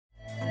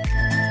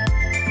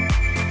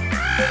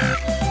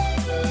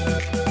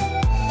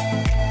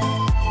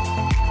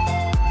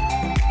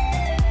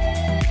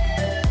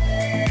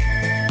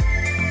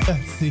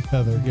the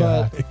other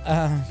guy.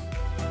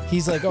 But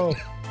he's like, oh,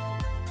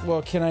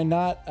 well, can I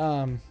not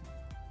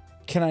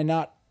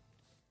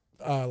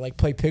like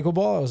play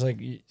pickleball? I was like,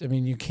 I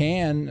mean, you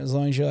can, as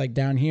long as you're like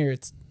down here.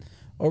 It's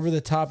over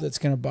the top that's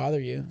gonna bother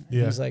you.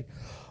 Yeah. He's like,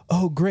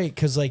 oh, great,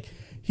 because like,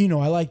 you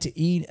know, I like to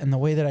eat, and the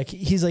way that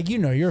he's like, you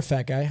know, you're a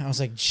fat guy. I was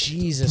like,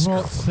 Jesus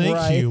Christ.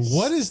 Thank you.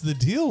 What is the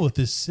deal with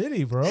this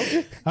city, bro?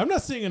 I'm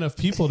not seeing enough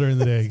people during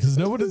the day because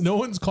no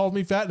one's called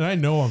me fat, and I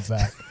know I'm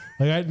fat.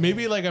 Like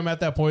maybe I'm at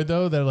that point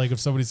though that like if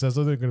somebody says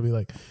something, they're gonna be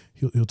like,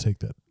 he'll take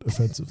that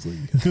offensively.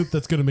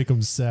 That's gonna make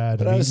him sad.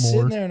 But and I was eat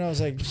more. sitting there and I was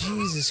like,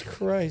 Jesus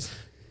Christ.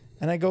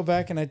 And I go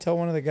back and I tell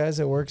one of the guys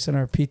that works in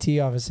our PT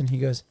office, and he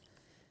goes,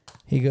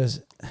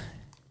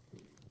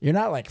 you're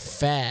not like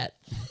fat.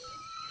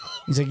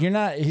 He's like, you're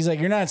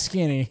not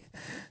skinny,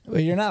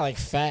 but you're not like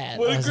fat.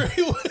 What a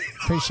great way.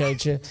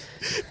 Appreciate you.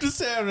 Just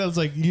saying, I was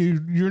like,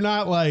 you're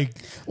not like.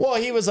 Well,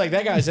 he was like,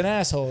 that guy's an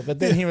asshole. But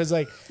then he was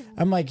like,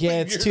 I'm like,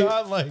 yeah, it's too.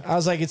 Not like, I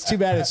was like, it's too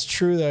bad it's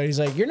true though. He's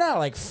like, you're not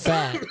like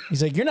fat.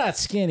 He's like, you're not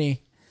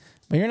skinny,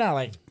 but you're not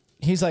like.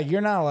 He's like,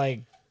 you're not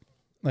like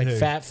hey,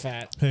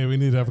 fat. Hey, we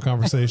need to have a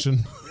conversation.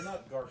 You're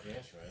not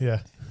gargantuan.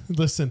 Yeah.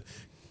 Listen,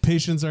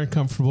 patients aren't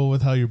comfortable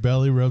with how your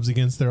belly rubs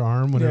against their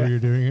arm whenever you're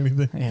doing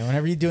anything. Yeah,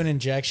 whenever you do an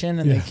injection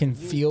and they can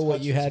feel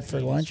what you had for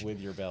lunch.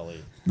 With your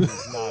belly.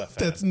 He's not a fan.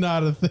 That's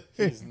not a thing.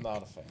 He's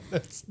not a fan.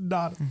 That's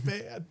not a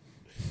fan.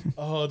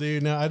 Oh,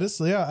 dude, no, I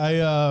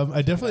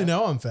definitely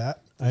know I'm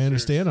fat. I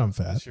understand I'm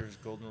fat. That's yours,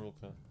 golden rule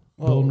pen.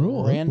 Golden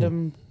rule.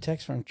 Random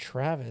text from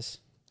Travis.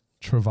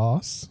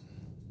 Travas.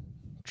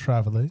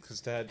 Travelers.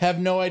 Because Dad. Have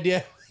no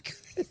idea.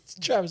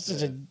 Travis is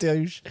such a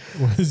douche.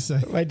 What is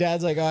that? My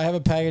dad's like, oh, I have a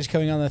package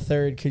coming on the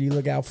 3rd. Could you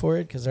look out for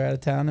it? Because they're out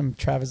of town. And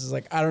Travis is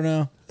like, I don't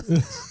know.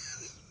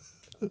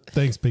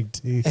 Thanks, Big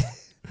T.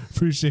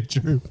 Appreciate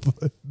your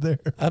input there.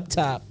 Up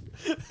top.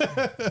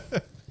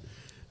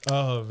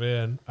 Oh,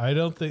 man. I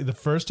don't think the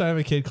first time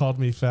a kid called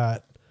me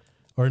fat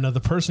or another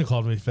person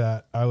called me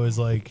fat, I was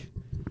like,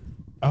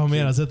 oh,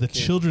 man, I was at the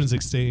Children's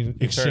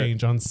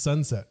Exchange on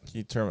Sunset. Can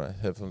you turn my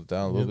headphones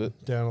down a little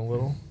bit? Down a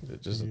little.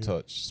 Just a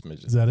touch,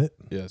 smidgen. Is that it?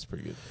 Yeah, it's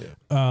pretty good.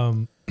 Yeah.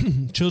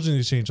 Children's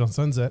Exchange on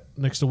Sunset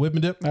next to Whip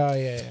and Dip. Oh,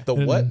 yeah. The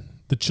what?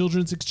 The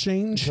Children's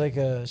Exchange. It's like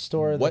a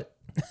store. What?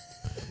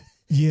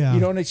 Yeah. You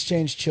don't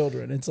exchange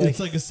children. It's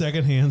like a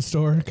secondhand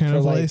store kind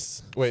of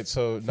place. Wait,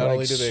 so not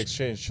only do they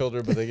exchange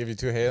children, but they give you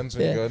 2 hands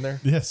when you go in there?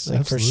 Yes, like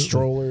for absolutely.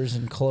 strollers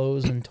and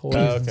clothes and toys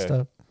and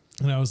stuff.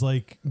 And I was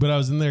like, but I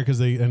was in there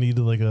because I needed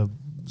like a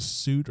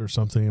suit or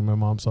something, and my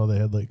mom saw they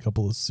had like a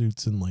couple of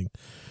suits in like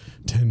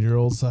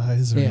 10-year-old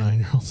size or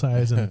 9-year-old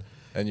size, and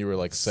and you were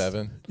like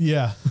 7.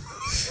 Yeah,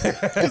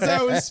 because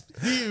I was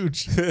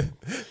huge.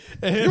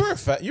 And you were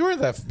fat. You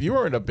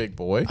weren't a big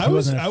boy. I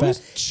was He's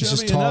chubby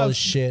just tall enough. as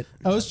shit.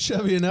 I was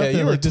chubby enough. Yeah, that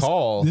you were like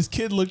tall. This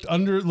kid looked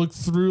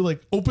through,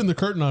 like opened the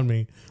curtain on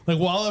me, like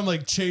while I'm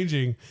like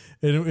changing,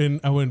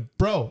 and I went,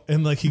 bro,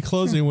 and like he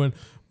closed it and went,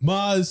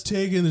 Ma's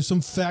taking, there's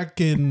some fat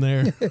kid in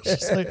there.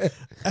 Just like,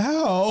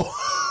 ow.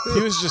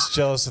 He was just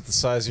jealous at the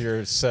size of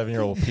your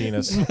 7-year-old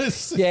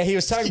penis. Yeah, he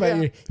was talking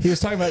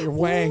about your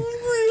wang.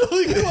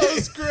 Really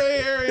close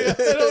gray area.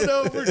 I don't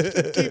know if we're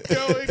gonna keep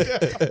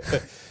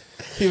going.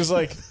 He was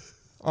like,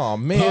 oh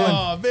man.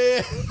 Oh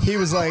man. He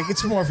was like,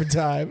 it's more for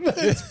time.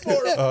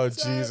 Oh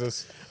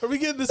Jesus. Are we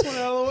getting this one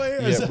out of the way?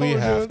 Or Yeah, is that we what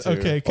we're have doing? to.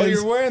 Okay, Well,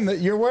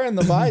 'cause you're wearing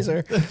the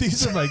visor.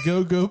 these are my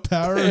Go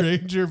Power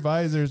Ranger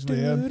visors,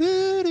 man.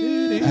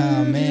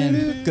 Oh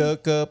man.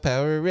 Go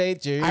Power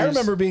Rangers. I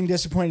remember being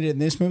disappointed in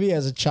this movie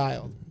as a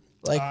child.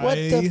 Like what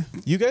the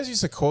You guys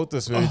used to quote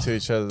this movie to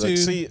each other. Like, dude.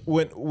 see,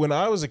 when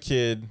I was a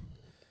kid,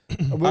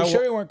 We're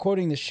sure you weren't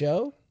quoting the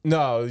show?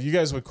 no, you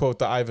guys would quote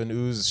the Ivan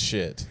Ooze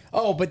shit.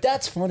 Oh, but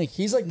that's funny.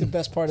 He's like the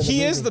best part of the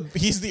movie.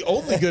 He's the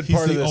only good He's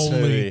part of the this only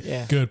movie.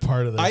 Yeah. good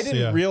part of this. I didn't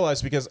yeah.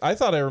 realize because I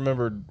thought I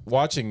remembered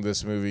watching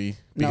this movie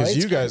because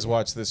it's you guys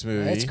watched this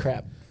movie. That's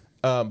crap.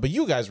 But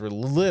you guys were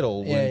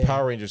little when Yeah.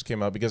 Power Rangers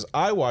came out because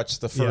I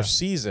watched the first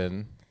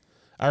season.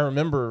 I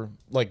remember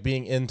like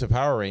being into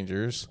Power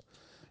Rangers,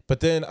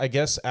 but then I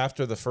guess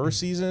after the first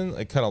season,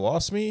 it kind of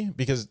lost me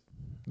because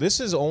this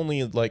is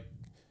only like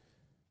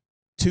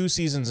 2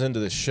 seasons into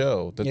the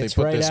show that they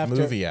put this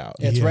movie out.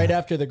 It's Yeah. right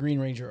after the Green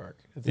Ranger arc.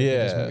 that they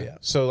put this movie Yeah. out.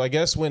 So I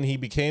guess when he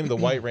became the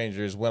White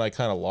Rangers, when I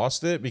kind of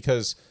lost it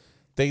because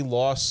they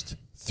lost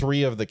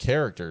 3 of the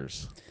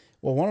characters.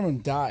 Well, one of them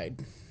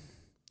died.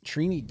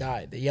 Trini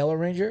died. The Yellow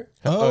Ranger.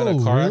 In a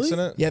car really?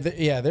 accident.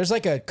 Yeah, there's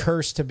like a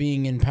curse to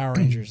being in Power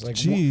Rangers. Like,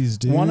 Jeez,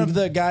 dude. One of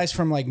the guys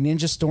from like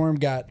Ninja Storm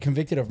got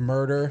convicted of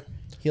murder.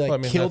 He like Well,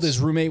 I mean, killed that's-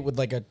 his roommate with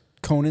like a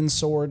Conan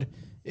sword.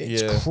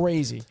 It's Yeah.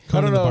 crazy.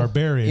 Conan the know.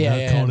 Barbarian, Yeah, not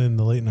yeah. Conan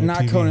the late night Not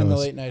TV Conan the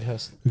host. late night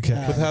host.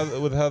 Okay.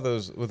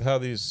 With how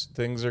these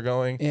things are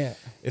going, Yeah.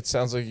 it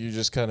sounds like you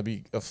just kind of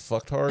be a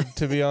fucked hard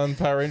to be on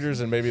Power Rangers,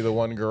 and maybe the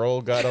one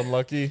girl got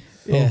unlucky.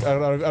 Yeah. I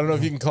don't know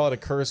if you can call it a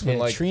curse when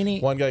Yeah, like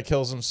Trini- one guy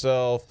kills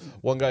himself,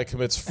 one guy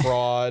commits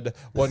fraud,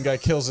 one guy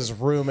kills his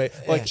roommate.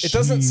 Like it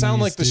doesn't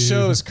sound like the Jeez,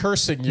 show dude. is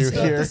cursing you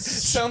here.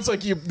 Sounds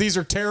like these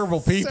are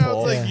terrible people.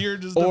 Sounds like you're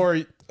just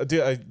or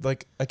dude,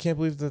 I can't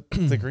believe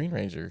the Green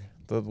Ranger.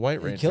 The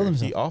White Ranger. killed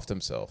himself. He offed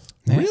himself.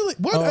 Really?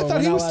 What? I Oh, thought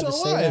we're he not was allowed still to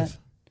say alive. that?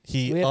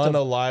 He we have to-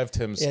 unalived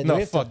himself. Yeah, do No, we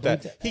have to fuck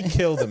that. bleep He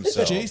killed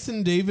himself.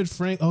 Jason David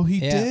Frank. Oh, he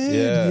Yeah. did.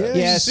 Yeah.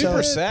 Yeah, he's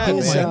super so sad, Oh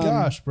his, my man.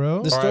 gosh,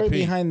 bro. The story R.I.P.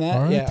 behind that,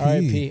 R.I.P. yeah,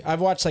 R.I.P.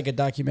 I've watched like a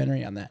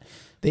documentary on that.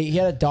 He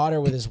had a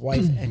daughter with his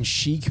wife, and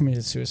she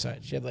committed suicide.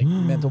 She had like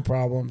mental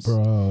problems.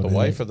 Bro, The dude.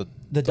 wife or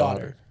the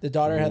daughter. The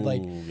daughter had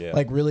like Ooh, yeah.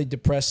 like really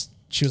depressed.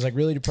 She was like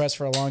really depressed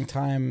for a long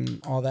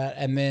time, all that,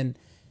 and then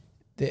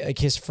like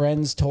his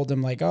friends told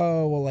him like,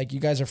 oh well, like you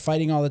guys are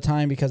fighting all the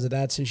time because of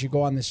that, so you should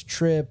go on this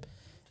trip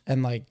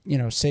and like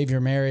save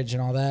your marriage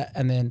and all that.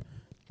 And then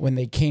when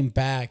they came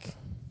back,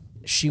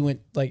 she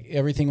went like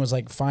everything was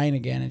like fine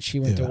again, and she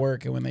went to Yeah.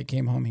 work, and when they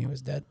came home, he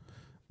was dead.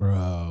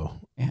 Bro.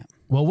 Yeah.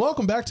 Well,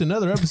 welcome back to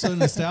another episode of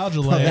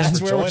Nostalgia Land. That's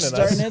for where we're joining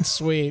starting us. it.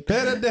 Sweet.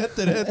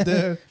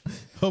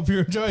 Hope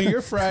you're enjoying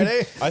your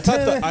Friday. I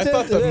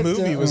thought the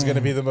movie was going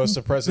to be the most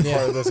depressing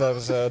part of this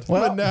episode.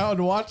 But now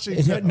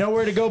watching,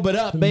 Nowhere to go but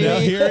up, baby. now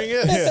hearing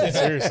it. Yeah,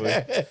 seriously.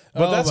 But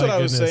Oh that's my what I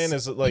was goodness. saying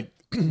is that, like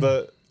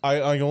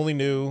I only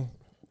knew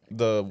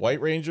the White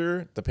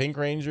Ranger, the Pink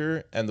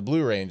Ranger, and the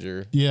Blue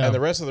Ranger. Yeah. And the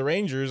rest of the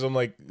Rangers, I'm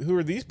like, who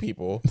are these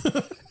people?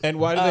 And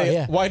why do Oh, they?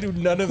 yeah. Why do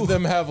none of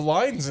them have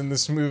lines in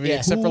this movie Yeah.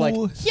 except for like,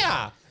 Ooh.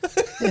 yeah?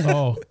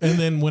 Oh, and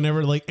then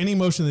whenever like any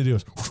motion they do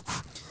is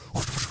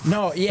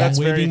No, yeah. That's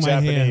very waving my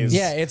Japanese. hands.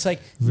 Yeah, it's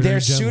like Very their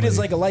suit gently. is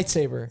like a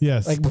lightsaber.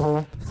 Yes. Like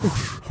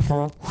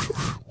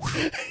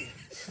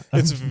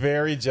It's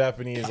very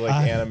Japanese, like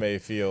anime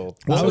feel.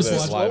 What to was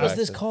this this- live what was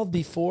this action. called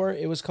before?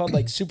 It was called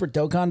like Super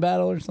Dokkan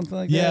Battle or something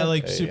like that. Yeah,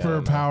 like Yeah, super I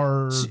know.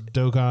 power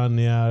Dokkan.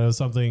 Yeah, it was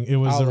something. It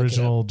was I'll look it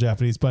original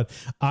Japanese, but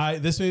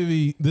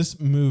this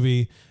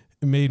movie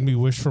made me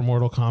wish for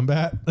Mortal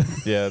Kombat.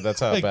 Yeah, that's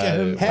how Again. bad.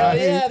 It Hell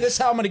yeah, this is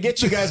how I'm gonna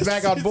get you guys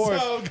back on board.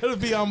 So I'm gonna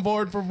be on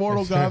board for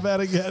Mortal Kombat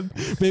again.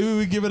 Maybe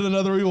we give it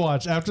another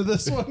rewatch after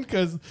this one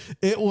because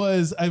it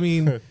was. I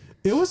mean,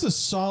 it was a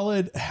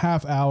solid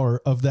half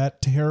hour of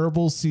that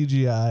terrible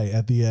CGI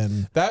at the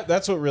end.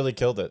 That's what really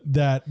killed it.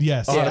 That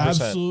yes, 100%.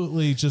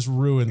 absolutely just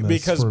ruined this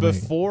Because for me.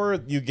 before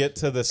you get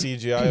to the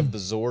CGI of the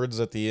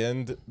Zords at the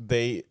end,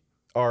 they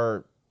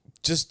are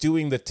just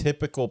doing the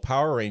typical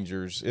Power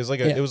Rangers. It was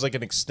like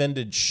an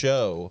extended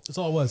show That's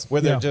all it was. where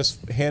they're Yeah.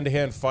 just hand to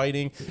hand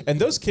fighting, and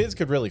those kids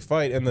could really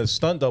fight, and the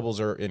stunt doubles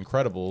are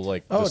incredible.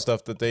 Like the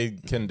stuff that they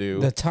can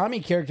do. The Tommy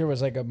character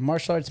was like a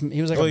martial arts.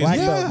 He was like Oh, a black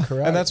yeah. belt, in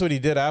karate. And that's what he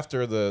did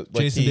after the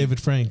Jason David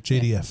Frank,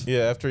 JDF.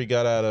 Yeah, after he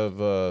got out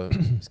of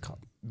It's called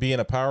being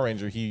a Power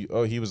Ranger, he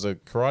was a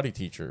karate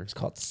teacher. it's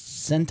called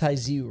Sentai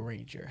Z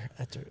Ranger.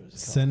 That's what it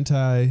was called.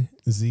 Sentai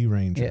Z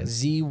Ranger. Yeah,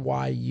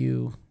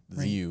 ZYU.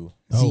 Zyu.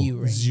 Z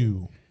Ranger.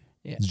 Zhu.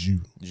 Yeah.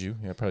 Zhu. Zyu?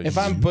 Yeah, probably. If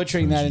I'm Zyu.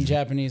 butchering that in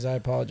Japanese, I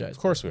apologize. Of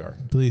course we are.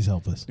 Please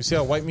help us. You see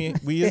how white we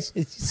is?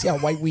 You see how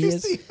white we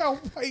is? See how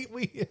white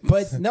we is.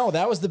 But no,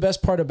 that was the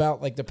best part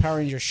about like the Power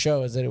Rangers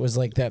show is that it was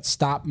like that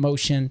stop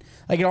motion.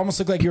 Like it almost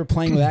looked like you were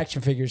playing with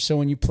action figures. So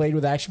when you played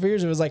with action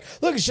figures, it was like,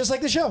 look, it's just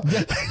like the show.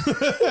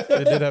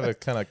 It did have a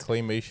kind of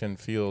claymation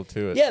feel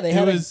to it. Yeah, they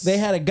was-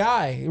 had a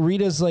guy.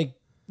 Rita's like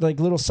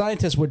little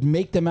scientist would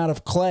make them out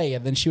of clay,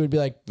 and then she would be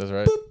like, That's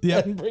right. Yeah.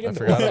 and bring I them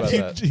forgot to about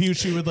life. that.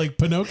 She would like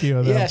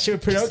Pinocchio. Them. Yeah, she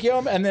would Pinocchio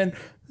him, and then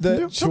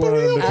they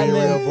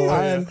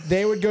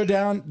would go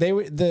down. They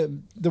would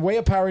the way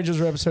a Power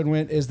Rangers episode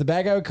went is the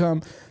bad guy would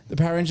come. The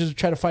Power Rangers would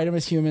try to fight him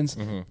as humans.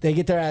 They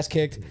get their ass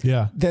kicked.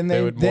 Yeah. Then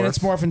They would then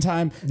it's morphin'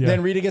 time. Yeah.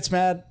 Then Rita gets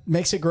mad,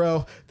 makes it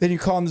grow. Then you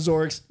call in the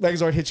Zorgs.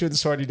 Megazord hits you with the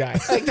sword, you die.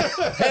 Like,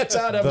 that's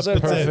how an The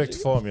episode works. perfect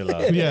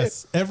formula.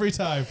 Yes, every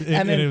time,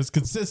 and then- it was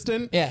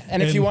consistent. Yeah,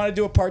 and if you want to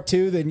do a part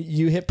 2, then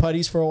you hit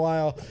putties for a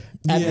while,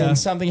 and Yeah. then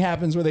something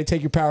happens where they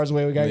take your powers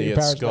away. We got to get You your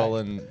get powers skull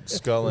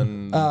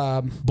and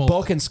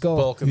Bulk and skull.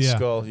 bulk and Yeah.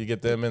 skull. You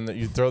get them in.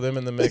 You throw them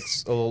in the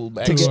mix a little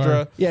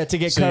extra. Yeah, to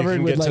get so you covered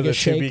can with get like to a the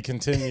to be shake.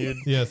 continued.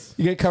 Yes.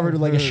 You get covered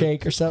with like a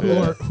shake or something.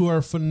 Who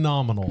are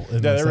phenomenal in Yeah,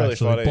 this, they're really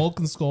actually. funny. Bulk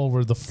and Skull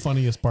were the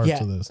funniest parts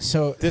Yeah. of this.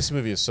 So This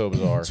movie is so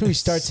bizarre. this movie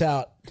starts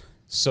out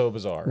So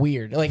bizarre.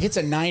 weird. Like it's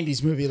a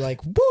 90s movie,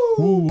 like, woo,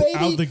 Ooh, baby.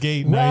 out the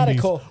gate,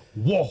 Radical. 90s.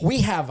 Whoa.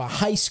 We have a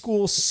high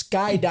school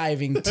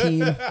skydiving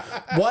team.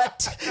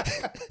 What?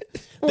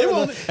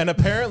 And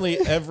apparently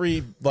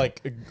every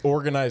like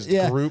organized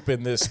Yeah. group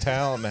in this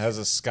town has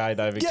a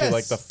skydiving Yes. team,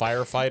 like the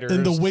firefighters.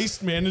 And the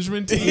waste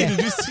management team. Did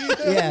you see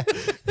that?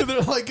 Yeah. And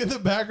they're like in the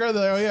background.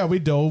 They're like, oh yeah, we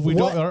dove. We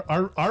What?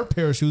 dove. Our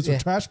parachutes Yeah. were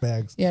trash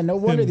bags. Yeah, no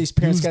wonder And these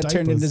parents used got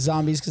turned into diapers.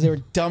 zombies because they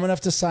were dumb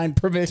enough to sign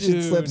permission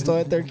Dude. slips to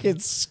let their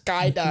kids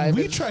skydive.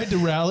 We tried to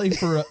rally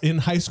for in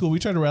high school. We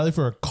tried to rally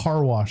for a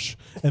car wash,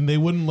 and they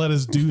wouldn't let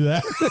us do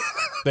that.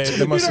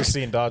 they must have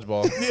seen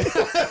dodgeball.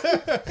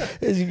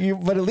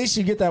 But at least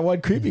you get that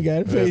one creepy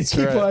guy to That's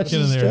keep right. watching Get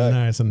in his there truck.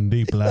 nice and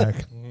deep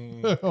black.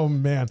 Oh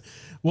man.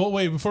 Well,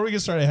 wait. Before we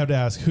get started, I have to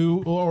ask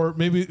who, or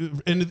maybe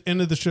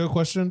end of the show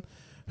question.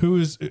 Who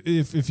is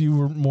if you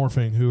were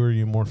morphing? Who are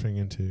you morphing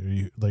into? Are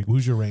you like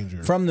who's your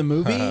ranger From the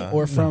movie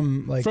or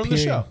from like from the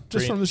period? show?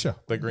 Just Green- from the show.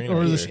 the Green or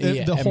the, Ranger.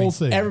 sh- the I whole mean,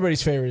 thing.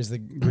 Everybody's favorite is the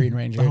Green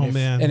Ranger. Oh, and if,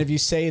 man. And if you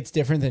say it's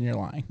different, then you're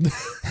lying.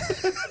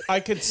 I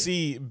could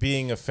see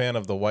being a fan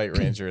of the White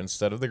Ranger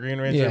instead of the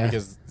Green Ranger Yeah.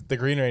 because the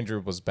Green Ranger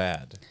was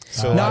bad.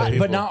 So a lot of Not, people-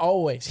 but not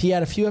always. He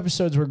had a few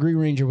episodes where Green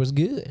Ranger was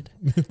good,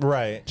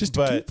 right. Just to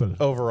but keep it.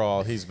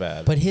 overall, he's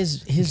bad. but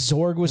his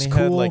Zorg was he cool.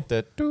 had like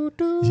the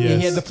Yes.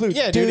 He had the flute.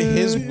 yeah, dude.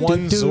 His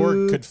one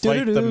Zord could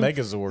fight the doo-doo-doo.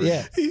 Megazord.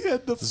 Yeah. He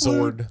had the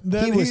flute. Zord.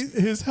 That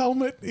his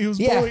helmet. He was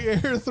Yeah. blowing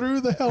air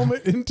through the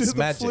helmet into It's the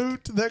magic.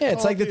 flute. That Yeah,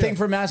 it's like the called- thing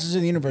for Masters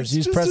of the Universe. You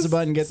just Just press a- the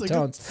button, get it's the like a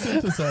tones.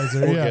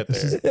 synthesizer. We'll yeah. get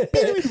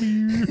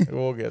there.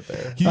 We'll get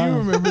there. Can you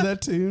remember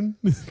that tune?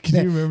 Can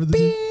you remember the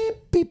tune?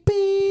 Beep beep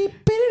beep.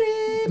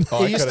 beep.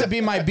 Oh, I It used to coulda-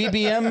 be my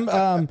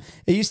BBM.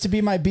 It used to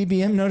be my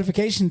BBM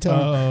notification tone.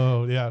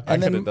 Oh yeah. I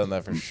And could then- have done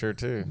that for sure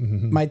too.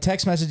 My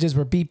text messages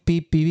were beep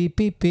beep beep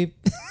beep beep beep.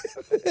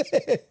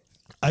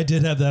 I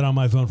did have that on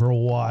my phone for a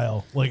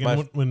while. Like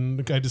My-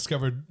 when I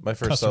discovered My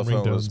first custom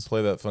cell phone was ringtones.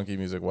 play that funky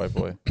music, white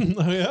boy.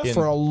 Oh yeah. In-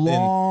 For a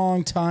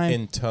long time.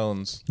 in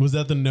tones. Was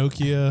that the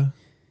Nokia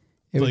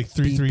It was like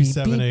beep, beep,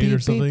 3378 or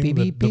beep, something? beep,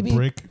 The, beep, the beep, beep.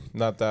 brick.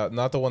 Not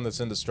the one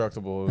that's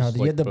indestructible. It No, was you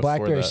like had the before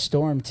BlackBerry that.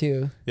 Storm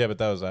too. Yeah, but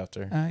that was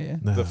after. Oh yeah.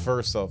 No. The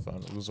first cell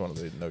phone was one of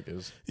the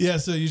Nokias. Yeah,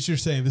 so you're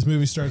saying this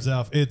movie starts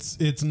off it's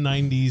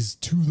 90s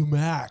to the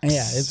max.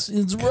 Yeah, it's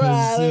 'Cause,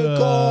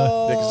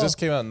 radical. Yeah, because this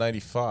came out in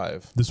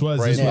 '95. This was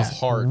Right this in was the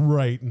heart.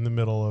 right in the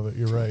middle of it.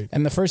 You're right.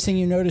 And the first thing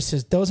you notice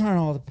is those aren't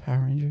all the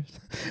Power Rangers.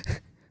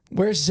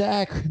 Where's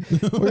Zach?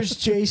 Where's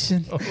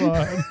Jason?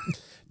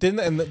 Didn't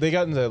and they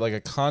got into like a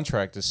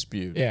contract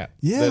dispute? Yeah.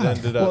 That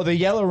ended up. Well, the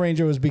Yellow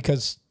Ranger was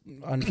because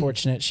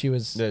unfortunate she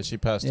was. yeah, she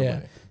passed Yeah.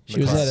 away. She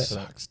was at it.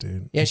 Sucks,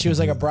 dude. Yeah, she was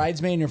like a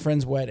bridesmaid in her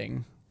friend's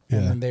wedding.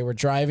 And Yeah. then they were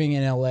driving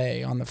in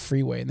LA on the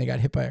freeway and they got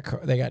hit by a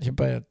car. They got hit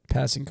by a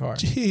passing car.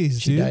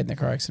 Jeez, She dude. died in the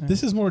car accident.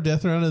 This is more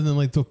Death Round than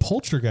like the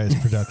Poltergeist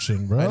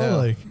production, bro. I know.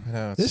 Like I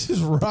know. this is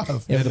rough. yeah,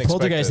 but didn't the expect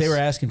poltergeist, they this. were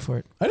asking for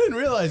it. I didn't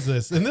realize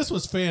this, and this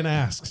was fan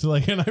asked.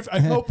 Like, and I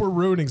hope we're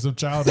ruining some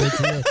childhood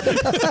here,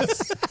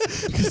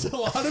 because a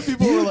lot of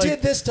people were You like,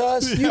 did this to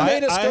us. You I-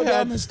 made us I go down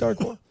had- this dark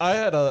hole. I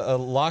had a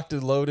locked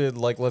and loaded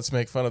like let's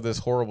make fun of this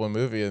horrible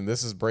movie, and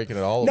this is breaking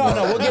it all. No, apart.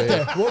 no, we'll get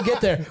there. We'll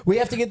get there. We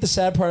have to get the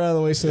sad part out of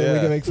the way so that we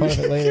Yeah. can make fun of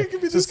it later.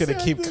 Just gonna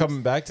keep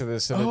coming back to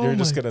this, and Oh you're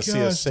just my gonna see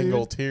a gosh,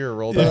 single dude. tear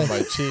roll down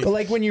my cheek. But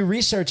like when you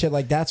research it,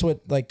 like that's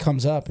what like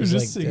comes up. You're Is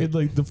just like singing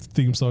like the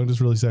theme song,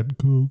 just really sad.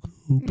 Coco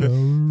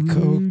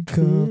Power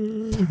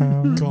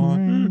Coco,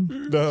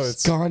 Gone. No,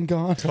 it's gone.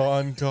 Gone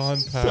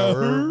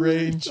Power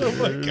Rangers. Oh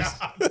my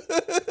god!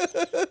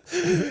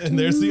 And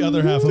there's the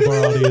other half of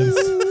our audience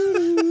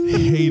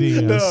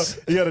hating No, us.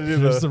 you gotta do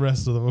There's the. the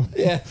rest of them.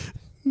 Yeah.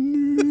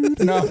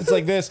 No, it's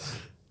like this.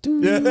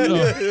 Yeah,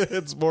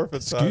 it's morphin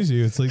time. Excuse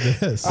you, it's like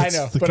this. I It's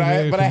know, the but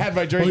I Kamehameha- had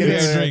my drink Oh, you in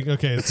had there. a drink.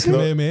 Okay, it's No,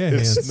 Kamehameha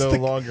hands. it's no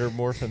longer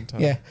morphin time.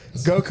 Yeah.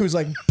 Goku's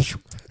like,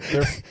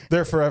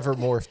 They're forever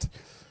morphed.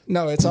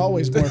 no, it's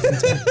always morphin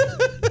time.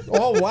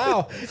 Oh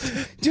wow,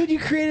 dude, you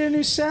created a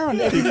new sound,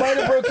 and you might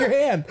have broke your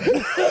hand.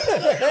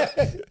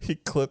 He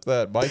clipped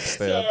that mic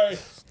stand. Sorry.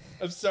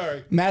 I'm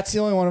sorry. Matt's the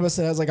only one of us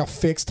that has like a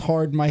fixed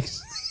hard mic,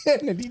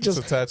 and he just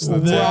attached to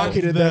the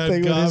rocketed that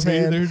thing with his got me.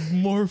 hand. They're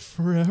more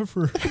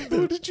forever.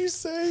 What did you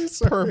say?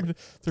 Sorry.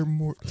 They're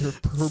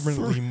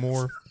permanently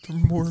morphed. They're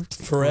morphed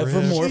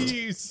Forever morphed.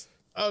 Jeez.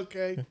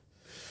 Okay.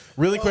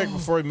 Really quick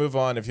before we move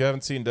on, if you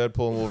haven't seen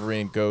Deadpool and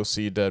Wolverine, go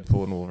see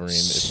Deadpool and Wolverine.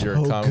 If you're a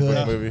So comic good.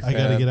 book movie fan. I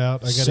gotta get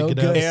out. I gotta So get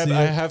good. out. And see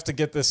I it. have to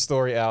get this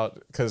story out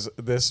because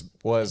this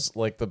was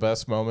like the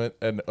best moment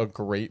and a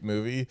great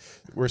movie.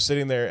 We're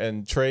sitting there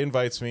and Trey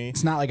invites me.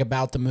 It's not like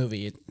about the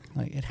movie.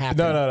 It happened.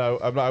 No.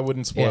 I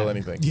wouldn't spoil Yeah.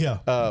 anything.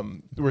 Yeah.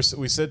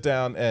 We sit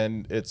down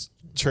and it's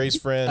Trey's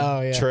friend, Oh,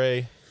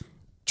 yeah.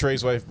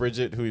 Trey's wife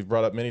Bridget, who we've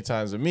brought up many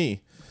times, and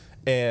me.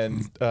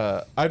 And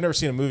I've never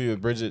seen a movie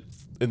with Bridget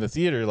in the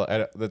theater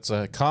that's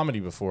a comedy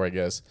before, I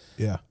guess.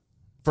 Yeah.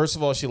 First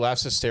of all, she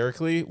laughs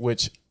hysterically,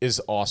 which is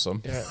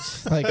awesome.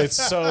 Like It's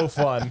so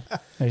fun.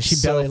 she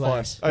so belly fun.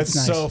 laughs. It's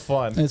nice. so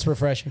fun. It's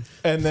refreshing.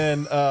 And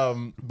then,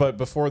 but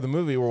before the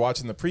movie, we're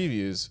watching the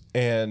previews,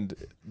 and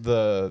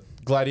the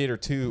Gladiator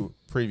 2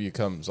 preview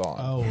comes on.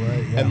 Oh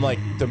right. Yeah. And like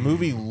the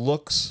movie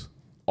looks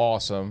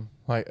awesome.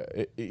 Like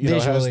it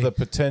has Visually. the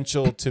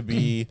potential to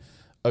be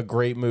a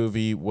great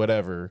movie,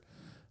 whatever.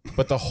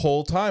 But the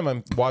whole time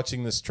I'm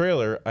watching this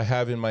trailer, I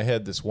have in my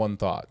head this one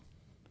thought,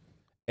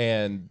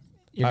 and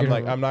You're I'm gonna-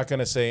 like, I'm not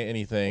gonna say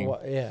anything, Well,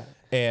 yeah.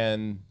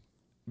 and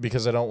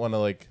because I don't want to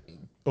like,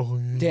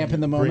 Dampen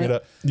the bring it moment.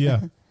 up.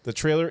 yeah. The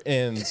trailer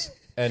ends,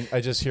 and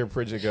I just hear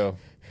Bridget go,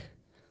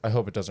 I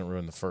hope it doesn't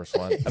ruin the first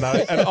one.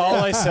 And all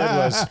I said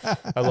was,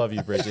 I love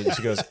you, Bridget. And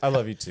she goes, I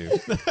love you too.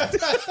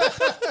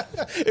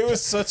 It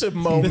was such a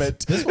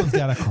moment. This one's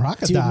got a Dude,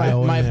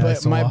 crocodile.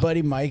 my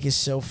buddy Mike is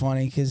so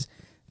funny because,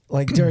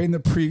 like, during the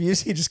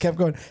previews, he just kept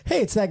going,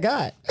 "Hey, it's that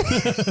guy."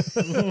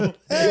 Hey,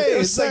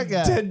 it's that like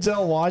guy.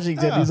 Denzel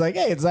Washington. Yeah. He's like,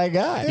 "Hey, it's that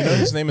guy." You know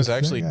his name is that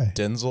actually guy.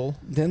 Denzel?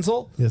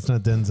 Denzel, Yeah, it's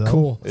not Denzel.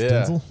 Cool. It's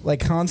Yeah. Denzel.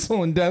 like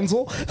Hansel and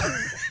Denzel,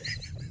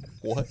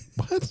 What?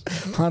 What?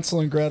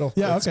 Hansel and Gretel.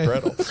 Yeah. It's Okay.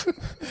 Gretel.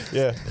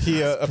 Yeah.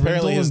 He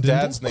apparently his and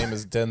dad's Dindle? name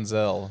is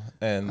Denzel.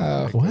 And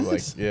What?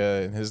 like, yeah,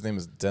 and his name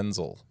is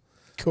Denzel.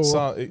 Cool.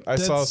 I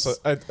saw.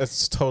 That's-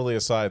 It's totally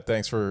aside.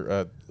 Thanks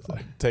for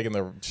taking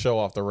the show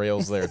off the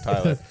rails there,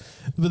 Tyler.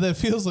 But that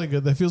feels like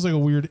a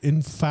weird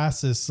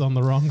emphasis on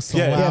the wrong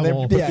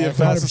syllable. Put the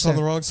emphasis 100%. on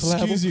the wrong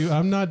syllable. Excuse you,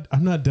 I'm not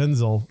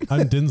Denzel.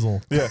 I'm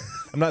Denzel. Yeah,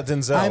 I'm not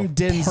Denzel. I'm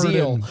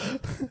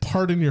Denzel.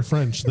 Pardon your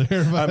French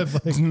there. I'm But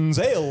like,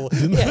 Denzel.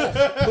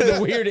 Yeah, with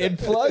a weird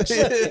influx.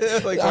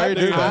 Like, why are you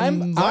doing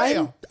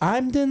that?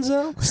 I'm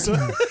Denzel.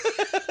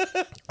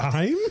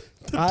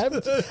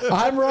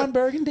 I'm Ron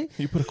Burgundy.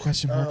 You put a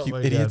question mark, you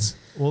my idiots.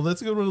 God. Well,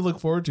 that's a good one to look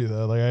forward to,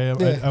 though. Like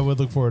I would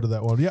look forward to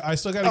that one. Yeah, I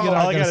still got to get out.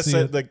 All I gotta see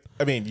say, it. like,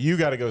 I mean, you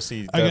got to go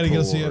see. I got to go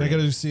Deadpool see it. I got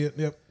to see it.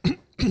 Yep.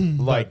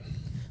 Like,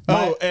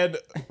 and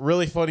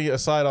really funny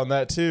aside on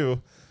that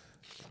too.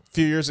 A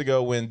few years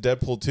ago, when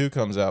Deadpool 2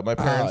 comes out, my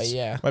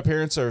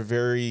parents are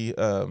very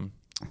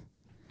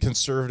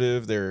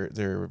conservative.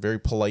 They're very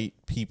polite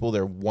people.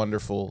 They're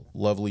wonderful,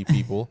 lovely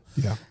people.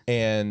 Yeah.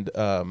 And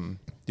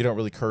you don't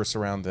really curse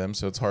around them,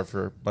 so it's hard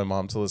for my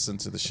mom to listen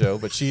to the show.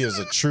 But she is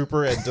a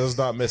trooper and does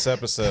not miss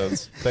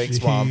episodes.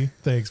 Thanks, Mom.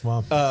 Thanks,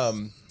 Mom.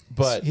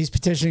 But He's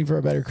petitioning for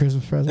a better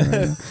Christmas present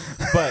right now.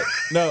 but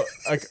no,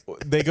 like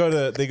they go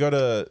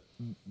to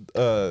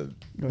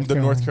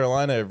North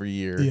Carolina every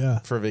year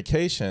for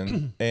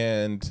vacation,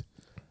 and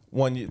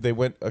they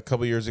went a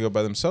couple years ago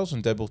by themselves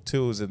when Deadpool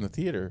 2 was in the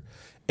theater,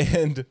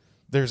 and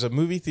there's a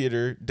movie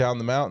theater down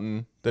the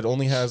mountain that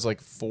only has like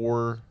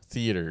 4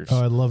 theaters.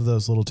 Oh, I love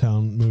those little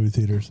town movie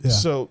theaters. Yeah.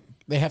 So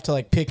They have to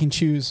like pick and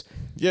choose.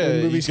 yeah, when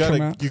you movies come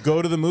gotta out. you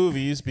go to the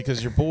movies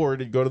because you're bored.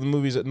 You go to the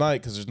movies at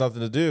night because there's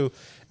nothing to do,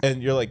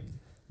 and you're like,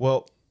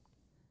 well,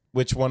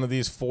 which one of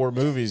these 4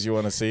 movies you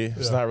want to see?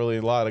 There's not really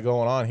a lot of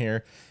going on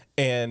here,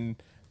 and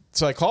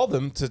so I called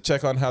them to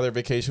check on how their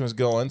vacation was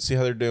going, see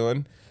how they're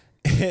doing,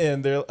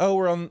 and they're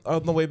we're on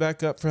the way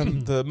back up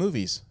from the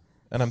movies,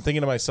 and I'm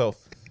thinking to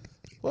myself,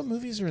 what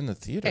movies are in the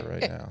theater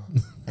right now?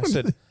 I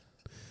said,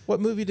 what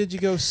movie did you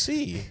go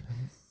see?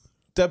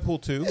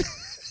 Deadpool 2. And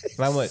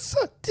I'm like,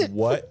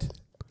 what?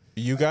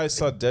 You guys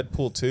saw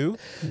Deadpool 2?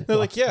 They're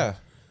like, yeah.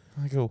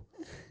 I go,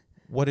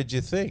 what did you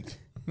think?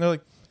 And they're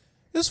like,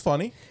 it was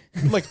funny.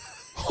 I'm like,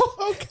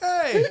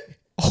 okay.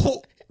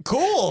 Oh,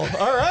 cool.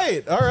 All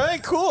right,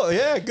 cool.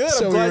 Yeah, good.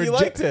 So I'm glad you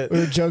liked it. We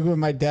were joking with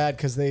my dad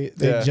because they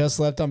Yeah. just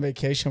left on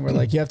vacation. We're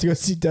like, you have to go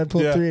see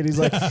Deadpool Yeah. 3. And he's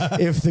like,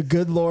 if the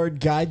good Lord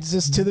guides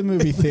us to the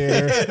movie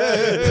theater.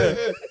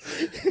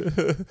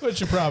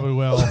 Which you probably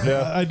will.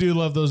 Yeah. I do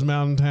love those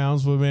mountain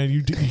towns, but man,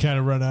 you kind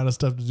of run out of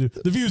stuff to do.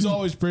 The view's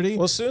always pretty.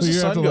 Well, as soon as but the you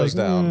have sun to, goes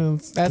down.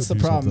 let's That's go the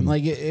do problem. something.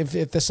 Like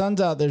if the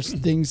sun's out, there's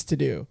things to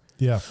do.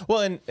 Yeah.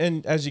 Well,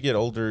 and as you get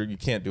older, you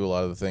can't do a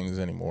lot of the things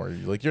anymore.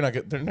 Like they're not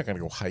going to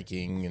go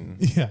hiking and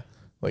Yeah.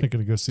 like They're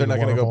going to go see they're the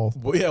not going to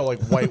waterfall. go like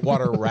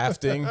whitewater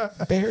rafting.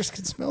 Bears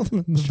can smell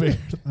them.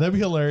 That'd be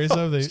hilarious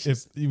though,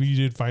 if you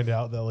did find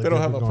out that like They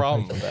don't have were a going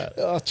problem hiking. with that.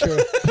 Oh,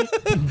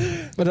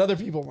 true. But other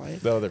people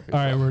might. No, they're All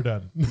right, we're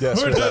done.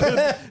 Yes, we're we're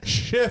done.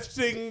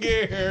 Shifting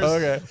gears.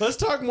 Okay. Let's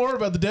talk more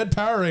about the dead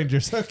Power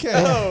Rangers. Okay.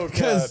 Oh,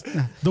 Because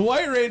the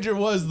White Ranger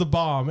was the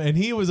bomb, and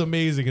he was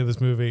amazing in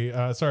this movie.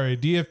 Sorry,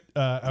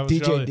 I was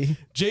DJD.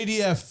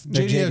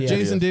 JDF,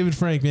 Jason David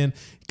Frank, man.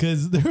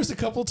 Because there was a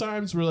couple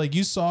times where like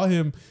you saw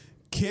him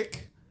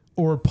kick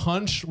or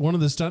punch one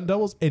of the stunt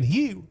doubles, and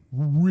he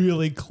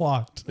really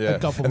clocked Yeah, a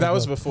couple. and that of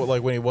was them. before,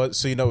 like when he was,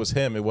 so you know, it was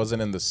him. It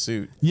wasn't in the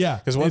suit. Yeah,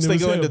 because once and it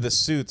they was go into him. the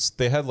suits,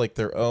 they had like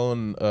their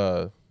own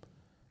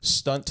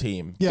stunt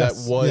team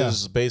Yes, that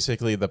was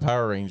basically the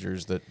Power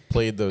Rangers that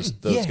played those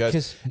Yeah, guys,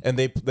 'cause- and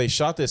they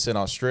shot this in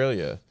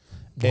Australia,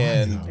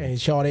 and They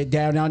shot it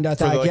down under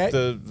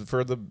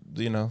for the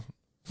the you know,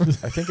 I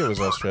think it was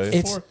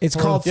Australia. It's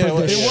called Yeah, for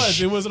well,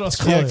 the It was an Yeah,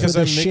 Australian. because for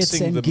I'm the shits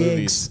mixing and the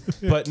gigs. movies,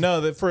 but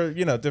no, for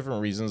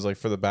different reasons, like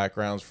for the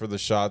backgrounds, for the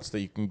shots that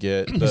you can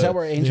get. Is that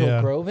where Angel Yeah.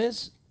 Grove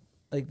is?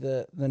 Like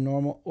the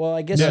normal. Well,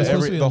 I guess. Yeah, it's it's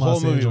supposed to be the in whole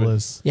Los movie would-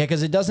 Angeles. yeah,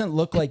 because it doesn't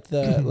look like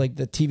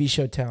the TV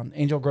show town.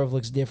 Angel Grove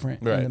looks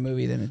different Right. in the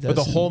movie than it does. But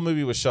the in- whole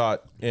movie was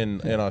shot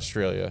in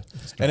Australia,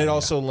 and it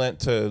also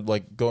lent to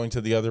like going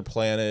to the other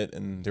planet,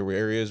 and there were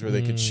areas where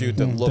they could shoot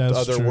that looked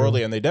That's otherworldly,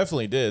 true. and they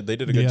definitely did. They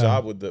did a good Yeah.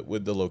 job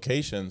with the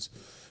locations,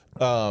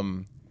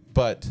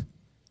 but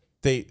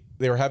they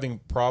were having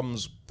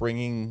problems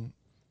bringing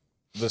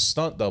the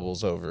stunt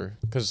doubles over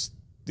because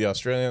the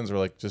Australians were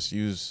like, just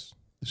use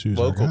Choose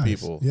our local guys.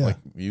 people, Yeah. like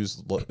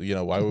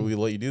why would we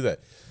let you do that?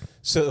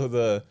 So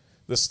the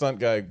stunt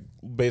guy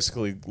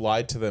basically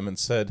lied to them and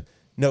said,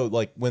 no,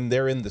 like when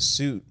they're in the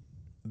suit,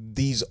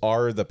 these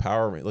are the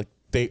Power Rangers. Like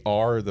they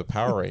are the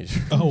Power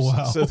Rangers. Oh,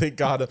 wow. So they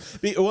got them.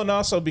 Well, and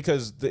also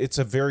because it's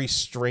a very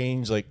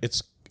strange, like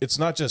it's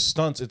not just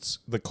stunts, it's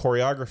the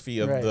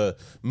choreography of Right. the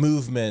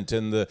movement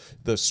and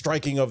the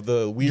striking of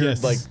the weird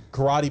Yes. like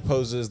karate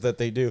poses that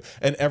they do.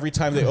 And every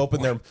time they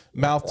open their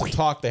mouth to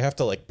talk, they have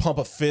to like pump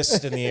a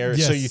fist in the air.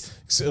 Yes.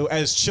 So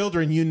as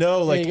children, you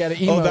know, you gotta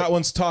like, oh, emote. that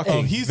one's talking.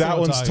 Oh, he's the that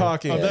one one's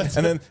talking. talking. Oh, that's-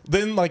 And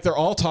then like they're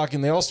all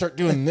talking. They all start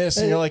doing this,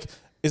 and you're like,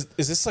 is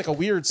this like a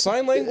weird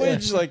sign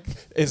language? Like,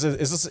 is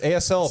this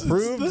ASL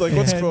approved? Like,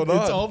 what's going on?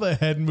 It's all the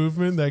head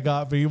movement that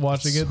got me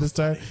watching it this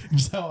time.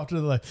 Just how often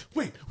they're like,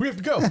 wait, we have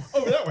to go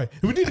over that way.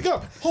 We need to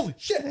go. Holy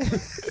shit.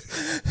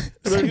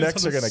 Their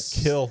necks are going to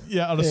kill.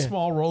 Yeah, on a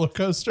small roller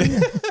coaster.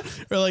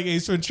 Or like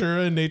Ace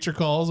Ventura in Nature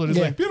Calls, when it's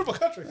like, beautiful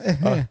country.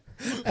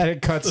 And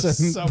it cuts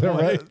in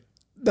subway.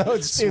 No,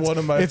 it's one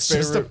of my It's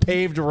just a favorite-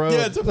 paved road.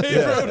 Yeah, it's a paved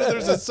road, and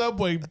there's a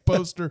subway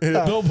poster,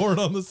 billboard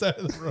on the side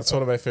of the road. That's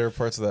one of my favorite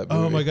parts of that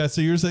movie. Oh my god!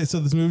 So you're saying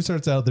this movie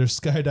starts out they're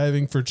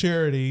skydiving for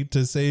charity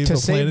to save To a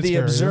save the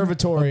planetarium.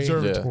 observatory.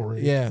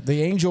 Observatory. Yeah,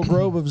 the Angel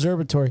Grove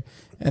Observatory,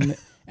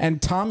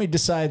 and Tommy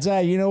decides,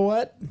 you know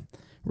what?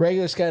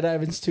 Regular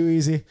skydiving's too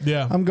easy.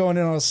 Yeah. I'm going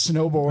in on a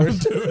snowboard.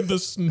 Doing the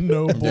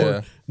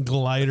snowboard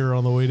glider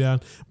on the way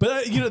down.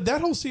 But that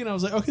whole scene, I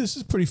was like, okay, this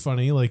is pretty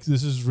funny. Like,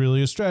 this is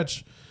really a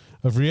stretch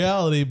of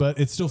reality, but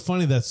it's still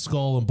funny that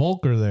Skull and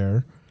Bulk are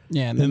there.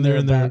 Yeah, and And then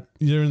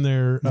they're in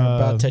they're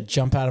about to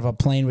jump out of a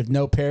plane with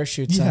no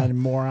parachutes on,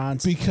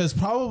 morons. Because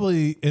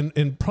probably,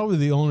 and probably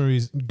the only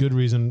good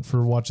reason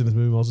for watching this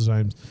movie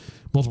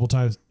multiple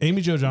times,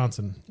 Amy Jo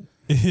Johnson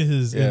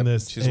is in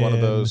this. She's one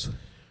of those.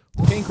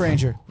 Pink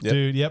Ranger.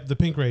 Dude, the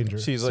Pink Ranger.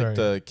 She's like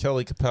the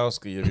Kelly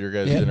Kapowski of your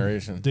guys'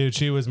 generation. Dude,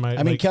 she was my.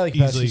 I mean, Kelly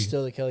easily, Kapowski's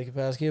still the Kelly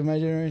Kapowski of my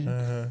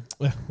generation.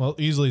 well,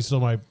 easily still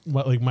my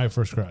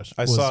first crush.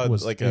 I was, saw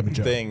was like a Amy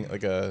Jo. thing,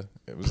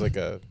 it was like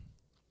a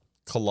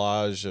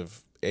collage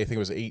of, I think it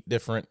was 8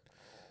 different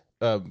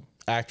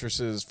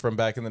actresses from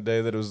back in the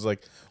day that it was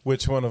like,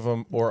 which one of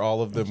them or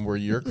all of them were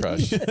your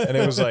crush? And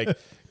it was like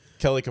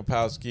Kelly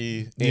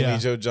Kapowski, Amy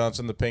Jo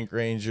Johnson, the Pink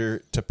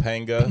Ranger,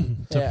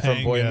 Topanga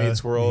from Boy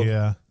Meets World.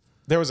 Yeah.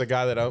 There was a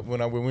guy that when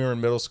we were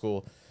in middle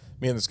school,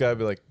 me and this guy would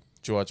be like,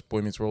 "Did you watch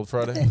Boy Meets World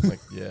Friday?" I'm like,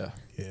 yeah,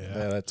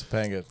 that's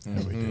Topanga.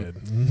 Yeah, we did.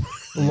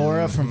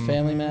 Laura from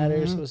Family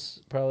Matters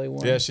was probably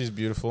one. Yeah, she's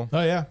beautiful.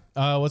 Oh yeah.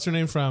 What's her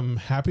name from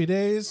Happy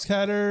Days?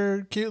 Had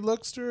her cute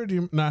looks to her?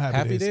 Not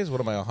Happy Days?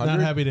 What am I, 100? Not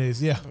Happy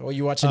Days. Yeah. Well,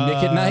 you watching Nick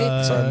at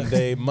Night?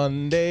 Sunday,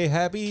 Monday,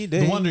 Happy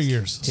Days. The Wonder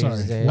Years. Sorry.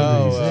 Tuesday.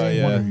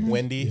 Oh,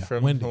 Wendy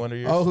from Wendy. The Wonder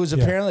Years. Oh, who's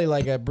apparently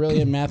like a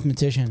brilliant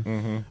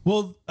mathematician.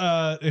 Well,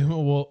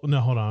 no,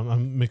 hold on.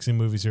 I'm mixing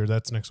movies here.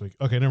 That's next week.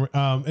 Okay, never.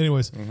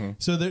 Anyways,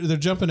 so they're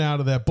jumping out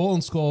of that. Bull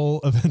and Skull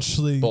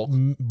eventually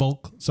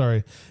Bulk,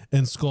 sorry,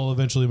 and Skull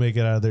eventually make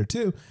it out of there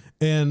too.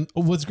 And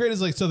what's great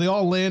is like, so they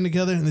all land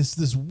together, and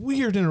this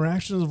weird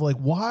interaction of like,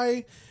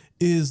 why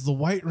is the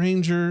White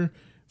Ranger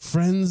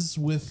friends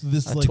with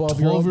this like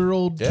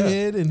 12-year-old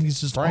kid, and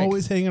he's just Frank.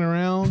 always hanging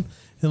around,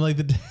 and like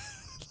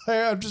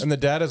and the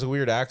dad has a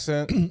weird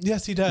accent.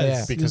 Yes, he does.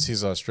 Yeah. Because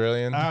he's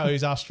Australian. Oh,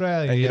 he's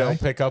Australian. And you yeah.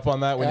 don't pick up on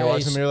that when you're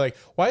watching him. You're like,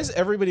 why is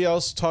everybody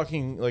else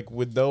talking like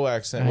with no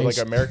accent, with like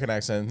an American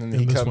accent? And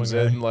he this comes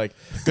one guy. in like,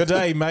 good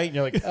day, mate. And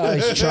you're like,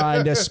 He's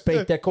trying to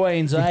speak the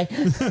Queens, eh?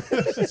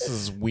 this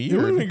is It would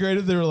have been weird. great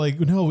if they were like,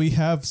 no, we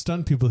have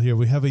stunt people here.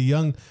 We have a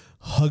young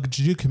Hugh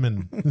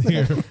Jackman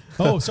here.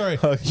 Oh, sorry.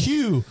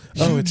 Hugh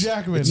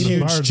Jackman.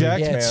 Huge Hardly. Jack.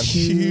 Yeah, it's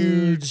Man.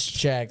 huge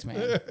jacked,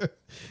 man.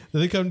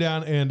 They come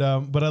down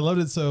and but I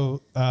loved it.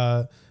 So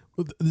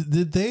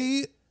did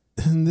they,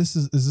 and is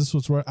this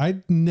what's right? I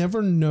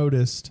never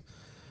noticed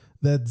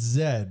that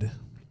Zed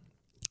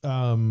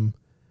oh,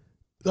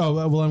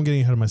 well, I'm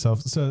getting ahead of myself.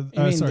 So,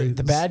 You mean sorry.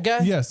 the bad guy?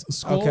 Yes.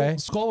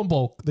 Skull and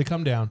Bulk, they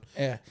come down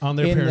on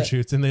their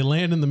parachutes and they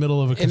land in the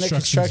middle of a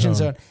construction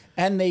zone.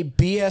 And they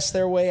BS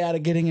their way out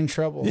of getting in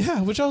trouble.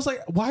 Yeah, which I was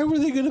like, why were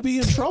they going to be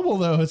in trouble,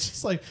 though? It's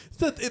just like,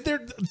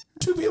 they're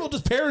two people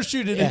just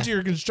parachuted into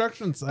your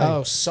construction site.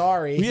 Oh,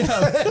 sorry. Yeah.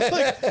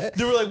 Like,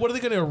 they were like, what are they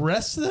going to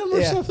arrest them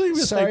or something? It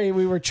was Sorry, like,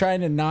 we were trying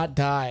to not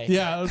die.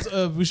 yeah, it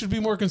was, we should be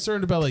more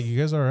concerned about, like, you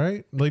guys all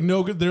right? Like,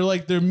 no,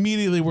 they're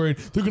immediately worried.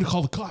 They're going to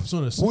call the cops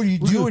on us. What are you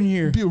doing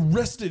here? Be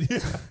arrested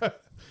here.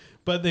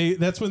 But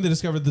that's when they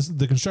discovered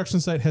the construction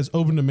site has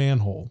opened a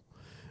manhole.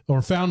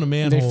 Or found a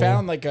manhole. They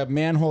found like a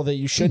manhole that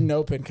you shouldn't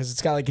open because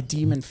it's got like a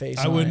demon face.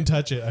 I wouldn't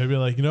touch it. I'd be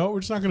like, we're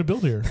just not going to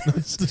build here.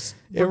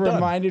 It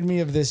reminded me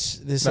of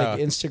this like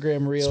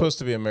Instagram reel. It's supposed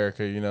to be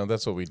America,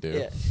 that's what we do.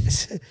 Yeah.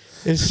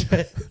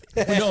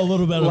 We know a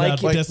little bit Like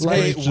about it-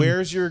 desperation.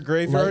 Where's your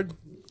graveyard?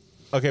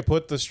 Okay,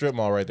 put the strip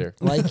mall right there.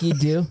 Like you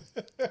do.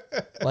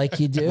 Like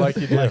you do. Like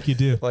you do. Like you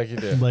do. Like you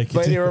do. Like you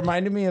But do. it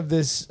reminded me of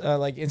this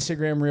like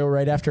Instagram reel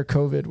right after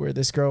COVID where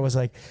this girl was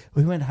like,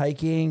 we went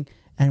hiking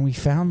and we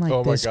found like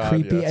Oh my this God,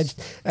 creepy yes.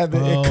 and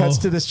then it cuts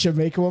to this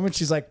Jamaican woman.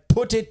 She's like,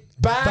 put it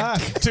back.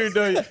 Dude,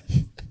 no,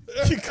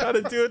 you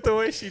gotta do it the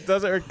way she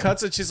does it or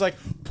cuts it. She's like,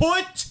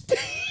 put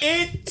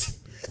it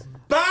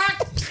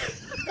back.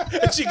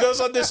 And she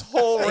goes on this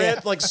whole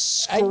rant, like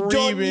I don't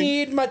screaming.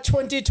 need my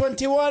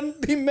 2021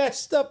 be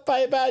messed up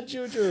by bad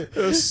juju. It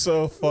was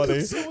so funny.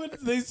 So when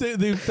they say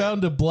they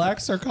found a black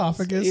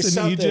sarcophagus in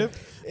Something. Egypt.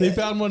 They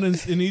found one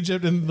in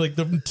Egypt, and like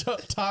the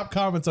top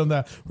comments on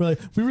that were like,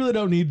 "We really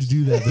don't need to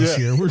do that this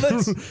year.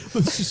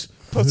 Let's just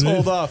Let's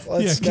hold off.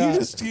 Let's can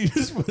not. you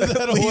just put that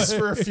At least away?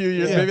 for a few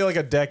years, Yeah. maybe like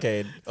a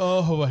decade.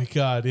 Oh my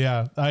god,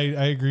 yeah, I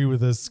agree with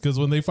this because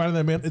when they find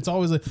that man, it's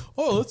always like,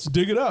 oh, let's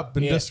dig it up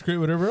and desecrate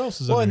whatever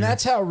else is. Well, under and here.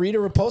 that's how Rita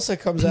Repulsa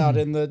comes out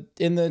in the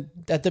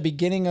at the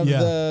beginning of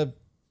the.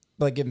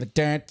 Like in the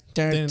dun,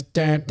 dun,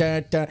 dun,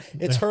 dun, dun.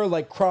 It's her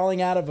like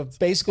crawling out of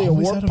basically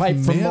Always a out warp of pipe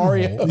from manhole.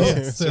 Mario.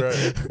 Yes,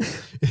 That's right.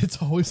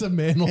 It's always a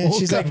manhole. And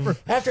she's like, cover.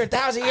 after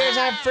 1,000 years,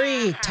 I'm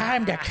free.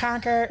 Time to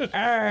conquer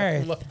I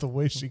Earth. love the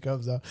way she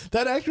comes out.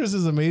 That actress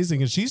is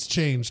amazing, and she's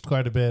changed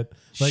quite a bit.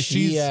 Like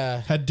She, she's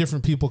had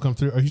different people come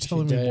through. Are you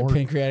telling me more?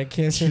 Pancreatic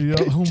cancer.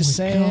 Oh Just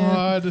my saying.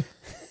 god,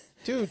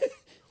 Dude,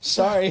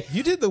 Sorry.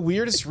 you did the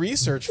weirdest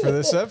research for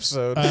this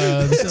episode.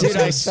 Dude,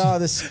 I saw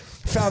this.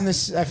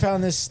 I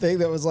found this thing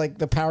that was like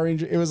the Power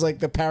Ranger. It was like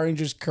the Power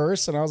Rangers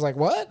curse, and I was like,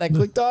 "What?" I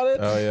clicked on it.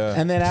 Oh, yeah.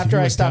 And then after You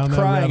I went stopped down that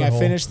crying, rabbit I hole.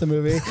 finished the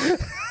movie.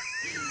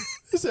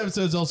 This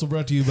episode is also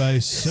brought to you by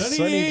Sunny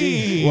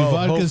D. D Well,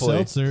 Vodka hopefully,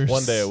 Seltzers.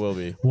 one day it will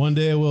be. One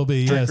day it will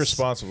be. Drink yes.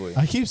 responsibly.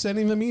 I keep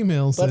sending them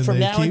emails, But and from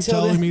they now keep until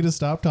telling then- me to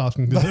stop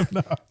talking to them.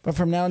 No. But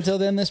from now until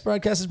then, this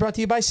broadcast is brought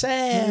to you by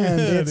Sand.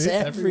 It's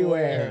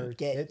everywhere.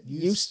 Get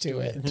used to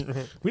it.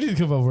 We need to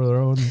come up with our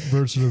own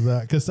version of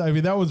that because I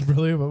mean that was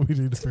brilliant, but we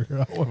need to figure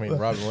out what. I mean,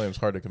 Robin Williams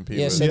hard to compete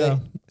Yeah.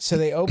 with. So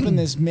they open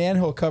this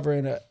manhole cover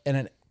and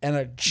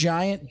a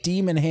giant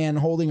demon hand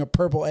holding a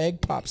purple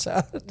egg pops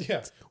out.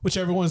 Yeah, which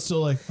everyone's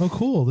still like, oh,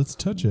 cool, let's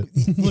touch it.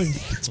 Like,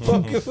 It's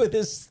poking with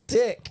his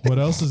stick. what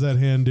else does that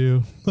hand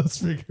do? Let's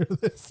figure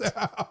this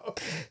out.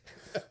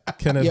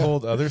 Can it Yeah.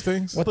 hold other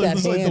things? What Like, that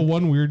there's like the hand?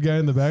 one weird guy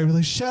in the back. We're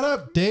like, shut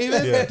up,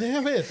 David. Yeah.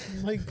 Damn it.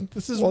 Like,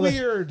 this is Well,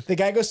 weird. The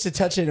guy goes to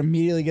touch it and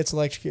immediately gets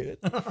electrocuted.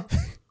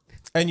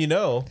 And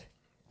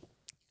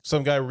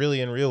some guy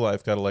really in real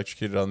life got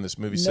electrocuted on this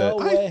movie No set.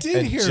 way. I did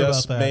and hear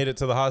just about that. made it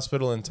to the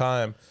hospital in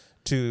time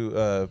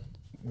to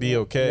be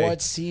okay.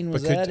 What scene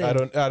was But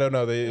that in? I don't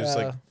know. They it was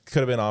like could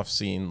have been off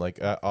scene, like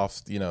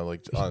off,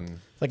 like on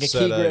Like a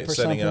key grip or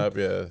setting something? up.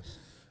 Yeah.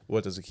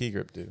 What does a key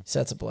grip do?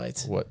 Sets up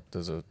lights. What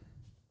does a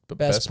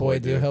Best boy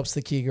do helps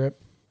the key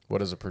grip. What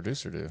does a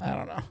producer do? I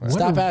don't know. What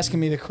Stop are- asking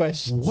me the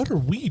question. What are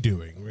we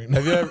doing right now?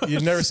 Have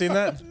you've never seen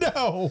that?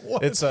 No.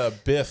 What? It's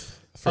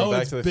Biff from Oh,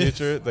 Back it's to the Biff.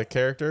 Future, the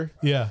character,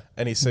 Yeah.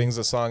 and he sings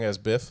a song as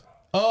Biff.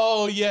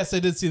 Oh, yes, I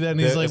did see that. And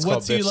he's Yeah, like, it's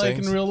what's called he Biff like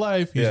Sings. in real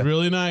life? He's Yeah.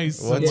 really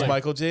nice. What's I'm like,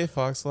 Michael J.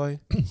 Fox like?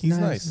 He's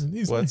nice.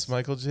 He's What's nice.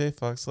 Michael J.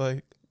 Fox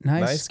like?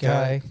 Nice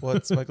guy.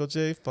 What's Michael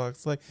J.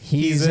 Fox like?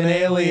 He's an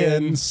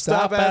alien.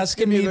 Stop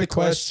asking me the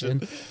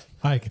question.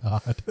 My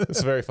God.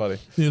 It's very funny.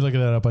 You look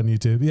that up on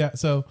YouTube. Yeah.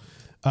 So,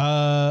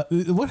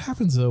 what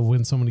happens though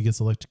when somebody gets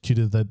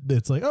electrocuted? That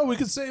it's like, oh, we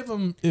could save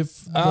them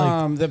if.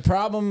 Like, The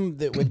problem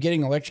that with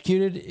getting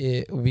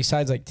electrocuted,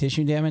 besides like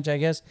tissue damage, I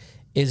guess,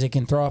 is it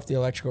can throw off the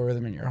electrical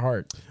rhythm in your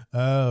heart.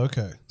 oh,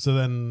 okay. So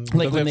then,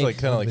 Like Don't when they have to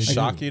they kind of like they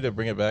shock do. you to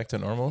bring it back to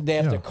normal? they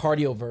have Yeah. to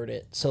cardiovert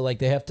it. So like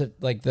they have to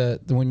like the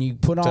when you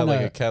put Is that on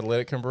like a a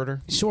catalytic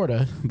converter?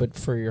 sorta, but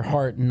for your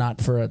heart, not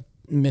for a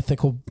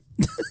mythical.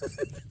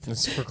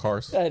 It's for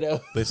cars. I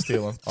know. They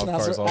steal them. All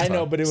Not cars for- all the I time.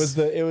 know, but it was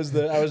the I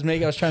was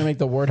trying to make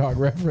the Warthog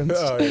reference.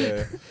 Oh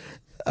yeah.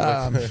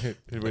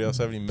 Anybody else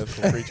have any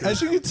mythical creatures?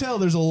 as you can tell,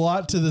 there's a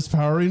lot to this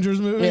Power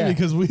Rangers movie Yeah.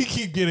 because we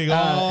keep getting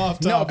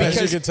off no, topic. As you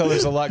because- can tell,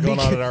 there's a lot going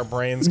on in our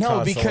brains. No,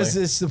 constantly.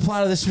 because the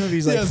plot of this movie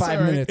is like Yeah, 5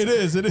 sorry. minutes. It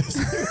is. It is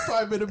a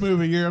 5-minute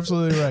movie. You're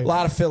absolutely right. A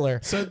lot of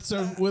filler. So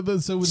when they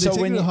take you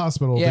to the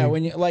hospital, yeah,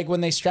 they- when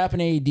they strap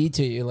an AED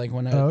to you, like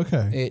when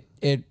okay.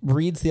 it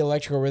reads the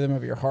electrical rhythm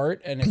of your heart,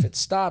 and if it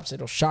stops,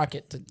 it'll shock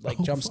it to like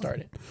jumpstart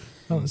it.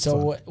 Oh, that's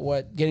So fun.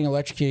 what getting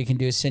electrocuted can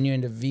do is send you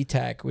into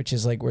VTAC, which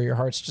is like where your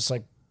heart's just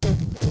like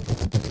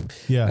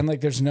yeah. and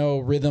like there's no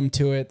rhythm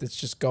to it, it's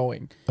just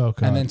going. Oh,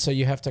 God. And then so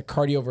you have to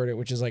cardiovert it,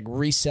 which is like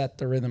reset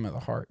the rhythm of the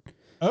heart.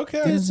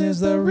 Okay. This is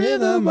the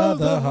rhythm of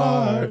the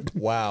heart.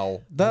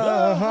 Wow.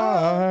 The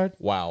heart.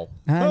 Wow.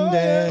 And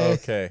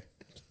Okay.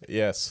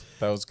 Yes,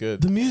 that was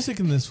good. The music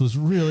in this was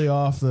really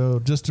off, though.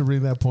 Just to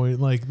bring that point,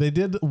 like they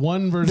did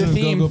one the version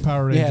theme, of Go Go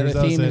Power Rangers. yeah, the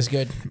that was theme it. is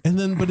good. And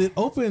then, but it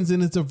opens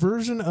and it's a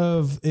version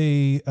of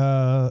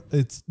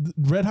it's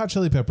Red Hot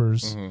Chili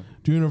Peppers Mm-hmm.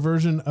 doing a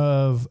version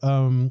of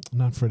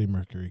not Freddie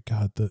Mercury.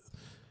 God,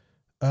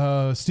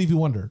 the Stevie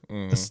Wonder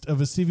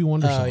of a Stevie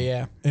Wonder Oh, song.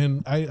 yeah.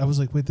 And I was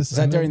like, wait, this Is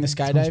that during the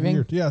sounds skydiving?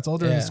 weird. Yeah, it's all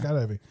during Yeah. the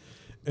skydiving.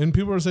 And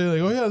people were saying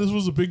like, oh yeah, this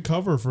was a big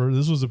cover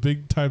this was a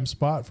big time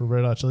spot for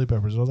Red Hot Chili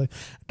Peppers. And I was like,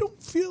 I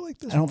don't feel like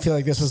this. I don't feel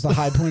like this was the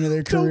high point of their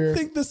I don't career.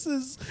 think this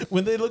is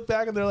when they look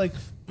back and they're like,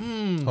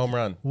 Home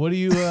run. what do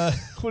you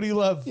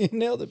love? You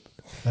nailed it.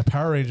 That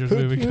Power Rangers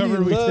movie who do cover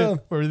you we did love?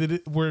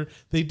 where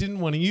they didn't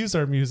want to use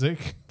our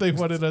music. They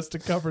wanted us to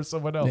cover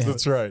someone else.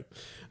 That's right.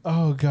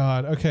 Oh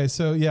God. Okay.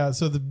 So yeah.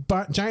 So the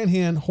giant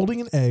hand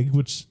holding an egg,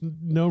 which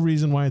no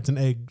reason why it's an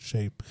egg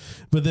shape,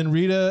 but then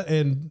Rita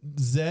and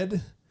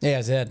Zed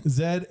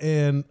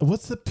and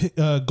what's the pig?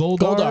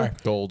 Goldar.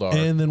 Goldar.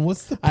 And then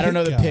what's the? I don't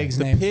know the pig guy? pig's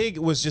The name. pig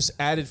was just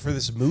added for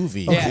this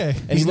movie. Yeah. Okay.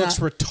 And he He's looks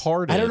not-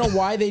 retarded. I don't know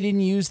why they didn't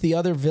use the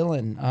other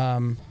villain.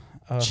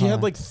 She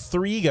had like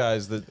 3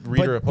 guys that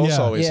Rita Repulsa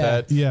always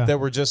had that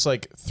were just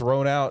like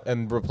thrown out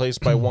and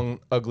replaced by one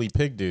ugly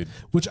pig dude.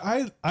 Which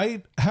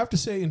I have to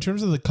say, in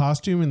terms of the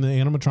costume and the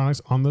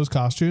animatronics on those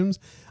costumes,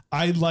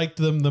 I liked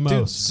them the most.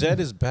 Dude, Zed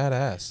is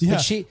badass. Yeah,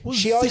 but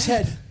she always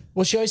had.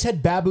 Well, she always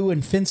had Babu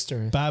and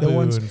Finster. Babu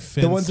and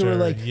Finster. The ones that were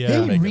like,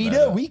 hey,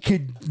 Rita, we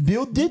could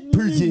build that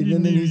person.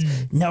 And then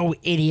he's, no,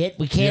 idiot,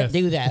 we can't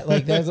do that.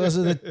 Like, those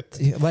are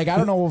the, like, I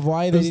don't know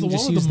why they didn't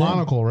just use the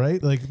monocle,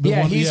 right? Like,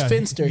 he's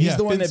Finster. He's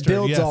the one that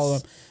builds all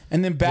of them.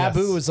 And then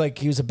Babu was like,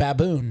 he was a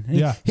baboon.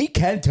 He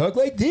can't talk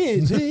like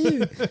this.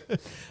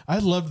 I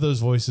love those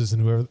voices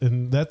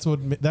and that's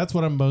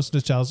what I'm most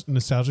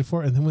nostalgic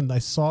for. And then when I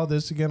saw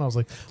this again, I was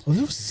like, oh,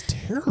 this was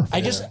terrible. I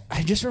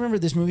just remember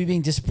this movie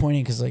being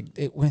disappointing because like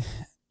it went.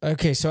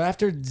 Okay, so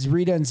after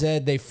Rita and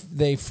Zed,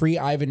 they free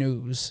Ivan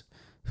Ooze,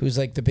 who's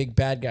like the big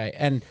bad guy,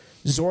 and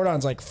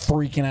Zordon's like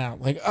freaking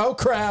out, like, oh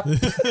crap.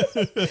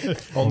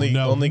 Only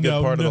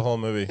good part of the whole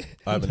movie,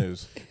 Ivan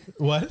Ooze.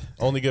 What?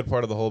 Only good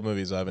part of the whole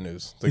movie is Ivan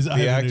Ooze.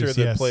 The actor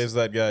that plays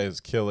that guy is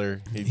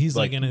killer. He's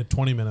like in it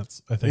 20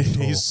 minutes, I think.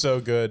 He's so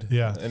good.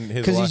 Yeah.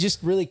 Because he's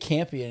just really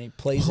campy and he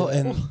plays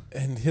it.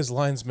 And his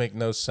lines make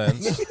no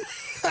sense.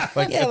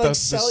 Like the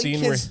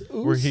scene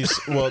where he's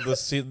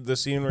the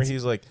scene where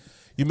he's like,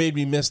 you made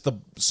me miss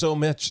so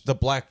much the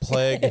Black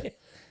Plague,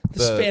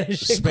 the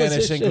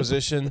Spanish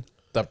Inquisition.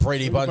 The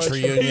Brady Bunch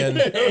reunion.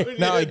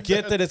 Now I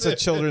get that it's a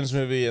children's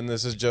movie and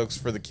this is jokes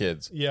for the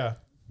kids. Yeah.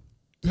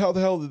 How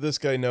the hell did this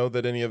guy know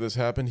that any of this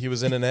happened? He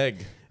was in an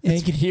egg. Yeah,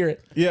 he could hear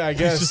it. Yeah, I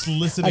guess. He's just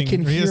listening. I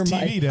can he has hear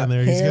TV down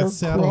there. He's got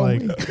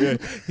satellite. Yeah,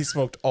 he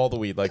smoked all the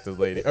weed like the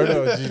lady. Or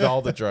no,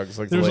 all the drugs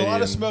like the lady. There was a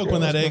lot of smoke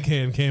when that egg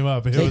can came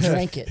up. They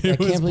drank it. I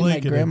can't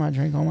believe my grandma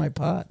drank all my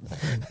pot.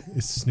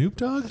 Is Snoop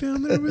Dogg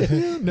down there with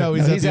you? No,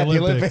 he's at the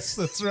Olympics.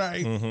 That's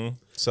right. Mm-hmm.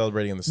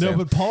 Celebrating in the sand. No,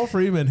 but Paul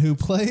Freeman, who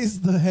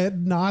plays the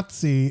head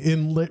Nazi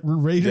in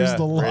Raiders of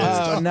the Lost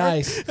Ark. Oh,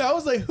 nice. I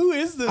was like, who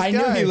is this guy? I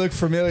knew he looked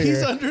familiar.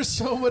 He's under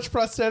so much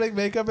prosthetic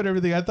makeup and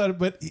everything. I thought,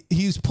 but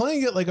he's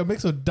playing it like a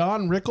mix of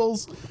Don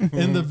Rickles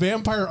and the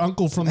vampire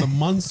uncle from the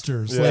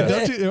Munsters. Like,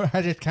 don't you? It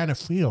had a kind of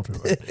feel to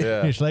it.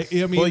 Yeah. It's like,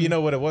 I mean, well, you know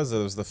what it was? It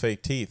was the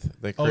fake teeth.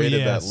 They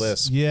created that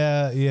lisp.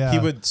 Yeah. He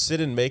would sit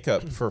in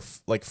makeup for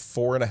like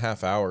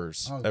 4.5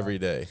 hours every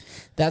day.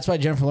 That's why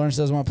Jennifer Lawrence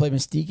doesn't want to play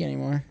Mystique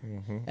anymore,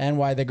 and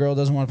why the girl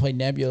doesn't want to play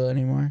Nebula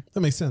anymore.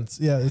 That makes sense.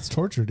 Yeah, it's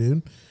torture,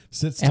 dude.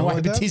 And why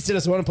Batista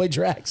doesn't want to play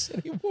Drax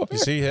anymore. You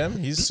see him?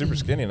 He's super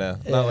skinny now.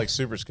 Not like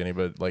super skinny,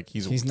 but like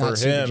he's not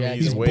for him,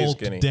 he's way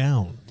skinny.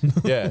 Down.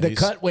 Yeah, the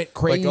cut went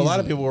crazy. Like a lot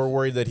of people were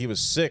worried that he was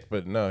sick,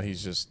 but no,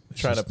 he's just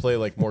trying to play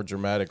like more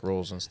dramatic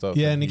roles and stuff.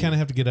 Yeah, and you kind of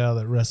have to get out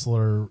of that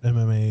wrestler,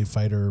 MMA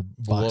fighter,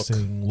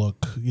 boxing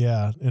look.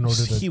 Yeah, in order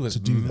to he was to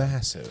do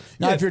massive. That.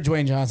 Not if you're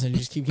Dwayne Johnson, you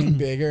just keep getting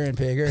bigger and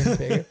bigger and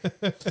bigger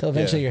until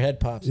eventually your head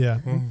pops.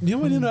 Yeah. You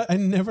know what I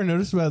never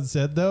noticed about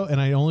Zed though,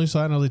 and I only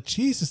saw it and I was like,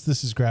 Jesus,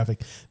 this is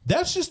graphic.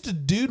 That's just a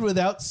dude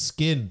without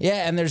skin.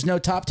 Yeah, and there's no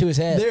top to his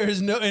head. There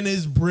is no, and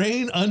his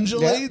brain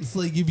undulates.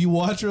 Like if you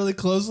watch really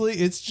closely,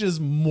 it's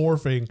just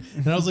morphing.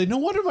 And I was like, no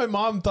wonder my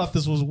mom thought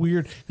this was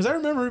weird, because I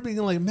remember her being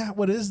like, Matt,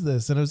 what is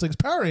this? And I was like,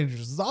 it's Power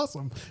Rangers. It's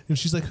awesome. And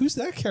she's like, who's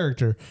that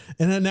character?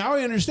 And then now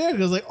I understand. I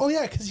was like, oh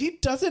yeah, because he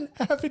doesn't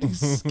have any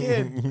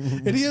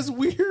skin, and he has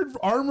weird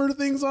armor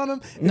things on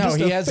him. No,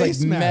 he has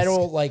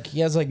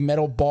like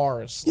metal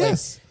bars.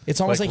 Yes. Like, it's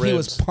almost like he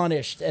was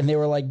punished and they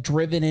were like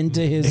driven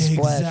into his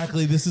flesh.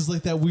 Exactly. This is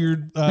like that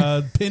weird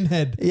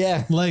Pinhead.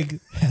 Yeah.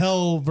 Like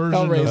hell version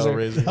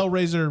Hellraiser. of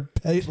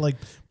Hellraiser, like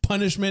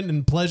punishment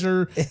and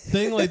pleasure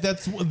thing. Like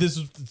this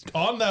is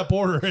on that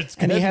border. It's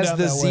and he has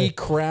the Z way.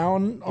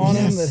 Crown on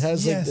him that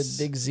has like the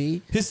big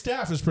Z. His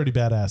staff is pretty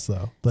badass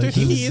though. Like,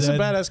 dude, he is a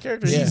badass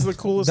character. Yeah. He's the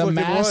coolest looking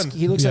mask, one.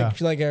 He looks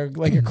like a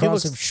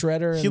cross of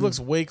Shredder. He looks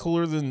way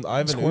cooler than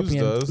Ivan Ooze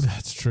does.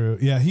 That's true.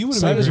 Yeah, he would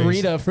have so been does great.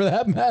 Rita for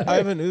that matter.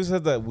 Ivan Ooze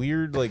had that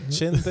weird like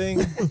chin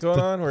thing going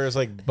on where it's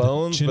like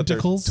bones but they're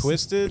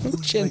twisted.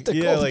 Chinticles.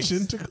 Yeah, like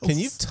Chinticles. Can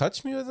you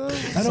touch me with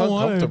those? I don't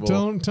want to.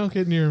 Don't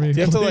get near me. Do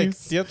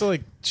you have to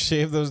like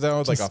shave those down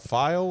with like a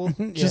file?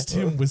 Just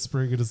him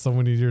whispering it to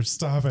someone in your ear.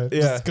 Stop it.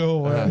 Yeah. Just go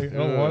away. I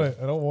don't want it.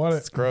 I don't want it.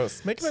 It's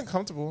gross. Make him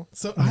uncomfortable.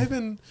 So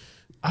Ivan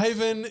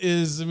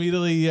is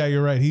immediately, yeah,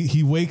 you're right.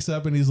 He wakes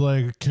up and he's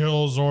like,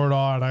 kill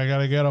Zordon. I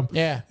gotta get him.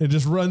 Yeah. And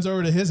just runs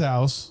over to his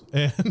house.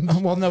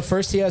 And well, no,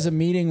 first he has a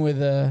meeting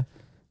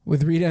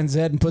with Rita and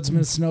Zed and puts him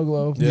in a snow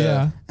globe.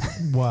 Yeah.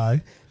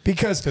 Why?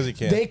 Because he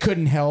can't. they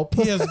couldn't help.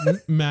 He has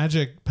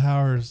magic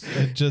powers.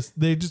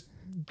 They just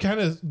kind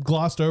of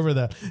glossed over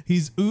that.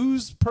 He's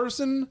ooze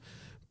person,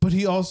 but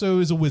he also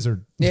is a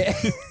wizard. Yeah.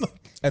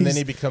 And then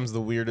he becomes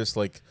the weirdest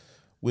like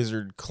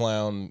wizard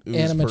clown ooze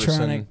animatronic.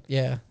 person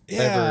Yeah.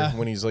 ever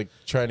when he's like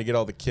trying to get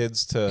all the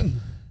kids to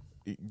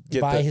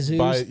buy his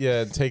ooze.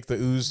 and take the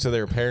ooze to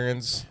their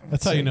parents.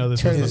 That's how you know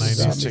this was the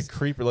He's 90s. such a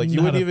creeper. Like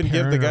you wouldn't even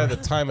give the guy the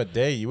time of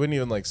day. You wouldn't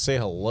even like say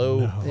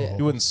hello. No. Yeah.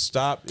 You wouldn't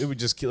stop. It would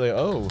just get like,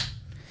 oh.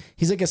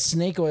 He's like a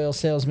snake oil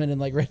salesman in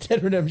like Red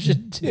Dead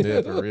Redemption 2.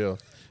 Yeah, for real.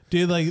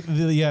 Dude, like,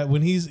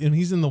 when he's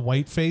in the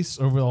white face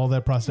over all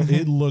that process,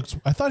 it looks.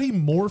 I thought he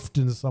morphed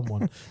into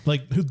someone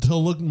like to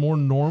look more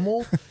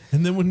normal,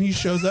 and then when he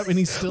shows up and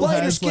he still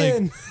Lighter has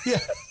skin. Yeah.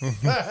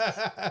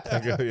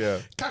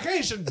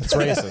 Caucasian. It's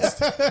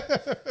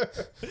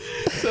racist.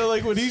 So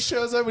like when he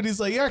shows up and he's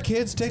like, "Yeah,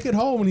 kids, take it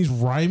home," and he's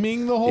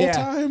rhyming the whole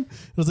time. I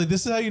was like,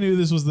 "This is how you knew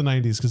this was the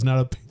 '90s," because not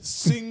a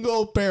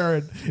single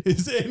parent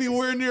is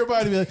anywhere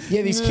nearby to be like,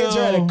 Yeah, these kids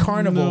are at a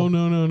carnival.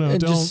 No, And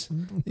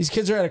don't. These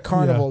kids are at a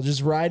carnival,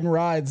 just riding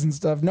rides and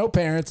stuff. No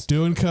parents.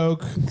 Doing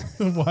coke,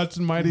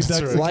 watching Mighty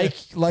Ducks,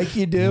 right. Like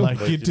you do.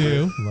 like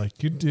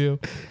you do.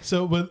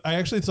 So, but I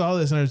actually saw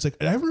this and I was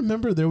like, I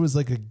remember there was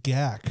like a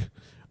GAC,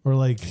 or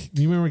like,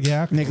 you remember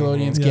GAC?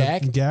 Nickelodeon's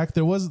GAC? GAC.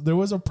 There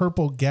was a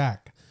purple GAC,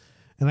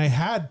 and I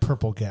had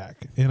purple GAC,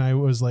 and I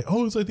was like,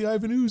 oh, it's like the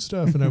Ivan Ooze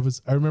stuff, and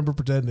I remember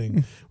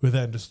pretending with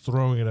that and just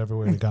throwing it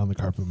everywhere, and it got on the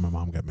carpet, and my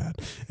mom got mad.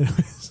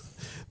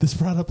 This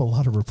brought up a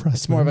lot of repressed.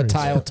 It's more memories. of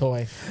a tile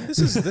toy. This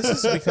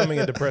is becoming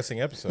a depressing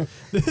episode.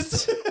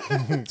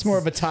 It's more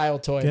of a tile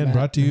toy. Again, Matt.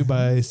 brought to you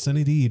by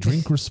Sunny D.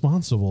 Drink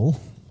responsibly.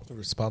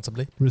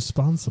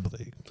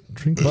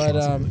 Drink But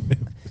responsibly.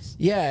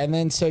 yeah, and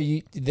then so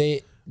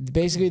they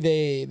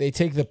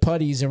take the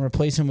putties and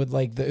replace them with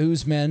like the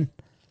ooze men,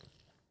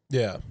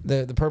 Yeah.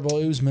 the purple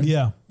oozeman.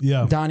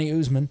 yeah. Donnie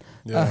Oozman.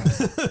 Yeah.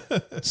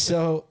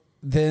 So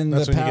then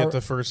That's the when power, you get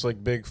the first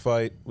like big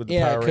fight with the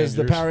yeah, Power because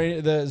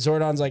Rangers. the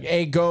Zordon's like,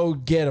 hey, go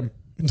get him.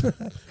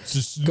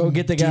 Just Go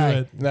get the do guy.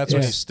 it. And that's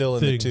when Yeah. he's still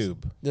in Things. the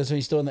tube. That's when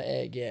he's still in the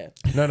egg. Yeah.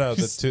 No, like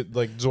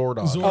Zordon.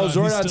 Oh, he's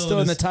Zordon's still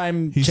in the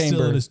time He's chamber.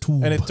 still in his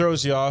tube. And it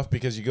throws you off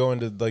because you go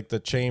into like the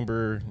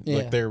chamber, Yeah.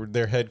 like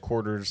their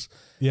headquarters.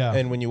 yeah.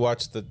 And when you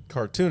watch the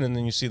cartoon and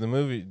then you see the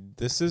movie,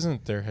 this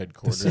isn't their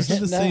headquarters. This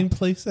isn't the No. same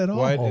place at all.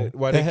 Why The did it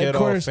get all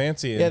headquarters-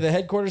 fancy? Yeah, the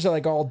headquarters are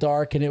like all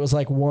dark, and it was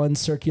like one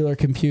circular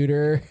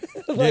computer.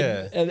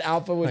 Yeah. And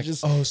Alpha was Like,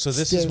 just. oh, so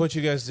this is still- what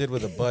you guys did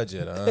with a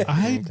budget, huh?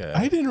 Okay.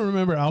 I didn't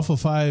remember Alpha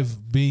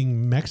 5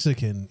 being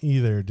Mexican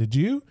either. Did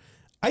you?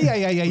 There's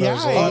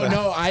a lot Oh of-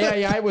 no,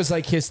 I was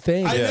like his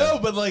thing. I Yeah. know,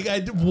 but like,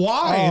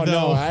 why? Oh, though?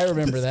 no, I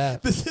remember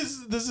that.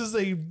 This is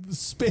a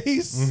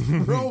space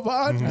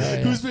robot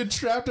who's been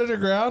trapped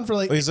underground for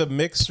like. He's a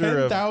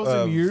mixture 10,000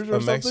 of years or a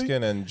something?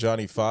 Mexican and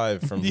Johnny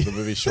Five from the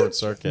movie Short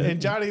Circuit. and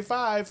Johnny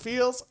 5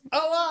 feels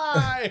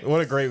alive.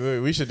 What a great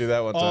movie! We should do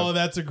that one time. Oh,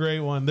 that's a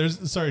great one. There's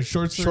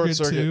Short Circuit,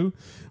 Circuit. 2.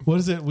 What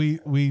is it? We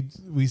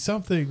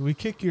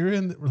kick you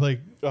in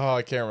like. Oh,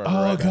 I can't remember.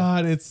 Oh right now.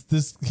 God, it's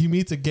this. He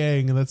meets a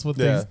gang, and that's what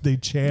Yeah. they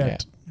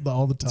chant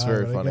all the time.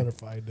 very and funny. I gotta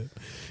find it.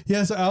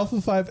 Yeah, so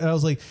Alpha 5, and I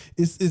was like,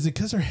 is it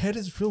because her head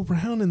is real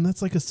round and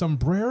that's like a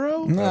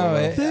sombrero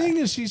No, thing,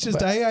 and she's just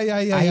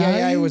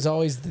I was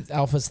always the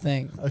Alpha's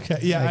thing. okay.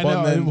 Yeah, I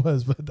Well, know then it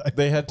was, but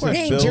They had to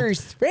build.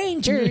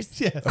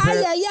 Rangers. yeah.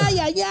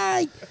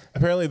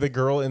 Apparently, the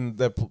girl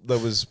that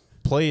was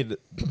played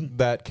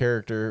that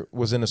character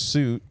was in a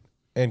suit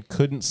and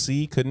couldn't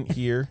see, couldn't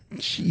hear.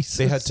 Jesus.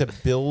 They had to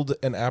build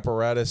an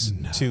apparatus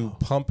to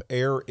pump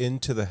air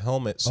into the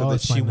helmet so Oh, that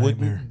it's my she nightmare.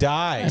 wouldn't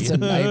die. That's a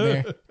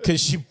nightmare. Because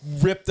she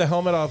ripped the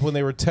helmet off when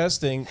they were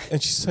testing,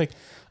 and she's like,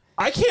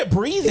 I can't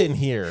breathe in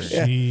here.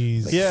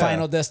 Jeez. Yeah.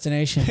 Final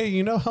Destination.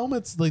 Hey,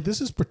 helmets like this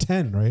is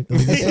pretend, right? I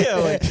mean, Yeah,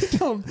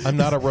 like, I'm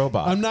not a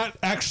robot. I'm not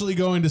actually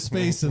going to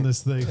space in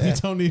this thing. You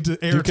don't need to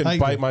air you can tighten.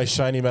 bite my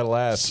shiny metal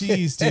ass.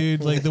 Jeez,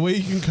 dude. Like the way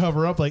you can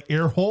cover up like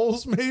air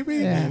holes, maybe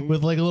Yeah.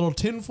 with like a little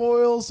tin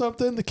foil or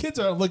something. The kids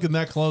aren't looking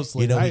that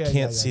closely. We Aye,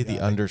 can't aye, see aye, the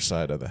aye.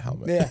 underside of the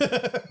helmet.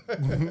 Yeah.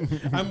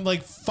 I'm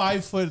like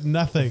 5 foot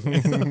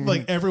nothing.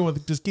 Like everyone,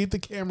 just keep the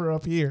camera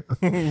up here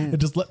and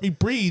just let me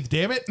breathe.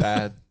 Damn it.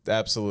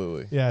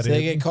 Absolutely. Yeah, So dude.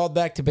 they get called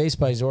back to base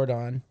by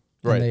Zordon.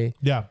 Right. And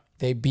Yeah.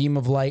 they beam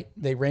of light.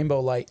 They rainbow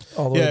light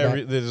all the way Yeah,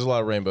 back. there's a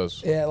lot of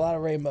rainbows. Yeah, a lot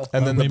of rainbow.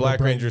 And then the Rainbow Black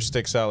brain. Ranger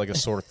sticks out like a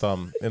sore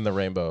thumb in the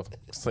rainbow.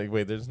 It's like,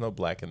 wait, there's no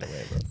black in the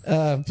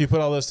rainbow. If you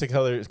put all those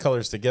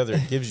colors together,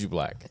 it gives you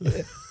black.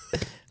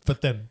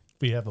 But then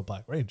we have a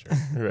Black Ranger.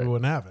 Right. We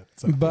wouldn't have it.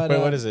 So. But Wait,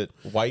 what is it?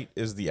 White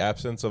is the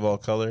absence of all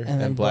color, then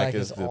and black black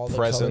is is the all the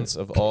presence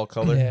of all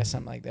color. Yeah,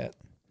 something like that.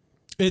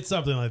 It's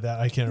something like that.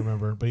 I can't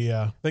remember. But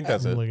yeah. I think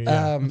that's I'm it. looking-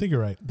 yeah, I think you're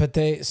right. But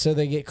they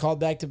get called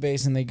back to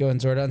base and they go and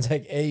Zordon's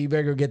like, hey, you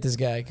better go get this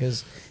guy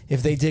because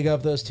if they dig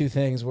up those two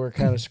things, we're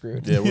kind of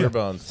screwed. Yeah, we're Yeah.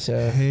 boned.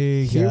 So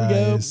Hey, here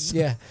guys. we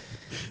go. Yeah.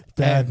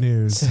 Bad And-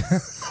 news.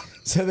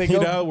 So they You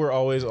go. know how we're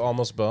always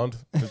almost boned?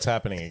 It's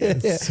happening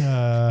again. It's,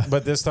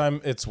 But this time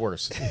it's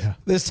worse.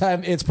 This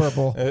time it's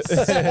purple. and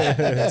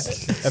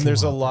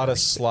there's a lot of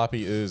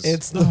sloppy ooze.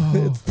 It's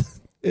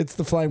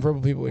the flying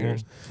purple people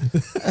eaters.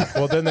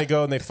 Well, then they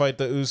go and they fight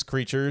the ooze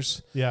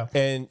creatures. yeah.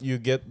 And you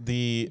get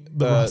the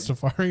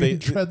Rastafarian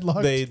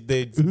dreadlocked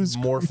They ooze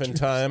morph in creatures.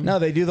 time. No,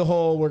 they do the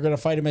whole we're gonna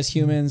fight him as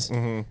humans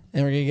and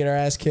we're gonna get our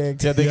ass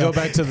kicked. Yeah, they Yeah. go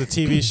back to the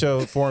TV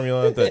show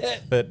formula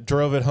that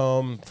drove it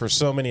home for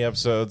so many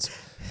episodes.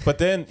 But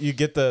then you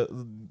get the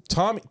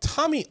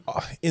Tommy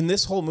in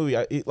this whole movie,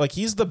 like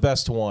he's the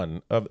best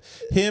one of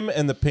him,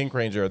 and the Pink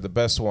Ranger are the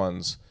best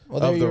ones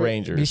of the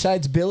Rangers.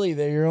 Besides Billy,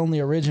 they're your only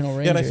original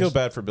Rangers. Yeah, and I feel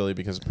bad for Billy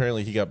because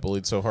apparently he got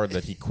bullied so hard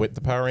that he quit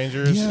the Power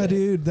Rangers. Yeah,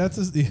 dude, that's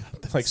Hey,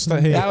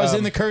 that was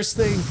in the curse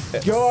thing.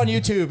 Go on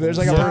YouTube. There's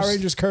like a Power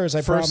Rangers curse.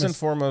 I promise. First and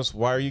foremost,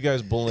 why are you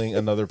guys bullying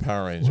another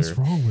Power Ranger? What's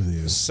wrong with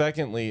you?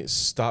 Secondly,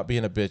 stop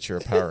being a bitch. You're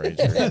a Power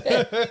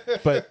Ranger.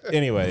 But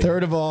anyway.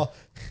 Third of all,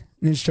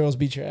 Ninja Turtles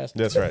beat your ass.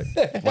 That's right.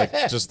 Like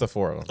just the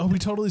four of them. Oh, we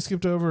totally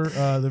skipped over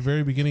the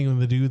very beginning when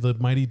they do the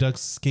Mighty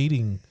Ducks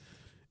skating.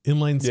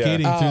 Inline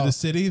skating through the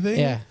city thing.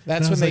 Yeah,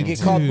 that's when they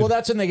get called. Well,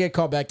 that's when they get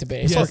called back to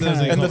base. Yes,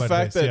 and the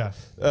fact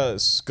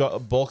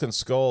that Bulk and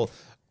Skull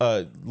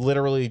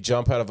literally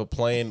jump out of a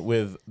plane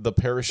with the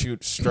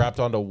parachute strapped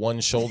onto one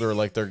shoulder,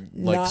 like they're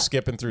like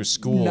skipping through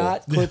school,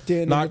 not clipped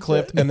in, not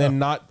clipped, and then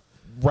not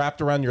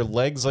wrapped around your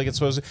legs like it's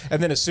supposed to.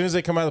 And then as soon as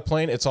they come out of the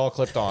plane, it's all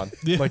clipped on.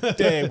 Like,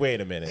 hey,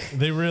 wait a minute.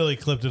 They really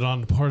clipped it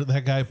on part of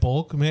that guy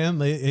Bulk, man.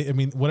 I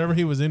mean, whatever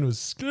he was in was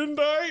skin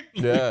tight.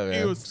 Yeah,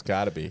 man, it's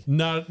got to be.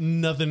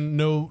 Nothing,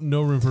 no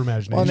room for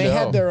imagination. Well, they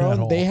had their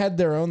own. They had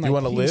their own. Like, you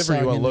want to live or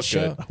you want to look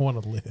good? I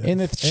want to live. In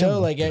the show,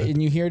 like,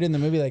 and you hear it in the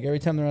movie, like every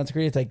time they're on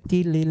screen, it's like,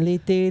 dude,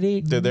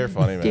 they're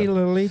funny,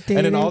 man.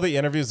 And in all the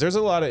interviews, there's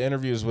a lot of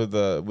interviews with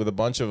a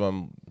bunch of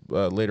them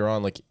later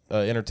on. Like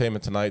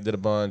Entertainment Tonight did a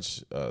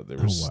bunch.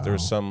 There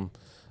was some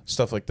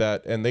stuff like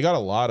that, and they got a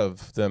lot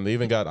of them. They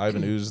even got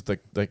Ivan Ooze, I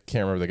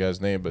can't remember the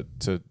guy's name, but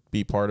to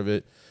be part of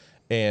it,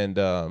 and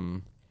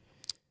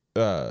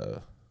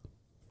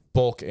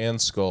Bulk and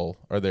Skull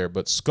are there,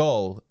 but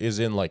Skull is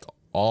in like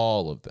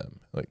all of them.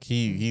 Like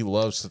he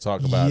loves to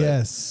talk about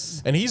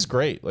it, and he's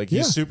great. Like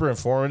he's super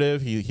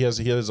informative. He has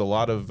a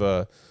lot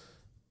of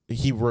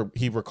he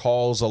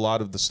recalls a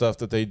lot of the stuff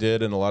that they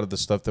did and a lot of the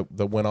stuff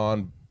that went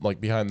on like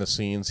behind the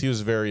scenes. He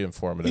was very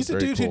informative. He's a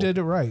very dude cool. who did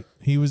it right.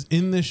 He was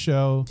in this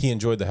show. He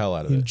enjoyed the hell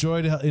out of it.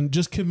 Enjoyed it and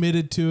just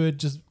committed to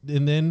it.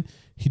 And then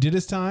he did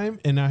his time,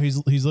 and now he's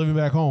living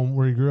back home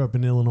where he grew up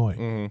in Illinois.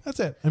 Mm-hmm. That's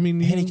it. I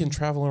mean, and he can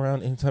travel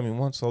around anytime he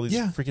wants. All these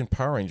freaking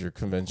Power Ranger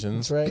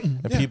conventions, that's right?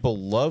 And people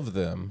love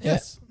them.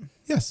 Yes.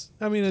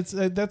 I mean, it's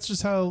that's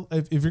just how.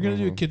 If you're gonna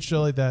do a kid show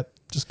like that,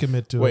 just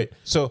commit to it. Wait,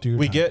 so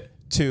we get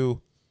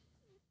to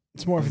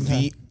it's more of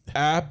the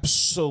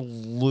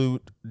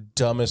absolute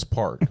dumbest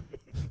part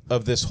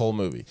of this whole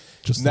movie.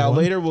 Just now,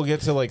 later we'll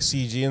get to like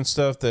CG and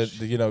stuff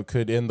that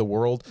could end the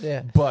world.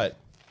 Yeah, but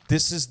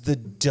this is the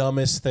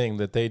dumbest thing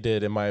that they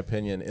did, in my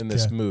opinion, in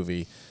this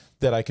movie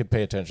that I could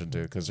pay attention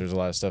to, because there's a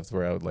lot of stuff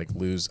where I would like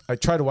lose. I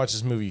tried to watch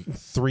this movie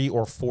 3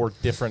 or 4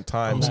 different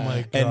times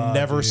and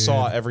never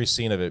saw every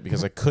scene of it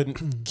because I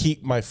couldn't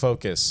keep my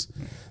focus.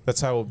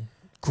 That's how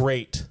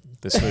great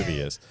this movie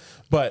is.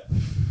 But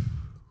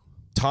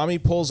Tommy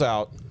pulls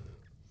out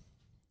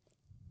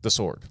the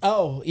sword.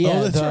 Oh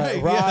yeah, that's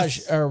right.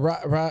 Raj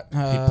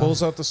he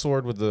pulls out the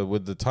sword with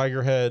the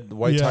tiger head, the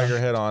white tiger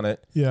head on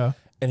it. Yeah,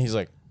 and he's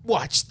like,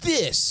 "Watch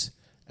this!"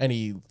 And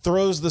he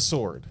throws the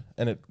sword,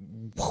 and it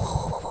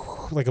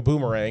like a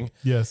boomerang.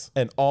 Yes,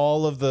 and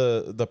all of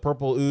the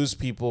purple ooze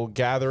people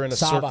gather in a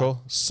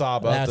circle.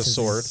 Saba, the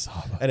sword,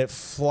 and it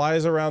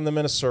flies around them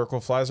in a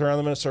circle.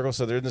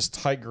 So they're in this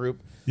tight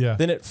group. Yeah.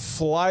 Then it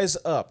flies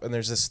up, and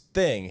there's this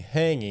thing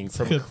hanging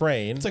from a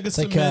crane. It's like a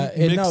cement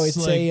mix,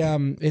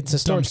 it's a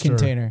storage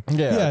container.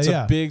 Yeah, it's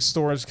a big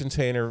storage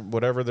container,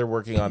 whatever they're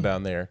working on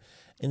down there.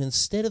 And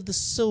instead of the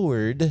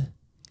sword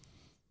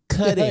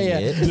cutting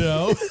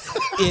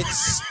it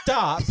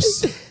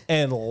stops,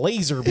 and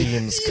laser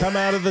beams come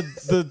out of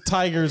the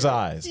tiger's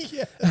eyes.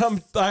 Yes.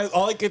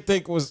 All I could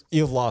think was,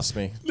 you've lost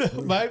me.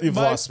 You've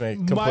lost me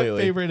completely. My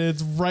favorite,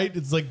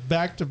 it's like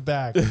back to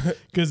back,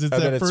 because it's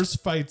that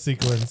first fight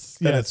sequence.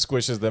 And it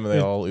squishes them, and they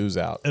all ooze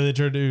out. And they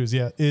turn to ooze,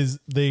 is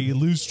they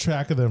lose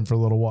track of them for a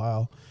little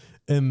while.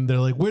 And they're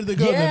like, where'd they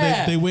go?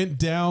 And they went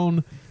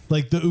down.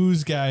 Like the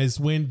ooze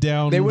guys went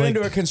down. They went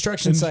into a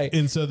construction site,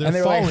 and so they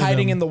were like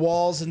hiding in the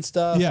walls and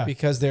stuff. Yeah.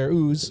 Because they're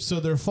ooze. So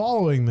they're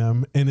following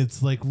them, and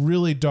it's like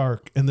really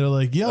dark. And they're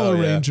like, "Yellow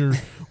Ranger,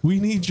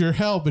 we need your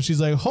help." And she's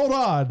like, "Hold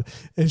on!"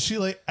 And she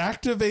like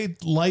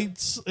activates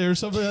lights or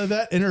something like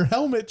that, and her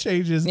helmet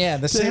changes. Yeah,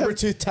 the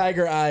saber-toothed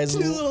tiger eyes. Two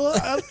little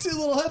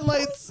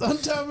headlights on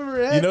top of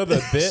her head. You know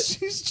the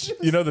bit.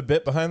 You know the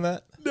bit behind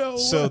that. No.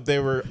 So they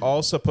were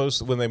all supposed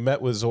to, when they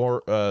met with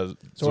Zordon.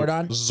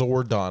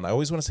 I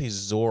always want to say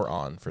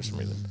Zoron for some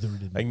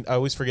reason. I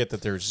always forget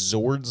that there's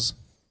Zords.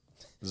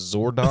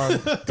 Zordon.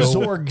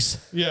 Zorgs.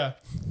 Yeah.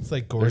 It's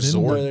like Gordon.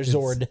 There's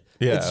Zord.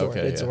 Yeah, it's Zord.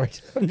 okay. It's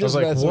Zord. I was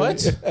like,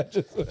 what?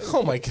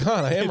 Oh my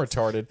God, I am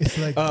retarded. It's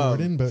like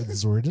Gordon, but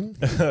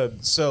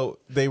Zordon. So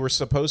they were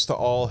supposed to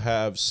all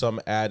have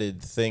some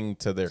added thing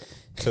to their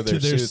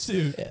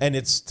suit. And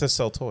it's to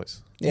sell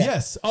toys. Yeah.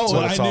 Yes. Oh,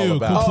 I knew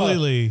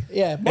completely.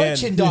 Yeah,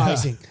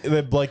 merchandising.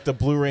 And, like the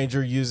Blue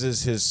Ranger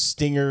uses his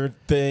stinger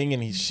thing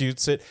and he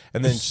shoots it,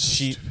 and then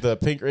the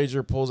Pink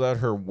Ranger pulls out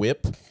her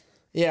whip.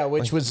 Yeah,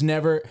 which was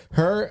never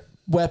her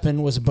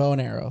weapon was a bow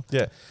and arrow.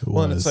 Yeah. It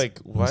Well, and was. it's like,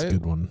 It was why? a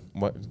good one.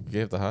 What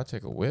gave the hot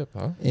chick a whip,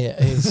 huh? Yeah,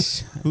 it's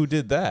Who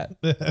did that?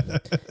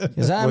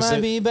 because I Was might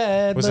it- be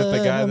bad, was it but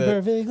the guy I'm that-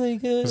 perfectly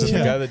good. Was it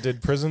the guy that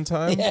did prison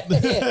time?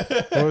 Yeah.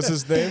 What was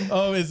his name?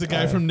 Oh, it's the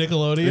guy from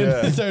Nickelodeon.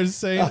 yeah. He started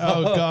saying,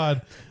 "Oh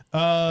God."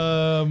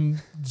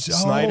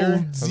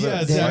 Snyder? Was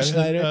yeah, it Dan Zack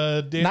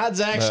Schneider? Dan, Not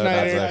Zack No,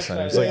 Schneider. not Zack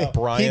Snyder. It's like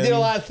Brian. He did a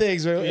lot of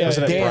things. Right? yeah,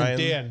 Wasn't it Dan. Brian?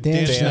 Dan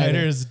Dan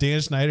Schneider.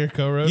 Dan Schneider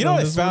co-wrote. You know on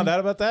what I this found one? out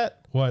about that?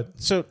 What?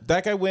 So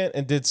that guy went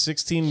and did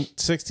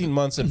 16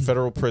 months in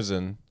federal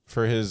prison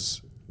for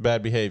his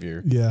bad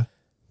behavior. Yeah.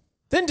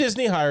 Then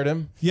Disney hired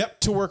him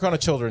Yep. to work on a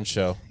children's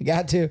show.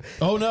 Got to.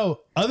 Oh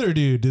no, other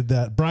dude did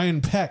that.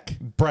 Brian Peck.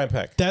 Brian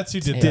Peck. That's who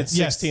did Did that.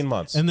 16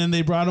 months. And then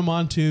they brought him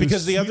on to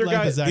Because the Sweet other Life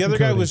guy, of Zack the and other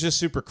guy Cody. was just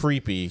super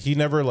creepy. He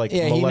never like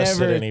Yeah, he molested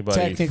never anybody.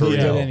 technically for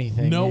did real.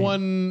 anything. No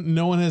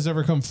one has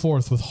ever come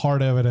forth with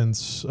hard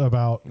evidence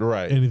about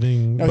Right.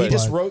 anything. No, he but-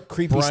 just wrote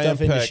creepy Brian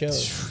stuff into Peck-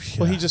 shows.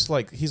 Well,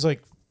 he's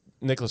like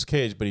Nicolas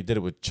Cage, but he did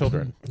it with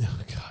children. Oh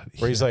God.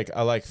 Where he's like,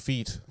 I like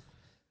feet.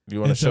 Do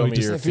you want to And so show he me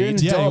just- your If you're an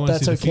feet? Yeah, you adult, wanna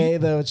that's see the okay.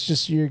 feet? Though it's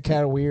just you're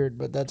kind of weird,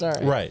 but that's all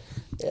right. Right.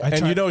 I And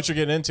tried- you know what you're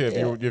getting into if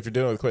you're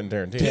doing it with Quentin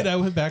Tarantino. Dude, I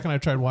went back and I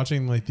tried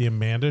watching like the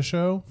Amanda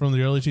show from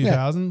the early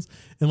 2000s,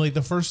 and like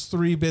the first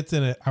 3 bits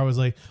in it, I was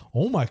like,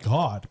 "Oh my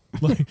God!"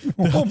 Like,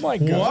 Oh my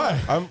God.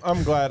 why?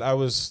 I'm glad I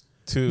was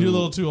too. You're a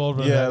little too old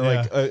for Yeah,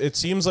 that. like it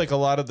seems like a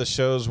lot of the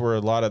shows where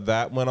a lot of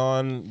that went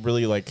on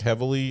really like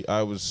heavily.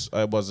 I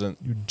wasn't.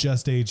 You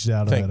just aged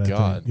out of Thank it. I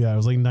God. think. Yeah, it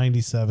was like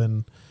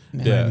 97,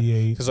 Yeah,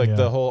 98. because like yeah.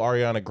 the whole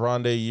Ariana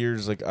Grande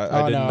years, like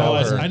I didn't no, know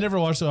I her. I never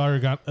watched the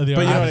Oregon. But you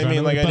know what I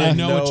mean? Like I but didn't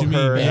know what you mean.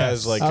 her man.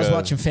 as like I was a,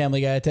 watching Family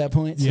Guy at that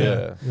point. So.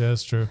 Yeah,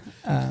 that's true.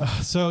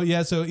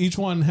 So each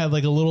one had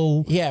like a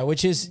little Yeah,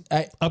 which is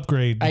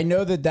upgrade. I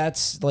know that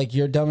that's like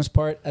your dumbest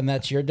part and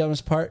that's your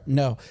dumbest part.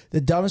 No, the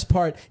dumbest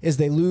part is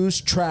they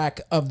lose track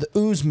of the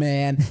ooze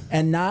man,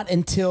 and not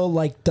until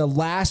like the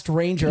last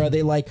ranger are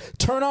they like,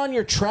 turn on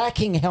your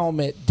tracking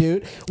helmet,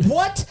 dude.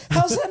 What?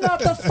 How's that not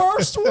the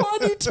first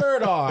one you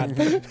turn on?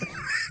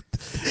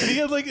 He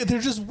had like they're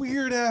just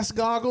weird ass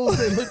goggles.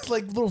 They looked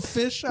like little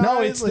fish eyes.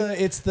 No, it's like,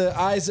 the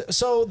eyes.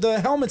 So the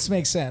helmets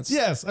make sense.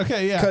 yes.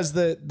 Okay. Yeah. Because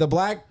the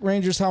Black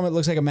Ranger's helmet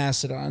looks like a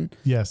mastodon.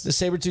 Yes. The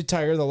saber-toothed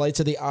tiger, the lights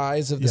of the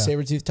eyes of the Yeah.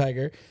 saber-toothed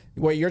tiger.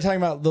 What you're talking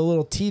about, the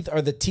little teeth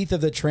are the teeth of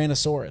the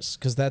Tyrannosaurus,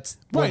 because that's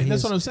Right,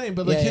 that's what I'm saying.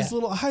 But like Yeah, his yeah.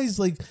 little eyes,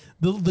 like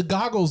the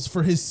goggles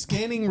for his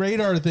scanning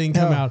radar thing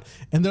come Oh. out,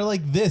 and they're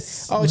like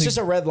this. Oh, it's Like, just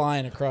a red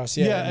line across.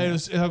 Yeah, yeah. It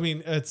was. I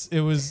mean,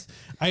 it was.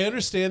 I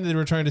understand that they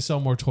were trying to sell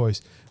more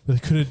toys, but they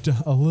could have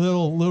done a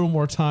little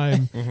more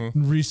time in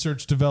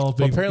research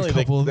developing. Well, apparently a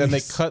couple of they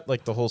these, cut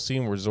like the whole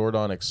scene where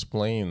Zordon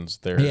explains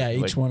their yeah.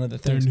 Each like, one of the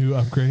their things. new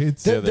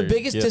upgrades. The, Yeah, the they're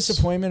biggest gifts.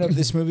 disappointment of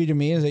this movie to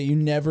me is that you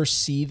never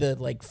see the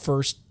like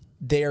first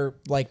their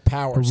like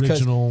powers.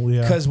 Original,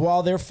 yeah. Because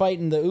while they're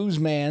fighting the ooze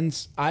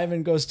mans,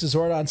 Ivan goes to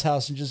Zordon's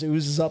house and just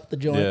oozes up the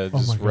joint. yeah, Oh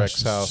just my gosh,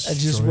 Rex house. And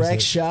just destroys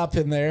wrecks it. shop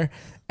in there.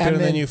 And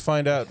then you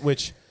find out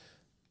which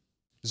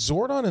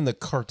Zordon in the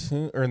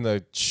cartoon or in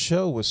the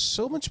show was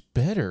so much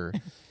better.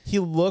 He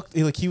looked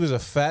like he was a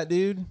fat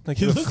dude, like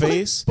He the looked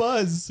face. like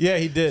Buzz. Yeah,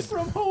 he did.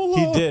 From Home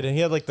He Alone. did, and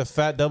he had like the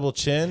fat double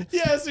chin.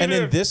 Yes, he and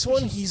in did. this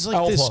one, he's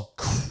like this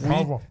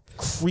Alpha.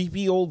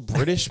 creepy old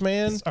British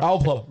man.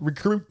 Alpha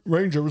recruit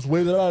rangers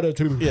with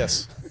attitude.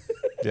 Yes,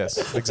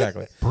 yes,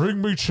 exactly.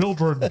 Bring me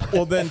children.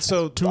 Well, then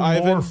so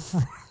more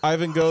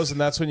Ivan goes, and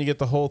that's when you get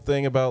the whole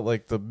thing about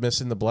like the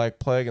missing the Black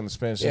Plague and the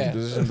Spanish Yeah.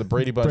 Inquisition, the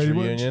Brady Bunch Brady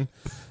Bunch. reunion,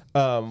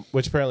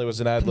 which apparently was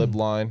an ad lib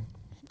line.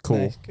 Cool,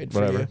 Nice. Good for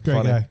whatever, you. Great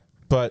funny. guy.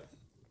 But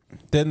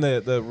then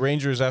the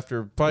Rangers,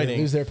 after They fighting,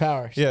 lose their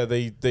powers. yeah,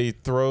 they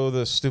throw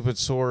the stupid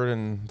sword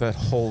and that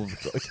whole.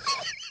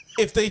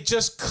 If they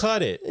just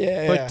cut it,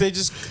 Yeah, like yeah. they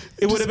just,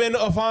 it would have been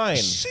a fine.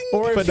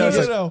 Or if, But he no, it's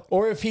just, like-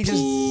 or if he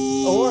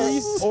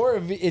just, or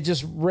if it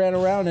just ran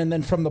around and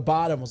then from the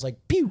bottom was like,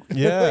 pew.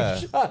 Yeah.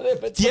 Shot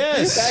it, but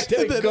Yes. Back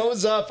then it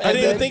goes up. I and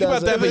didn't then think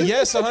about does that, it. but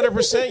yes,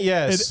 100%, And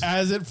yes.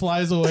 as it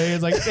flies away,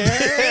 it's like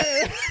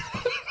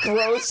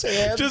Gross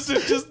hand. just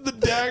the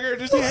dagger.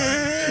 Just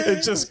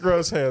It just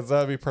grows hands.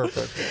 That'd be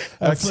perfect.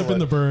 I'm flipping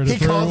the bird. He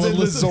for calls everyone in the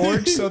listening.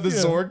 Zorg so the Yeah.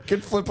 Zorg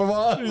can flip him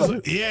off. He's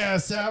like, yeah,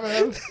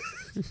 Salmon.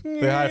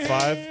 They high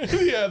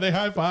five. Yeah, they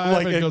high five.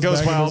 Like it goes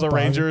back by in all his the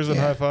body. Rangers and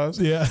high fives.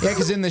 Yeah. Yeah,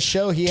 because in the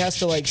show he has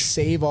to like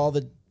save all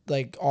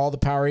the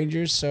Power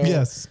Rangers. So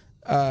Yes.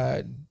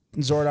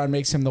 Zordon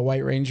makes him the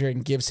White Ranger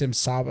and gives him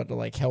Saba to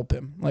like help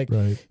him. Like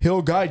Right.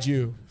 he'll guide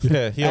you.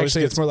 Yeah, he always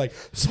Actually, it's gets, more like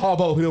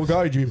Saba, he'll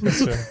guide you.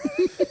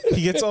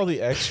 he gets all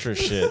the extra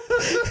shit.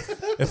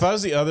 If I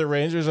was the other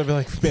Rangers, I'd be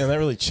like, man, that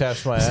really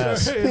chaps my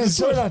ass. Man,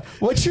 Zordon,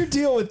 what's your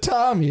deal with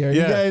Tommy? Are you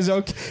Yeah. guys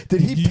okay?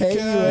 Did he pay you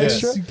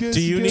guys- extra? guys-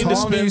 Do you need to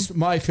guys- spend- Tommy's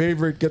my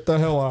favorite. Get the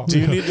hell out. Do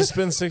you need to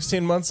spend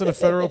 16 months in a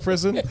federal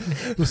prison?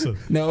 Listen,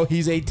 No,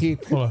 he's 18.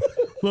 hold on.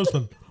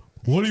 Listen.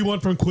 What do you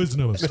want from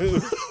Quiznos?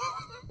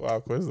 Wow,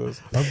 quiz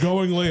this. I'm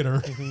going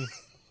later.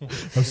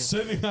 I'm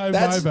sending high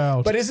vibe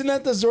out. But isn't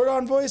that the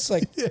Zordon voice?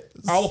 Like, Yes.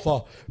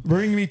 Alpha,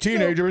 bring me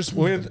teenagers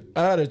with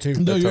attitude.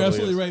 No, you're totally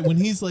absolutely right. When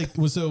he's like,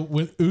 so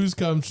when Ooze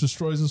comes,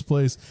 destroys his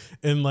place,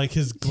 and like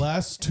his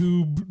glass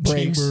tube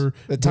Breaks. chamber,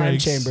 The time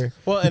breaks, chamber.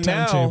 Well, the and time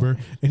now chamber,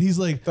 and he's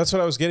like, that's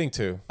what I was getting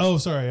to. oh,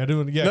 sorry, I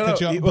didn't. Yeah, No,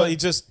 cut you off, well, but he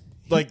just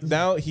like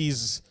now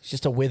he's He's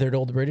just a withered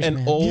old British an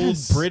man. old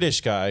Yes.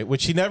 British guy,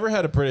 which he never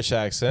had a British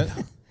accent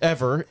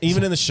ever,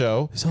 even in the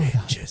show.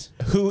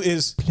 Who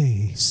is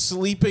please.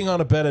 sleeping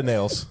on a bed of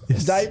nails?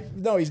 He's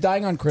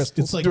dying on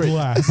crystals. It's like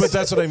glass. But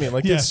that's what I mean.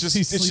 Like Yes, it's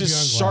he's just sleeping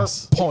sharp on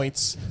glass.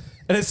 points,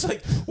 and it's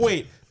like,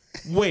 wait,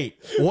 what?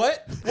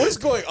 What is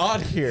going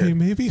on here? Hey,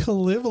 maybe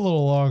he'll live a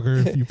little longer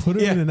if you put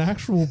him Yeah. in an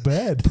actual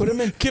bed. Put him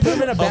in a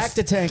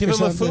Bacta tank. Give or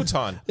him a something.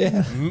 futon.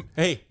 Yeah.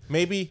 Hey,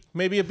 maybe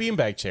a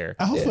beanbag chair.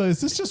 Alpha,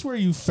 is this just where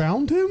you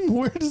found him?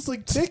 Where does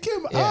like pick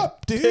him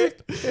up,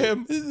 dude? Pick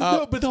him No,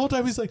 up. but the whole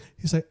time he's like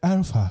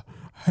Alpha,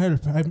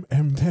 help!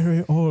 I'm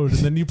very old, and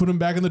then you put him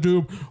back in the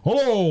tube.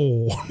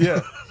 Hello,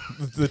 Yeah,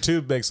 the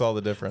tube makes all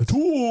the difference.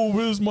 tube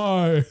is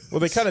my. Well,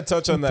 they kind of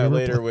touch on that Favorite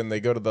later when they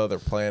go to the other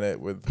planet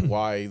with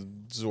why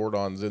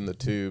Zordon's in the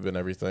tube and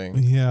everything.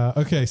 Yeah.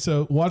 Okay.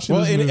 So watching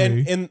Well, this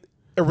movie. and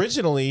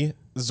originally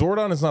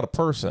Zordon is not a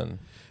person.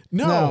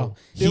 No,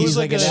 it He's was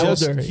like an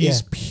Just- elder.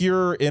 He's Yeah.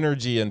 pure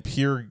energy and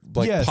pure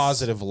like Yes.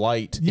 positive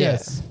light.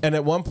 Yes. And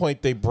at one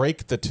point they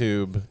break the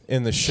tube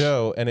in the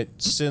show and it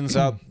sends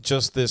out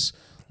just this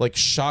like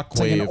It's like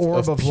shockwave an orb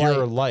of of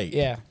pure light. light.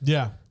 Yeah.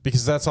 Yeah.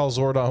 Because that's all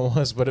Zordon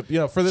was. But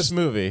for this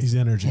movie, He's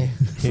energy.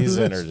 He's For this-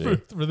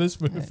 energy. for this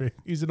movie.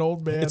 He's an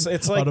old man. it's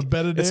like on a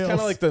bed of it's nails.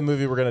 kind of like the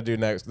movie we're gonna do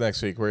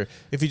next week, where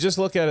if you just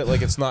look at it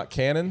like it's not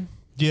canon,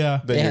 yeah.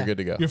 then Yeah. you're good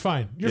to go. You're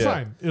fine. You're Yeah.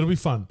 fine. It'll be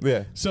fun.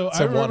 Yeah. So It's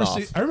I a remember,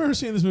 one-off. I remember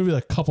seeing this movie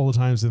like a couple of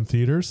times in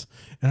theaters,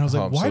 and I was Oh,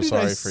 like, I'm "Why so did I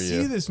sorry for see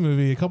you. this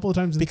movie a couple of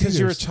times in Because theaters?"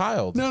 you're a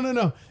child.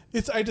 No.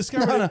 It's I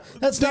discovered. No,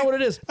 that's not what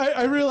it is.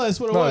 I realized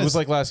what it No, was. it was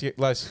like last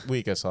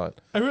week I saw it.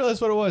 I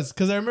realized what it was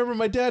because I remember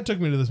my dad took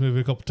me to this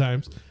movie a couple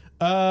times.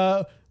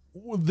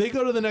 They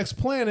go to the next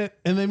planet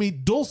and they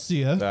meet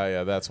Dulcia, Oh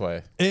yeah, that's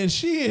why. and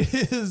she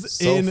is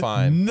So in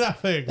fine.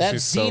 nothing. That's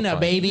She's so Xena, fine.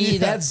 baby. Yeah.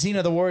 That's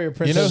Xena, the warrior You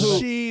princess. know who?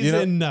 She's you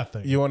know, in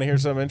nothing. You want to hear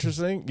something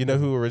interesting? You know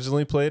who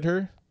originally played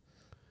her?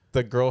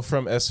 The girl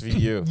from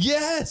SVU.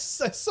 Yes,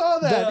 I saw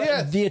that.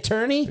 Yes. The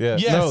attorney? Yeah.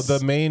 Yes. No,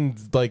 the main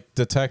like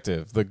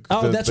detective.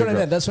 That's what I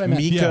meant. That's what I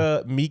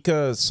meant.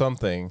 Mika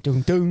something.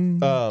 Dun,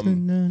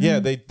 dun, Yeah,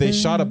 they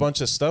shot a bunch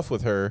of stuff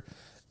with her,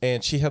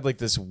 and she had like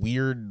this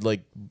weird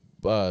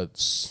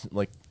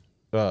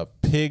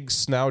pig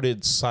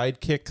snouted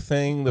sidekick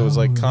thing that was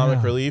like comic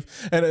yeah.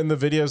 relief. And in the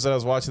videos that I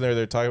was watching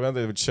they're talking about,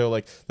 they would show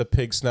like the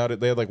pig snouted.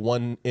 They had like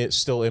one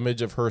still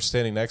image of her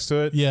standing next to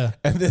it. Yeah.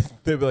 And then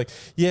they'd be like,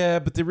 yeah,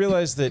 but they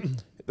realized that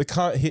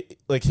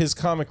his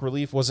comic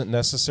relief wasn't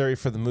necessary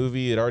for the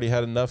movie. It already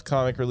had enough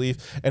comic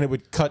relief, and it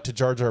would cut to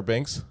Jar Jar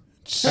Binks.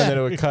 And then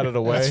it would cut it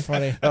away. That's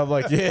funny. And I'm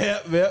like,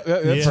 that's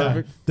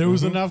perfect. There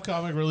was enough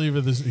comic relief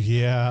in this.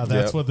 Yeah,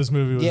 that's Yep. what this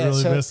movie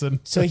was really missing.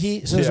 So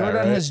Yeah, Zordon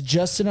right. has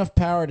just enough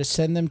power to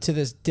send them to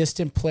this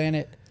distant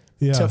planet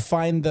Yeah. to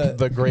find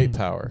The great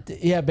power.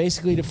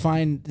 basically to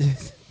find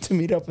to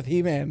meet up with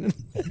He-Man.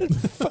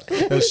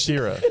 That's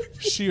She-Ra.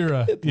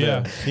 She-Ra.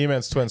 Yeah.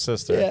 He-Man's twin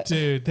sister. Yeah.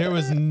 Dude, there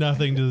was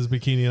nothing to this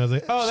bikini. I was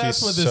like, oh, that's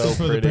She's what this so is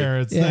for pretty. the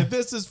parents. Yeah. Like,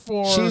 this is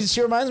for.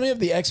 She reminds me of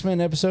the X-Men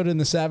episode in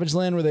the Savage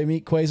Land where they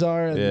meet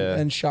Quasar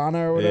and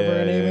Shauna or whatever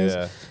her name is.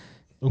 Yeah.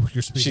 Oh,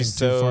 you're speaking She's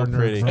too so far nerd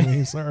pretty. for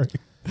me. Sorry.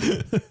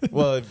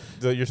 Well,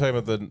 you're talking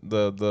about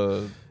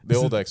the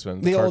old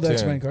X-Men. The old cartoon.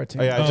 X-Men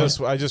cartoon. Oh, yeah,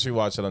 Oh. I just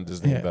rewatched it on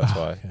Disney. Yeah. That's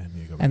why. Okay, I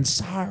need to go back. And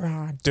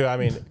Sauron. Dude, I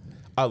mean,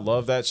 I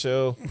love that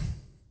show.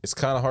 It's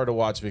kind of hard to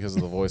watch because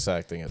of the voice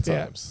acting at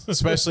Yeah. times,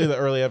 especially the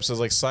early episodes.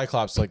 Like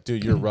Cyclops, like,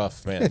 dude, you're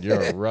rough, man.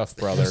 You're a rough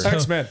brother.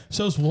 X-Men.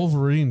 So's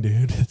Wolverine,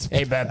 dude. It's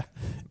Hey, Ben.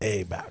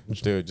 hey, man.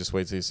 Dude, just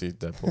wait till you see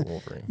Deadpool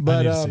Wolverine. I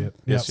But need to see it.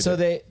 yes, Yep. you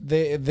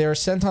so they're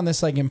sent on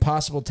this like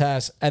impossible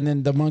task, and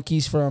then the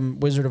monkeys from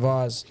Wizard of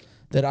Oz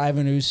that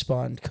Ivan Ooze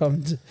spawned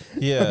come to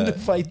Yeah,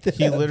 fight them.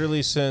 he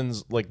literally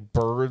sends like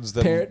birds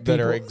Parrot that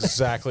are people.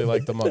 exactly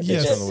like the monkeys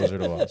Yes. from the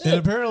Wizard of Oz. And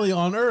apparently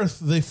on Earth,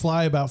 they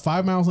fly about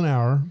 5 miles an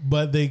hour,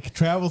 but they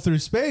travel through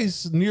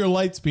space near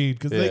light speed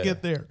because they Yeah.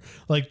 get there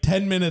like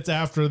 10 minutes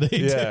after they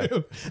Yeah.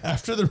 do,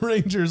 after the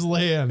Rangers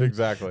land.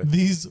 Exactly.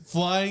 These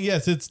flying,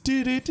 yes, it's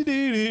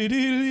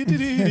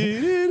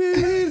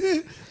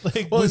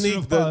like Well, Wizard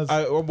of Oz.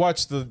 I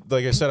watched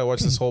like I said, I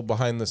watched this whole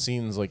behind the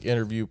scenes like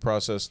interview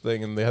process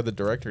thing, and they had the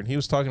director, and he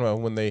was talking about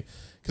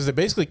because they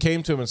basically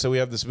came to him and said, we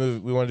have this movie,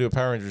 we want to do a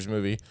Power Rangers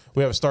movie,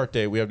 we have a start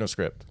date, we have no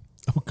script.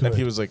 Oh, good. And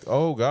he was like,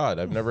 oh God,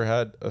 I've never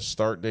had a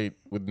start date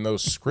with no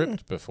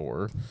script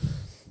before.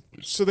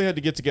 So they had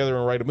to get together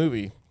and write a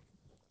movie.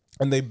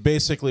 And they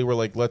basically were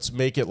like, let's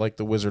make it like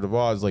the Wizard of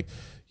Oz. Like,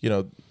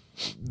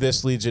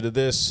 this leads you to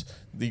this.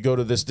 You go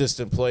to this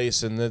distant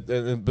place. And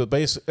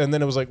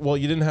then it was like, well,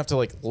 you didn't have to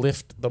like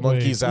lift the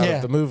monkeys out Yeah.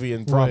 of the movie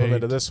and drop them Wait.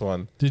 into this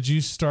one. Did you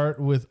start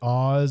with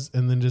Oz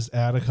and then just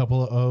add a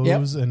couple of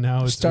O's Yep. and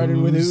now it's Started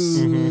with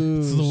Ooze?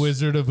 Ooze. It's the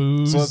Wizard of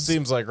Ooze. So it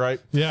seems like, right?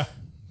 Yeah.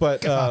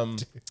 But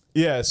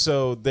Yeah,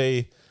 so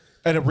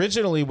and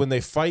originally when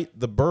they fight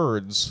the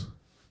birds,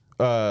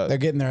 They're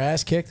getting their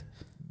ass kicked.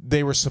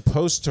 they were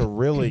supposed to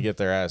really get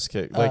their ass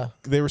kicked. Like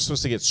they were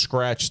supposed to get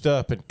scratched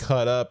up and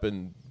cut up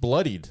and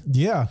bloodied.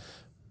 Yeah.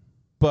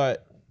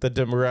 But the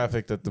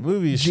demographic that the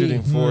movie is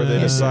shooting for, they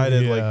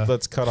decided like,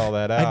 let's cut all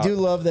that out. I do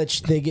love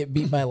that they get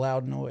beat by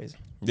loud noise.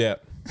 Yeah.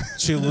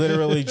 She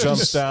literally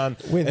jumps down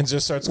and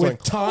just starts going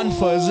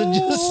tonfas and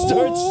just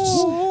starts.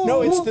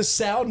 No, it's the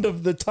sound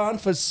of the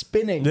tonfa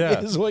spinning.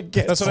 Yeah, is what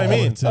gets. that's what I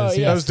mean.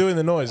 Yeah. I was doing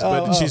the noise,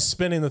 but she's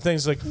spinning the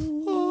things like,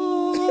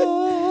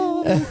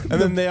 and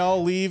then they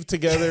all leave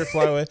together,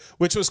 fly away,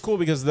 which was cool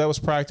because that was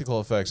practical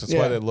effects. That's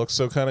why they look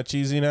so kind of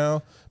cheesy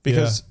now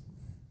because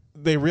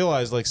they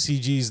realize like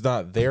CG's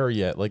not there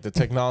yet. Like the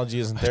technology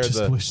isn't there. I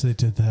just wish they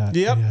did that.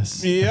 Yep.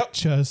 Yes. Yep. I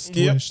just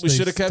Yep. wish We they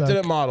should have kept it stuck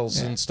at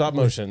models and stop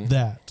motion.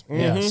 that.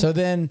 Yeah. So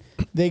then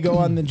they go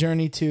on the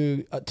journey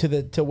to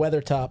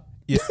Weathertop.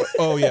 Yeah.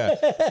 Oh yeah.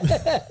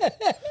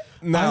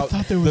 Now I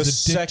thought there was a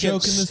dick second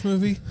joke in this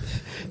movie.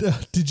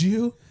 Did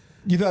you?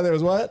 You thought there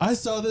was what? I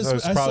saw this. I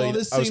was scene probably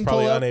pull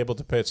up. unable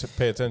to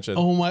pay attention.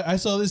 Oh my! I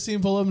saw this scene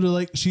pull up. And they're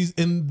like, she's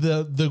in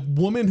the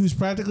woman who's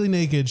practically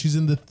naked. She's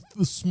in the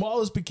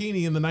smallest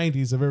bikini in the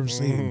 90s I've ever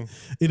seen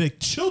in a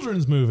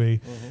children's movie.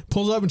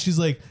 Pulls up and she's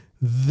like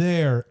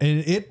there,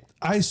 and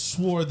I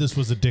swore this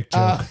was a dick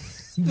joke.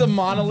 The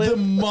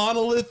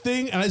monolith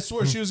thing, and I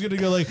swore she was gonna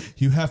go like,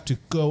 you have to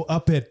go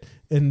up it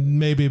and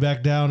maybe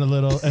back down a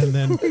little, and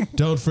then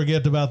don't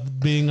forget about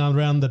being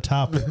around the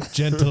top,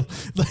 gentle.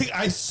 Like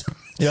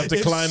you have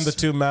to climb the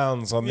 2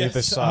 mounds on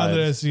either side.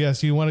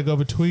 Yes, you want to go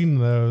between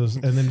those,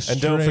 and then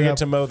and don't forget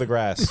to mow the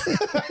grass.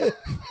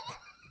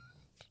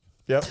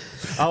 Yep.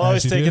 I'll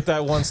always take it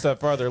that one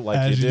step farther,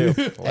 like you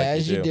do.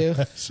 As you do.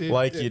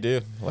 Like you do.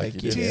 Like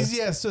you do. Jeez,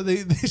 yeah. So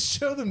they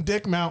show them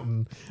Dick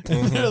Mountain,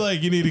 and they're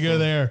like, you need to go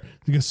there.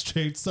 You go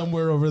straight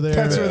somewhere over there.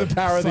 That's where the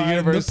power of the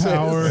universe is.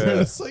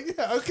 And it's like,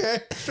 yeah, okay,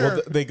 sure.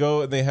 Well, they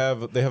go and they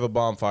have a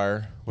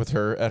bonfire with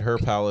her at her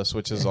palace,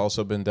 which has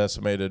also been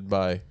decimated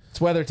by. It's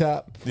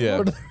Weathertop.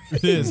 Yeah,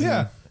 it is.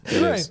 Yeah,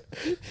 it right. is.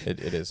 It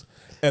is.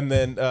 And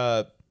then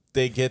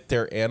they get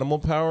their animal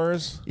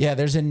powers. Yeah,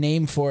 there's a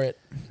name for it.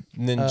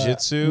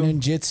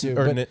 Ninjutsu.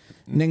 Or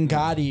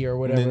Ningati or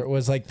whatever. It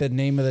was like the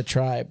name of the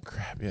tribe.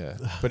 Crap, yeah.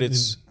 But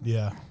it's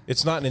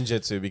not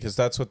ninjutsu because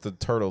that's what the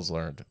turtles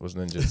learned was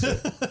ninjutsu.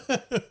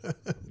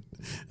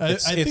 I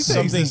think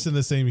they exist in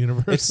the same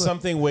universe. It's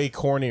something way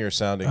cornier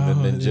sounding than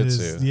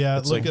ninjutsu. Yeah,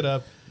 it's look like it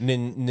up.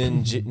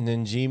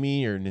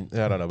 Ninjimi or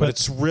I don't know, but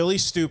it's really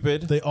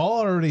stupid. They all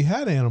already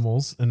had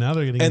animals, and now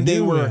they're getting and new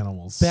they were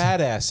animals.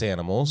 Badass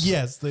animals.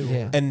 Yes, they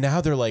were. And now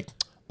they're like,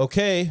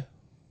 okay,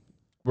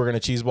 we're gonna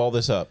cheeseball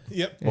this up.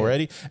 Yep.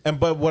 Already.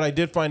 But what I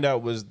did find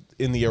out was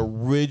in the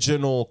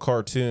original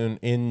cartoon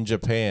in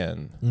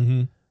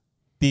Japan,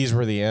 these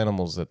were the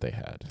animals that they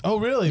had. Oh,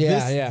 really?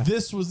 Yeah,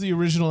 This was the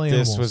original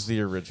animals. This was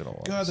the original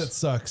ones. God, that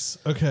sucks.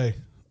 Okay.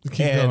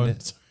 Keep going.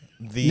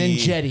 The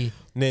Ninjetti.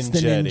 It's the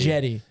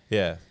Ninjetti.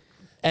 Yeah.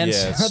 And yeah,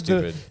 so it's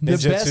stupid. the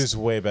Ninjutsu's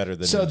way better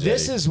than So Ninjetti.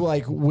 this is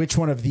like, which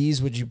one of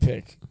these would you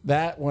pick?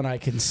 That one I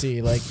can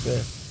see. Like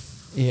the...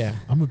 Yeah,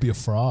 I'm gonna be a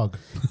frog.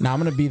 No, I'm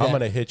gonna be that. I'm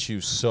gonna hit you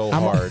so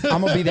hard.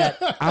 I'm gonna be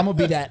that. I'm gonna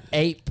be that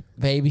ape,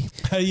 baby.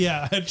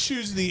 Yeah, I'd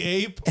choose the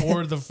ape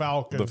or the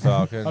falcon. The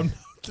falcon. I'm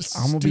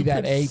gonna be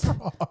that ape.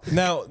 Frog.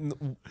 Now,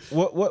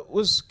 what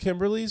was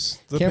Kimberly's?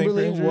 The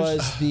Kimberly Pink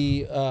was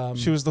Rangers? the.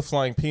 She was the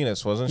flying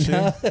penis, wasn't she?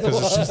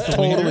 Because it's just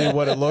totally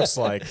what it looks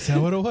like. Is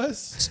that what it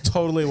was? It's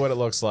totally what it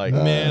looks like.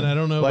 Man, I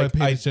don't know. Like if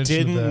I, paid attention to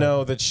didn't that.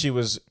 know that she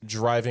was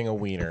driving a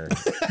wiener.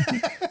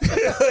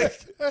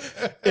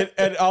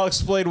 And I'll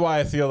explain why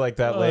I feel like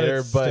that later.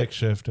 It's but stick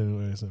shift,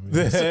 anyways. I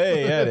mean,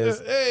 hey, yeah, it is.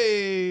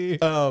 Hey.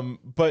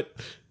 But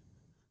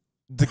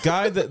the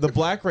guy the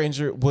Black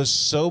Ranger was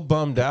so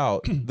bummed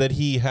out that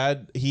he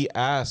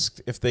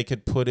asked if they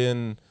could put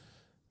in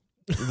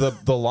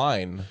the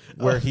line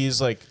where he's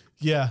like,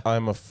 Yeah.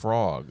 I'm a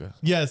frog.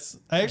 Yes,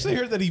 I actually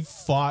heard that he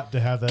fought to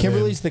have that.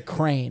 Kimberly's the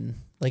crane.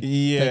 Like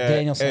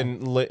Danielson.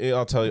 And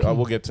I'll tell you, I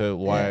will get to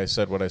why I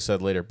said what I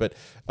said later. But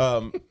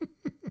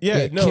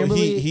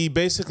Kimberly, he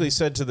basically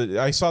said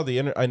I saw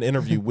an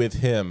interview with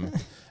him,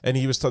 and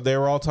he was they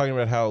were all talking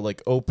about how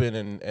like open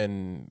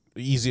and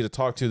easy to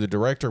talk to the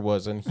director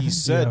was, and he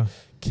said,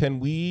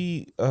 Can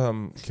we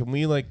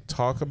like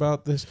talk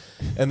about this?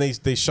 And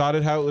they shot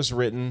it how it was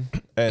written,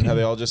 and how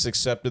they all just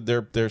accepted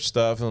their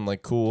stuff and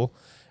like cool.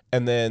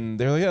 And then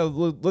they're like, yeah,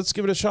 let's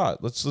give it a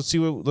shot. Let's see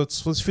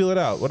let's feel it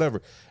out,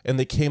 whatever. And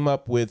they came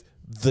up with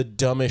the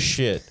dumbest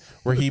shit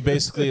where he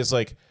basically is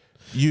like,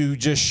 you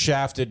just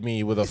shafted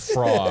me with a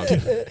frog.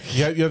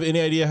 You have any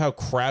idea how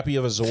crappy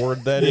of a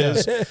Zord that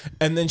is?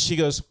 And then she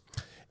goes,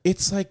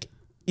 it's like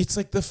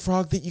the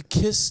frog that you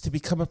kiss to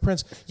become a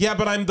prince. Yeah,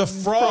 but I'm the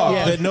frog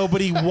that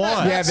nobody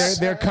wants. Yeah,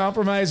 their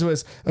compromise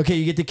was, okay,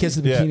 you get to kiss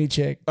the bikini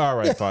chick. All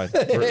right, fine.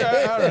 All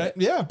right.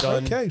 Yeah.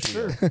 Done. Okay.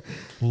 Sure.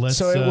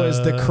 So it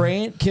was the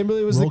crane.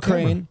 Kimberly was the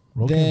crane.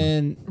 Roll camera.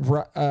 Then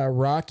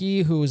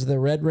Rocky, who is the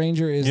Red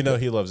Ranger, is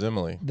he loves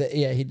Emily.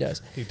 yeah, he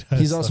does. does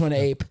He's also an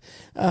love ape.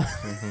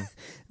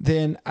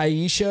 Then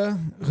Aisha,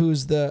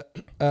 who's the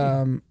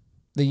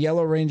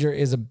Yellow Ranger,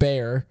 is a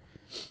bear.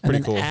 And Pretty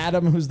then cool.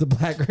 Adam, who's the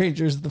Black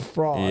Ranger, is the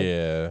frog.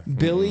 Yeah.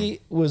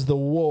 Billy was the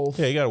wolf.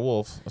 Yeah, you got a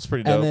wolf. That's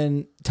pretty dope. And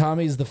then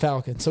Tommy's the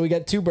falcon. So we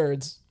got 2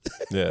 birds.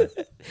 Yeah.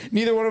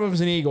 Neither one of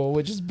them's an eagle,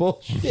 which is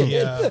bullshit.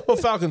 Yeah. Well,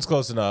 Falcon's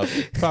close enough.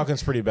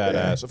 Falcon's pretty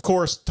badass. Of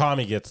course,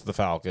 Tommy gets the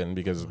Falcon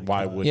because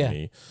why wouldn't Yeah.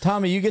 he?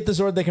 Tommy, you get the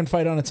sword that can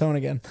fight on its own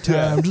again.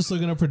 Yeah, I'm just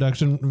looking at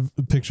production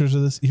pictures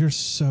of this. You're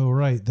so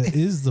right. That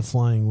is the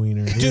flying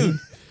wiener, dude.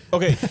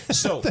 Okay,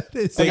 so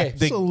is they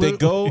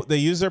absolutely- they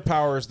use their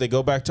powers. They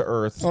go back to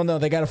Earth. Oh no,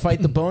 they got to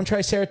fight the bone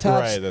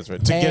triceratops. Right, that's right.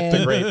 To get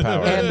the great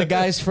power. And the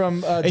guys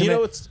from you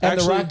know what's and the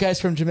actually- rock guys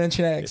from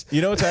Dimension X.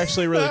 You know what's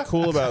actually really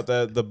cool about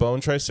the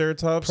bone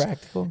triceratops?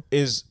 Practical.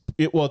 It's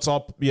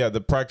all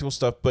the practical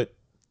stuff, but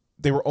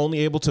they were only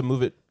able to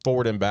move it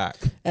forward and back.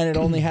 And it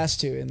only has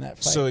to in that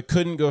fight. So it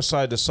couldn't go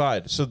side to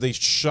side. So they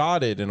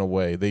shot it in a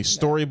way. They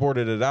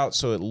storyboarded it out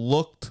so it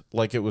looked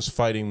like it was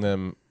fighting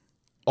them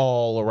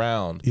all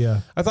around. Yeah.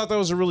 I thought that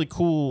was a really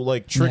cool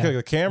trick of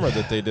the camera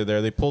that they did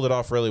there. They pulled it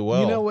off really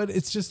well. You know what?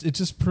 It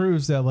just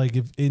proves that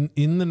if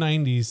in the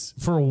 90s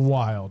for a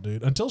while,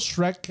 dude, until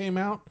Shrek came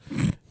out,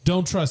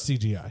 don't trust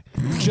CGI.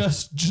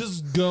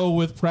 just go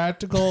with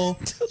practical,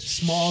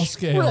 small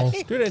scale.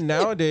 Dude, and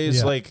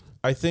nowadays, Yeah.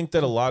 I think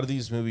that a lot of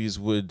these movies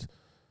would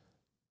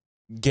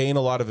gain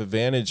a lot of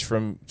advantage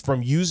from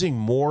using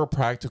more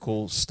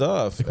practical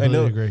stuff. I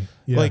know, agree.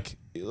 Yeah.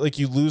 like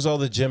you lose all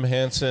the Jim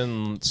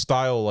Henson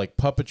style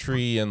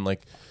puppetry and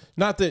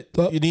not that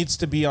it needs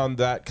to be on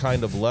that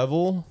kind of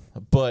level,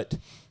 but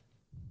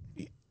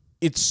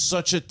it's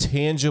such a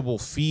tangible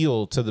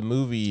feel to the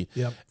movie.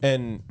 Yep.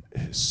 And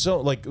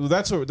so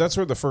that's where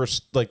the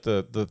first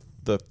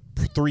the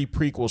 3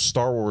 prequel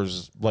Star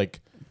Wars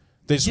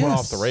they just went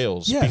off the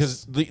rails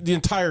because the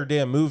entire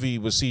damn movie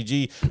was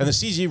CG, and the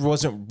CG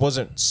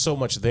wasn't so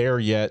much there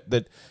yet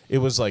that it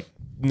was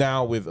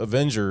now with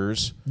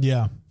Avengers,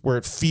 where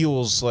it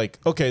feels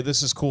okay,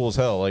 this is cool as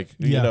hell,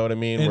 you know what I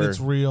mean, and where it's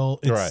real.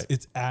 It's, Right.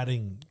 it's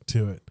adding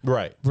to it,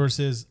 right.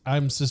 versus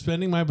I'm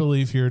suspending my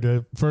belief here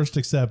to first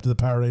accept the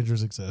Power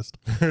Rangers exist.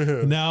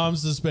 Now I'm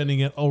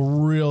suspending it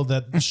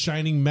that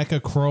shining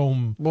mecha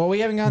chrome. well, we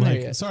haven't gone there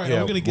yet. Sorry,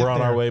 Yeah, I'm gonna get we're on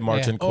there. our way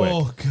marching quick.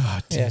 Oh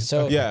god, Yeah, dude.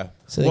 so Yeah.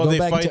 So they well, go they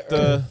back fight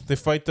to-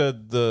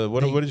 the what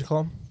did you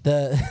call them?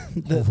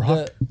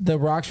 the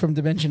rocks from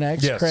Dimension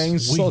X, Yes.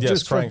 Krang's We- soldiers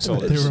yes, from Krang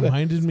soldiers. They Dimension X.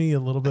 reminded me a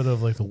little bit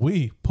of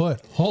we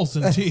put holes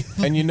in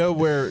teeth. And you know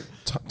where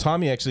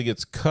Tommy actually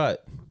gets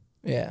cut.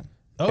 Yeah.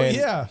 Oh And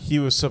yeah. he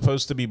was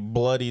supposed to be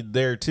bloodied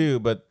there too,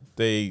 but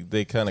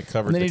they kind of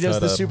covered. And then he does cut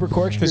the up. super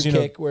corkscrew 'Cause, you know-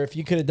 kick, where if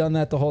you could have done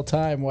that the whole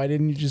time, why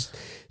didn't you just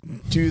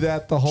do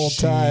that the whole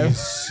time?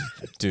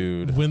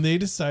 dude. When they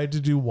decide to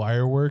do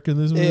wire work in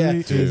this movie, Yeah,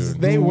 is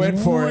they the went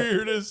for it.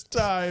 weirdest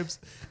times,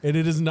 and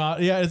it is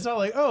not. Yeah, it's not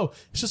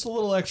it's just a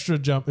little extra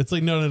jump. It's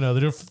no.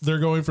 They're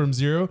going from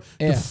 0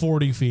 Yeah. to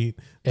 40 feet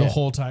the Yeah.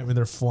 whole time, and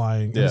they're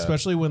flying. And Yeah.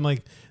 especially when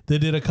they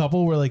did a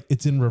couple where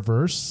it's in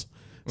reverse.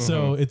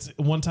 So Mm-hmm. it's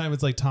one time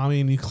it's Tommy,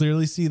 and you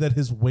clearly see that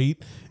his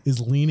weight is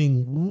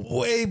leaning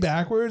way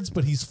backwards,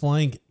 but he's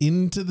flying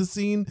into the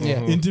scene,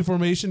 into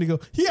formation to go.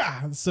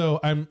 Yeah. So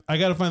I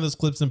got to find those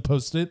clips and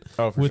post it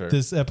Oh, for with sure.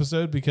 this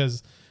episode,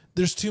 because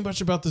there's too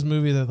much about this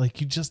movie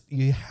that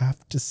you have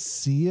to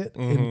see it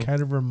and kind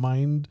of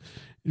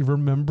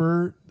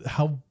remember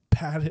how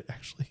bad it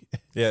actually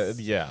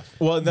is. Yeah.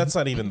 Well, and that's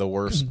not even the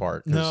worst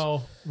part. 'cause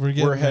No,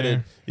 we're headed.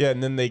 there. Yeah,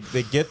 and then they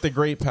get the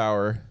great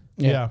power.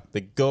 Yeah.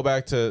 They go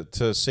back to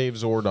save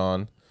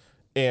Zordon,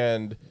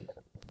 and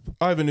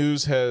Ivan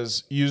Ooze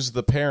has used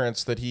the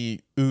parents that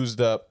he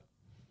oozed up.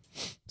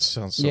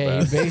 Sounds so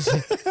Yeah,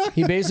 bad.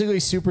 he basically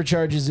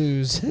supercharges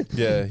ooze.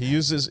 Yeah, he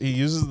uses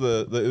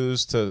the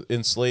ooze to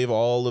enslave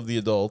all of the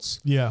adults,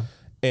 Yeah.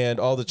 and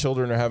all the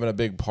children are having a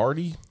big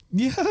party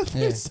Yeah.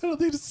 Yeah. So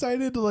they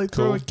decided to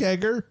throw a Cool.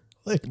 kegger.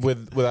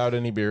 without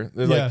any beer.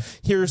 They're Yeah.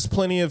 here's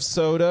plenty of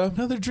soda.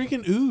 No, they're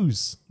drinking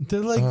ooze. They're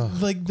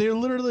they're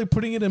literally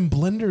putting it in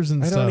blenders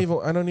and stuff.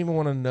 I don't even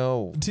want to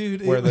know,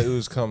 Dude, where the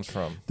ooze comes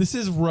from. This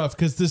is rough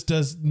because this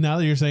does, now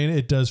that you're saying it,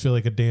 it does feel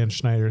like a Dan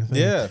Schneider thing.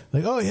 Yeah.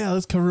 Oh yeah,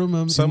 let's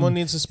Karuma. Someone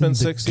needs to spend the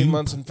 16 goop.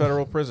 months in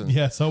federal prison.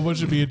 Yeah, someone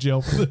should be in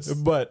jail for this.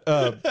 But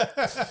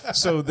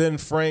so then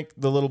Frank,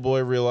 the little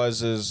boy,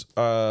 realizes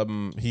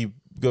he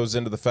goes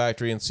into the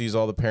factory and sees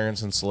all the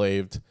parents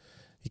enslaved.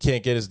 He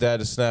can't get his dad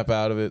to snap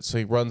out of it, so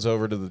he runs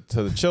over to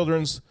the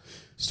children's,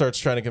 starts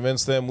trying to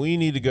convince them, we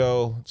need to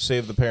go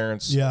save the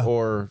parents,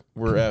 or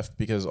we're effed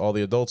because all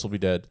the adults will be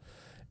dead.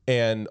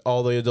 And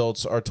all the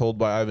adults are told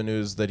by Ivan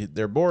Ooze that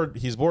they're bored.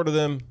 He's bored of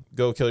them.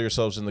 Go kill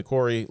yourselves in the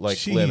quarry like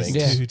Jeez, lemmings.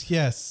 Yeah. dude,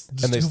 yes.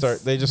 And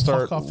they just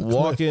start walk off the cliff.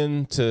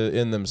 walking to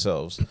end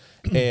themselves.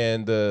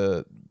 And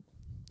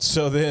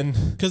so then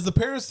Because the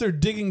parents, they're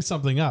digging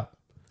something up.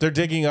 they're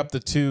digging up the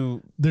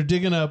two, They're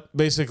digging up.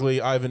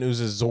 basically Ivan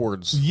Ooze's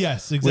Zords.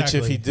 Yes, exactly. Which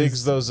if he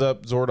digs those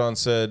up, Zordon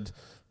said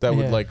that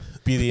would like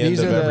be the end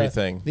of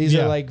everything. These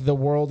are like the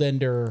world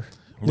ender.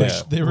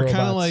 Yeah. They were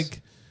kind of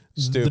like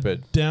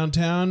stupid. the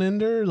downtown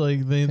ender.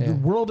 Like the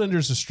world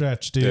ender's a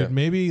stretch, dude. Yeah.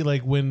 Maybe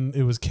like when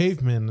it was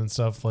cavemen and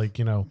stuff, like,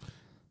 you know,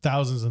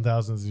 thousands and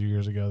thousands of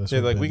years ago. This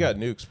like we got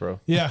nukes, bro.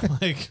 Yeah,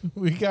 like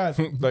we got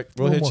like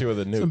we'll hit you with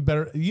a nuke. Some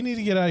better. You need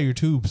to get out of your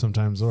tube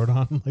sometimes,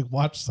 Zordon. Like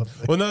watch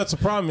something. Well, no, that's a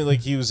problem. Like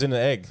he was in an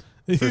egg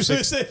for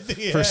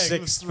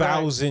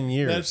 6,000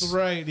 years. That's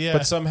right. Yeah,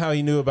 but somehow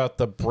he knew about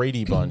the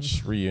Brady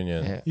Bunch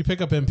reunion. Yeah. You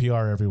pick up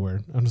NPR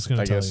everywhere. I'm just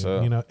gonna tell you.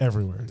 So. You know,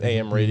 everywhere.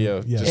 AM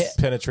radio Yes. just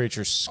penetrates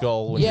your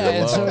skull when you're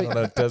alone on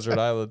a desert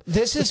island.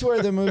 This is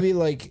where the movie,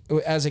 like,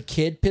 as a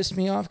kid, pissed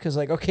me off because,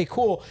 like, okay,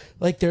 cool.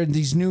 Like, there are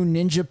these new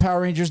Ninja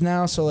Power Rangers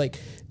now, so like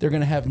they're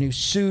gonna have new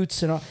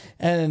suits and all,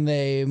 and then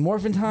they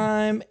morph in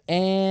time,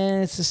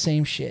 and it's the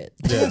same shit.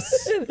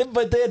 Yes.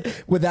 But then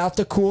without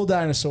the cool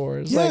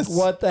dinosaurs, Yes. like,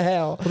 what the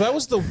hell? Well, that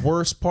was the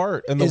worst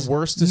part and the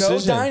worst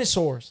decision. No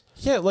dinosaurs.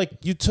 Yeah, like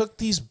you took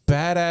these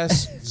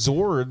badass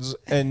Zords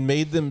and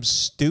made them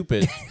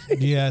stupid.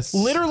 Yes.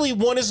 Literally,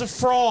 one is a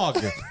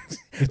frog.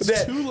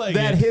 It's two-legged.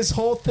 That his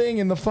whole thing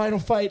in the final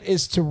fight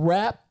is to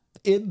wrap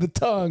in the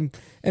tongue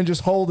and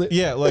just hold it.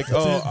 Yeah, like,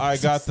 I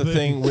got the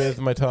thing with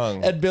my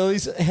tongue. And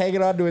Billy's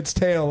hanging onto its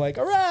tail, like,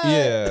 all right.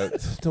 Yeah,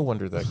 no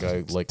wonder that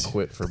guy like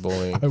quit for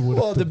bullying.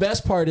 Well, the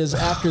best part is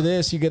after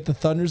this, you get the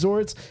Thunder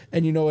Zords,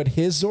 and you know what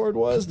his Zord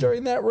was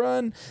during that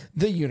run?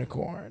 The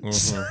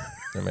unicorns. Mm-hmm.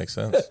 That makes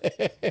sense.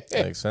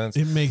 Makes sense.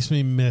 It makes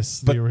me miss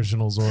the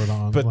original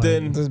Zordon. But like,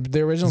 then The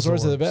original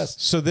Zords are the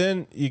best. So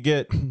then you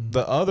get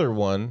the other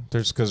one.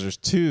 Because there's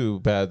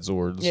two bad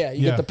Zords. Yeah,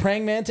 you get the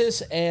praying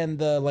mantis and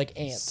the like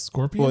ant.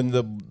 Scorpion. Well, and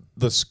the And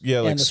the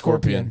scorpion.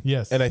 scorpion.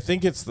 Yes. And I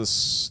think it's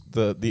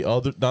the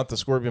other, not the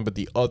scorpion, but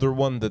the other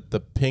one that the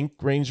pink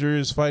ranger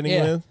is fighting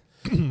Yeah.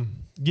 with.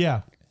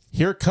 Yeah.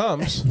 Here it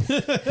comes.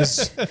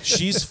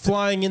 She's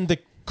flying in the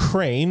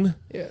crane.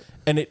 Yeah.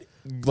 And it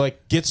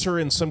like gets her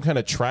in some kind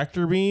of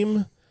tractor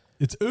beam.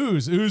 It's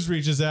Ooze. Ooze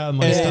reaches out and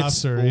like And stops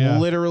it's her. Yeah.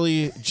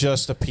 literally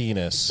just a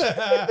penis.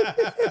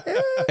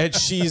 And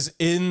she's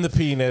in the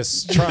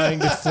penis trying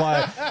to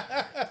fly.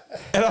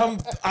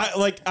 And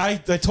I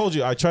told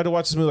you, I tried to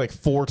watch this movie like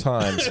 4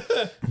 times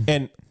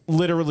and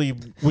literally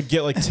would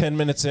get like 10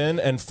 minutes in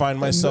and find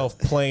myself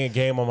playing a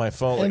game on my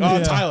phone.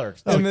 Like, Tyler.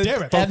 And,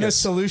 damn it. and the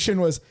solution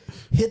was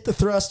hit the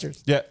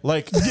thrusters. Yeah,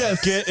 like,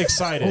 get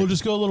excited. Oh,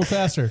 just go a little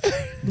faster.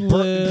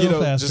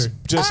 Faster.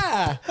 Just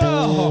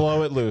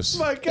blow it loose.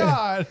 My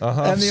God.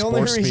 And the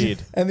only Sport reason,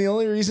 speed. and the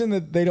only reason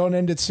that they don't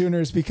end it sooner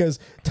is because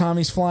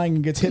Tommy's flying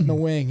and gets hit in the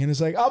wing, and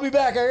it's like, I'll be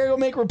back. I gotta go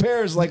make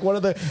repairs. Like one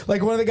of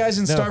the guys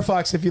in Star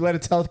Fox. If you let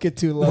its health get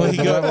too low,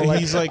 Well,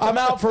 he's like, I'm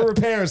out for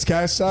repairs,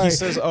 guys. Sorry. he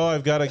says, "Oh,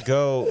 I've got to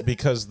go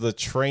because the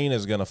train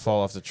is gonna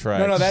fall off the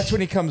track." No, that's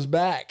when he comes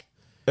back.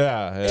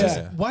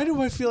 yeah. Why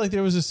do I feel like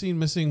there was a scene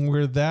missing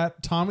where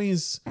that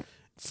Tommy's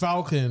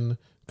Falcon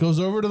goes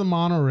over to the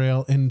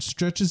monorail and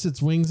stretches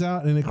its wings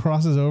out and it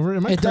crosses over?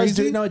 Am I It crazy?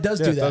 does Yeah, do it that. does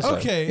that.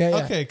 Okay, Yeah,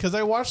 yeah. okay, because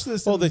I watched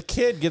this. Well, the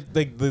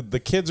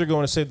kids are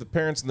going to save the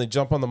parents, and they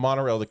jump on the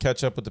monorail to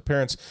catch up with the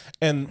parents.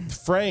 And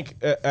Frank,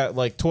 at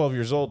like 12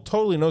 years old,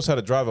 totally knows how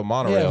to drive a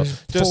monorail. Yeah,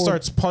 just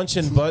starts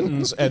punching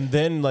buttons and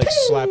then like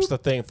slaps the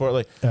thing for it.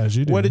 Like, As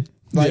you do. What did,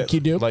 Like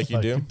you do. like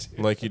you do,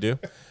 like you do,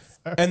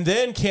 and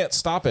then can't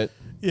stop it.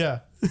 yeah.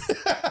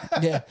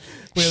 Yeah.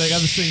 Wait, I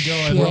got this thing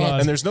going. Yeah. Hold on.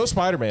 And there's no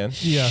Spider-Man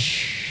Yeah.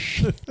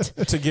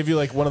 to give you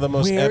like one of the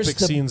most Where's epic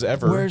the- scenes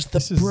ever. Where's the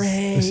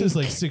brake? This is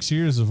like 6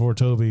 years before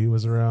Toby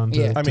was around to,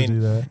 Yeah. I to do mean,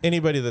 that.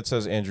 anybody that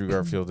says Andrew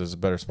Garfield is a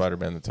better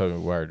Spider-Man than Tobey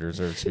Maguire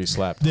deserves to be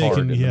slapped They hard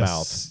can, in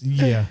yes. the mouth.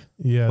 Yeah.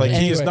 Yeah. Like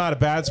he is Anyway. not a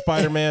bad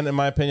Spider-Man in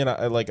my opinion.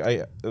 I like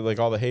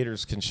all the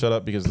haters can shut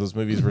up because those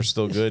movies were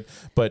still good.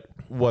 But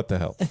what the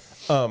hell?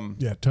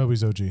 yeah,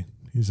 Toby's OG.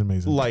 He's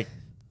amazing. Like,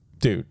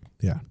 dude.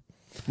 yeah.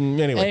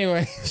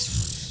 Anyway.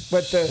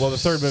 But the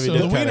third movie So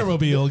did the kind of.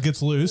 Wienermobile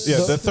gets loose. Yeah,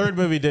 the third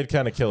movie did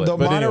kind of kill it. the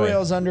but anyway.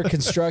 monorail's under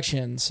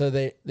construction, so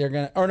they're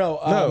gonna. Or no,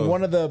 No,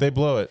 one of the they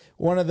blow it.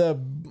 one of the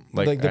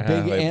Like, the big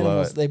they blow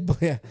animals. it.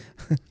 Yeah,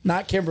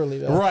 not Kimberly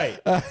though. Right.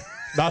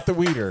 Not the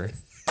weeder.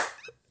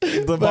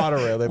 The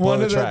monorail. They blow One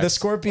the of the tracks.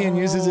 scorpion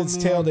uses its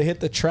tail to hit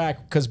the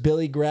track because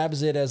Billy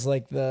grabs it as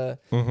like the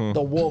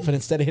wolf, and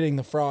instead of hitting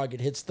the frog, it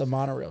hits the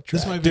monorail track.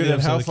 This might be Dude, the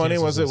and how episode that funny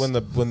was it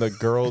cancels when the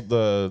girl,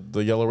 the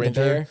Yellow Ranger,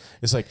 bear?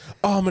 is like,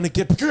 "Oh, I'm gonna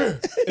get,"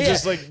 it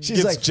just like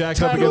She's gets like,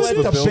 jacked up "Time to against let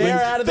the the building,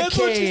 bear out of the That's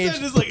what she cage."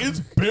 said. Is like, it's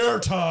bear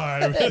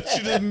time. And she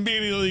just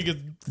immediately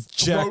gets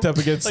jacked up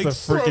against like, the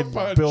throat freaking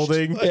punched.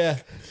 building. Yeah,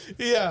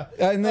 Yeah.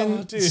 and then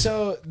Oh, dude.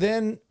 so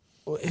then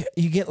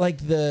you get like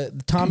the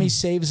Tommy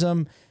saves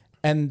them,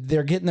 and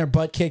they're getting their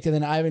butt kicked, and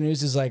then Ivan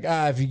Ooze is like,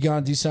 if you're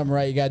gonna do something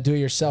right, you gotta do it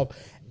yourself,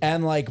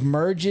 and like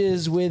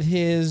merges with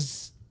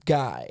his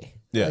guy.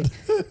 Yeah,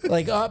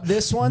 Like,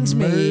 this one's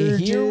me.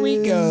 Here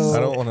we go. I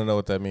don't want to know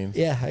what that means.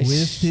 Yeah,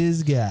 With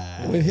his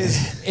guy. with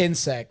his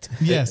insect.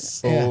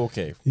 Yes. Yeah.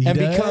 Okay, He And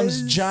does.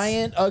 becomes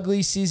giant,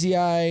 ugly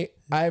CZI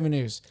Ivan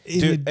Ooze.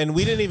 dude, and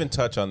we didn't even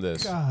touch on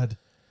this. God.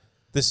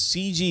 The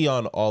CG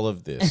on all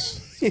of this,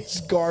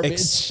 It's garbage.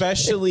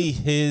 especially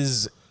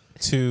his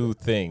two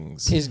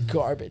things is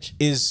garbage.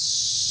 is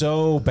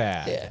so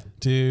bad. Yeah.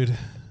 Dude.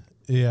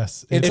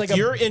 Yes. It's If like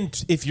you're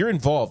if you're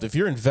involved, if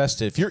you're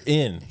invested, if you're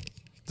in,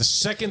 the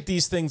second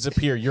these things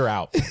appear, you're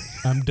out.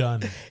 I'm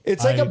done.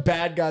 It's like a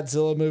bad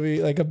Godzilla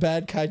movie, like a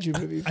bad kaiju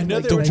movie. I know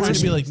like they were trying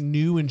to be 1990s. like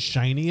new and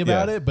shiny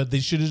about Yeah. it, but they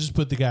should have just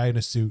put the guy in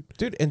a suit.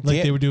 Dude, and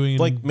like they were doing in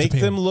like make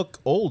Japan. them look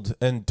old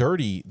and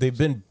dirty. They've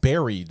been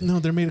buried. No,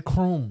 they're made of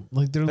chrome.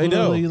 Like they're I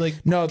know. literally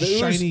like No, the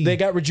shiny. ooze, they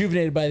got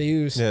rejuvenated by the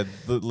ooze. Yeah,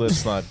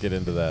 let's not get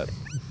into that.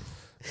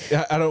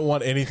 I don't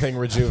want anything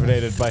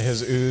rejuvenated by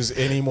his ooze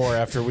anymore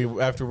after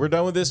we're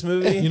done with this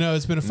movie. You know,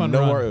 it's been a fun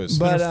No run. more ooze. It's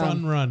been But, a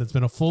fun run. It's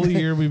been a full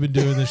year we've been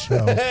doing this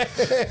show.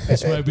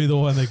 This might be the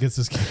one that gets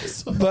us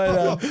canceled.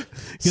 But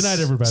Good night,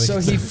 everybody. so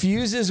he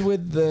fuses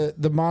with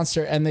the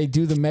monster, and they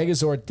do the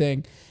Megazord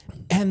thing.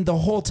 And the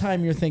whole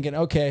time you're thinking,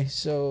 okay,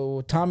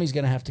 so Tommy's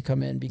gonna have to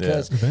come in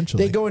because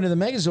Eventually. they go into the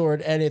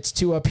Megazord, and it's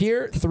 2 up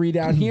here, 3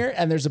 down here,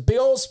 and there's a big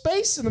old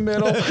space in the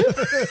middle.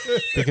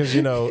 Because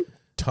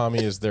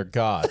Tommy is their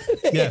god.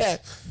 Yes.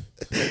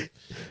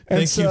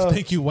 And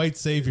Thank you, white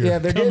savior. Yeah,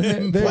 they're Come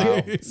getting, in,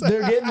 they're, please.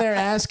 they're getting their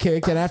ass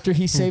kicked, and after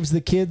he saves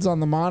the kids on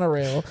the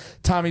monorail,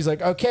 Tommy's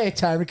like, "Okay,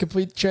 time to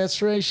complete the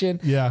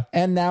transformation." Yeah.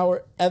 and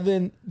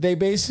then they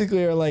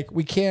basically are like,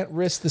 "We can't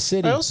risk the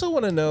city. I also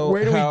want to know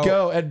Where do how, we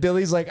go?" And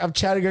Billy's like, "I'm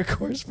charting a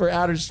course for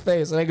outer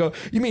space," and I go,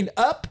 "You mean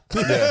up?"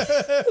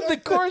 The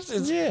course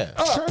is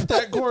Chart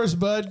that course,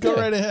 bud. Go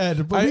right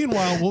ahead. But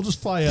meanwhile, we'll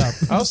just fly up.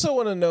 I also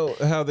want to know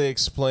how they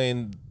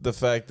explain the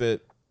fact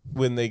that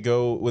when they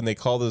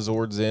call the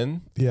Zords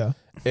in, Yeah.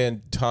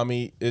 and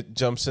Tommy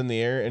jumps in the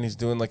air and he's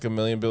doing like a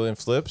million billion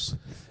flips,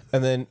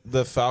 and then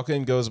the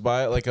Falcon goes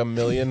by at like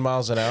 1,000,000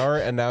 miles an hour,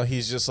 and now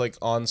he's just like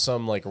on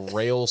some like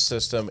rail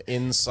system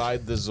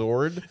inside the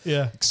Zord,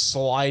 Yeah.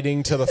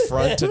 sliding to the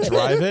front to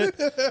drive it.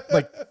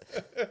 Like,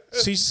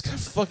 so he just got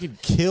fucking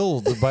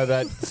killed by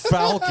that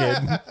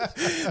Falcon.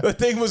 The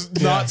thing was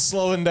not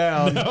slowing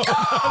down.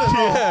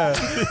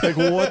 Yeah, like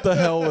what the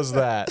hell was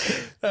that?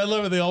 I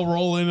love it. They all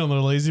roll in on their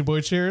lazy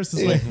boy chairs.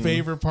 This is my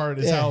favorite part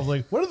is how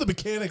like, what are the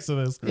mechanics of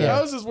this? Yeah.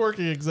 How is this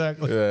working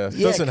exactly? Yeah,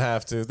 doesn't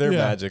have to. They're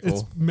magical.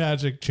 It's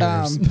magic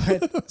chairs.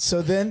 But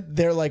so then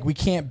they're like, "We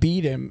can't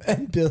beat him,"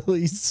 and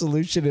Billy's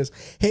solution is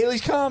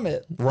Haley's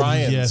Comet.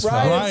 Ryan's. Yes,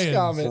 Ryan's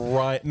Comet.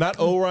 Ryan, not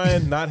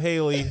Orion, not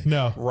Haley.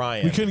 No,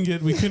 Ryan. We couldn't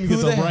get Who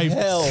the right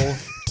hell?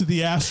 to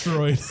the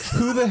asteroid.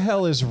 Who the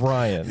hell is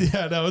Ryan?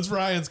 Yeah, no, it's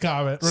Ryan's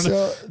comet.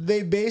 So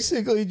they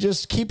basically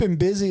just keep him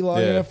busy long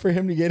Yeah. enough for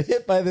him to get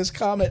hit by this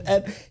comet,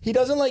 and he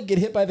doesn't like get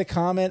hit by the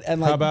comet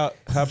and like How about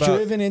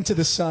driven into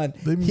the sun.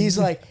 He's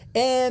like,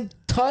 and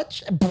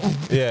touch.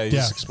 Yeah, he Yeah.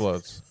 just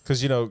explodes.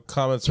 Because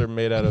comets are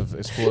made out of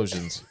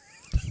explosions.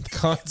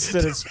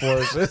 Constant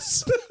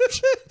explosions.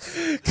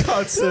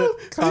 constant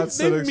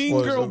They mean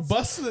girl explosions.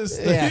 bust this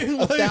Yeah, thing.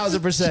 Like,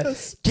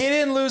 1,000%. Get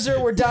in, loser.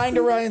 We're dying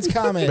to Ryan's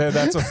comet. Man,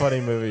 that's a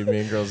funny movie,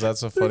 Mean Girls.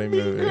 That's a funny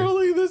mean movie.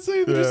 girling this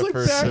thing. They're just Yeah, like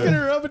for backing sure.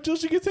 her up until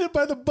she gets hit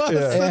by the bus. Yeah.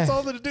 That's Yeah.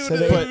 all they're doing So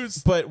to they- lose.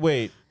 But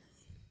wait,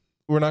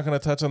 we're not going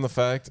to touch on the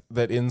fact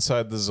that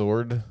inside the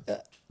Zord,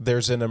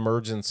 there's an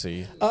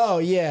emergency Oh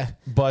yeah,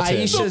 button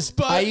Aisha's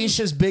The button.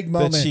 Aisha's big that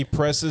moment. she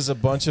presses a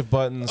bunch of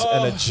buttons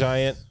and a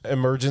giant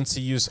emergency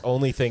use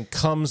only thing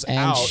comes And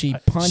out. she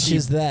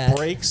punches She that.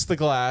 breaks the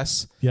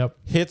glass, Yep.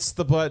 hits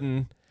the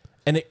button,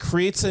 and it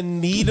creates a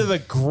knee to the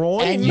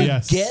groin. and you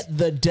Yes. get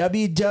the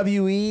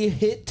WWE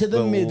hit to the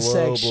low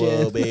midsection.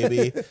 blow,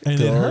 baby. And it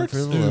Going hurts. for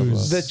the low blow.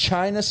 Ooze. The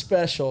China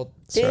special.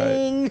 right.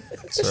 Ding.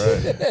 That's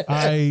right.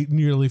 I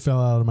nearly fell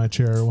out of my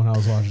chair when I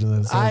was watching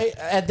this.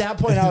 At that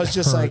point I was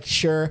just like,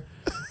 sure.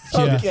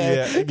 Yeah.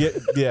 Okay.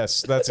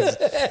 Yes,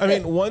 I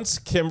mean, once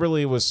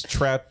Kimberly was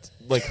trapped,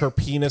 like her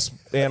penis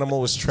animal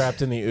was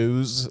trapped in the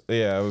ooze.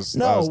 Yeah, I was. I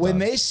No, was when done.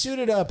 they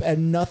suited up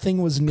and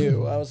nothing was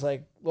new, I was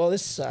like, well,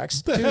 this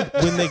sucks. Dude,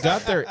 when they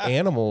got their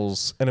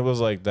animals, and it was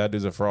like that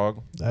dude's a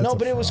frog. That's No, a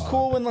but it was fraud.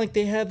 cool when like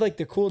they had like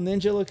the cool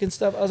ninja looking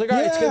stuff. I was like, all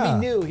right, it's gonna Yeah. be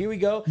new. Here we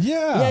go.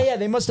 Yeah. Yeah.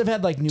 They must have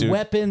had like new Dude.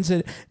 weapons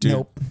and Dude.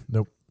 nope.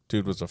 Nope.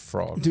 Dude was a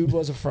frog. Dude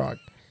was a frog.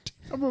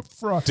 I'm a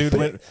fraud. Dude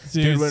went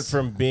Dude,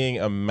 from being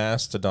a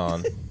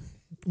mastodon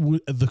the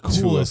to a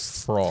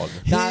coolest. frog.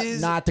 Not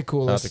His- the Not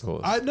coolest. the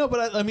coolest. I know,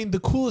 but I mean, the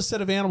coolest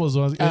set of animals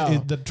was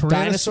Oh. the Tyrannosaurus,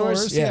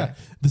 Dinosaurs? Yeah.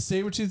 the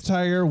saber-toothed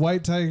tiger,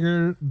 white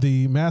tiger,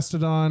 the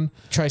mastodon,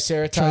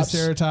 Triceratops.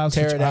 triceratops,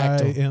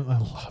 Pterodactyl. which I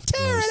loved.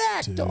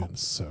 Pterodactyl. Those, dude,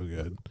 so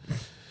good.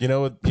 You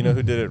know what? You know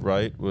who did it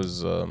right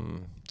was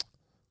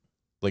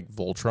like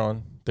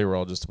Voltron. They were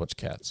all just a bunch of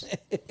cats.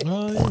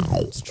 Oh, yeah,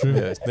 it's true.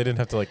 Yeah, they didn't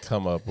have to like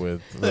come up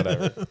with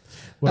whatever.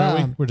 What are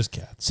we? Um, We're just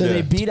cats. So Yeah.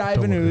 they beat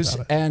Ivan worry Ooze,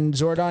 about it. and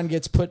Zordon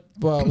gets put.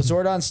 Well,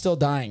 Zordon's still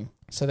dying,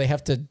 so they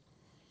have to.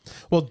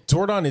 Well,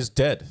 Zordon is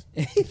dead.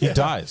 He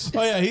dies.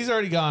 Oh yeah, he's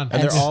already gone.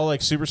 And they're all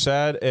like super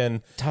sad.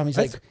 And Tommy's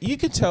I like, th- you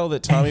could tell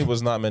that Tommy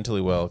was not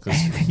mentally well because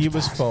he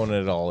was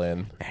phoning it all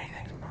in.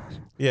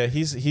 Yeah,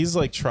 he's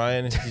like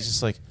trying. He's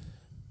just like,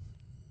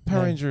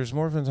 Power Rangers,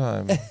 Morphin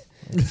time.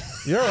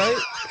 You all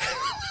right?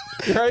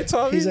 Right,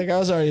 Tommy? He's like, I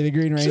was already the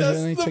Green Ranger. Just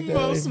and he the took that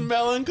most away.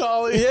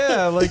 melancholy.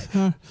 Yeah, like,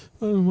 Yeah,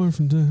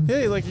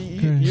 yeah, like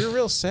you're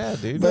real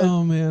sad, dude.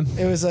 oh man.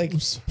 It was like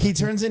he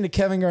turns into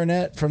Kevin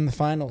Garnett from the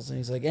finals, and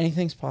he's like,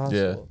 anything's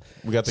possible. Yeah,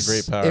 we got the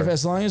great power. If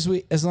as long as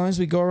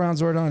we go around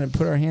Zordon and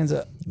put our hands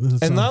up,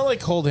 And not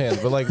like hold hands,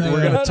 but like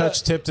we're gonna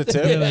touch tip to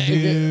tip. We're gonna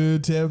do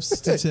tips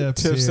to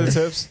tips. Tips here. to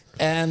tips.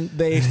 and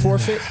they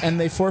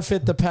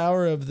forfeit the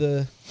power of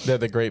the They're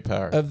the great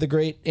power.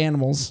 great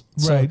animals.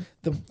 Right.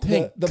 So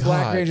Thank the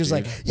Black God, Ranger's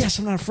dude. like, yes,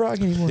 I'm not a frog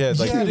anymore. Yeah, it's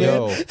like, Yeah,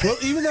 yo. dude. Well,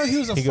 even though he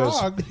was a He goes-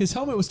 frog, his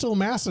helmet was still a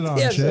mastodon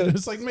Yeah, shit. so-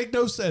 It's like make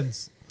no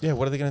sense. Yeah,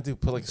 what are they gonna do?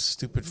 Put like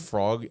stupid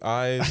frog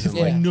eyes and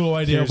Yeah. like No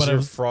idea, here's but I your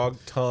was frog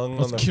tongue. I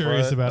was on the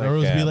curious front. about it. Or it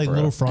was yeah, be like bro.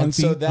 little frog And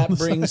so feet that on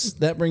the brings side.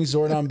 that brings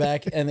Zordon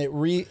back, and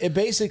it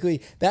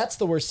basically that's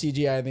the worst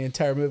CGI in the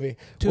entire movie,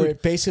 where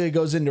it basically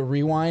goes into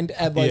rewind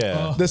and like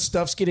Yeah. the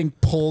stuff's getting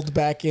pulled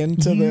back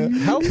into the.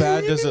 How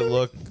bad does it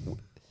look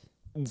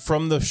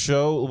from the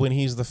show when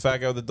he's the fat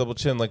guy with the double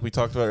chin, like we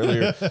talked about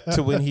earlier,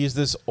 to when he's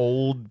this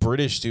old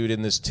British dude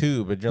in this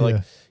tube, and you're Yeah.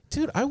 like,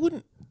 dude, I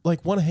wouldn't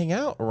like want to hang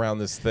out around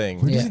this thing.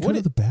 Where Yeah. does he go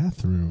to the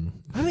bathroom?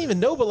 I don't even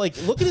know, but like,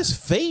 look at his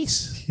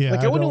face. Yeah,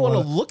 like I wouldn't don't want to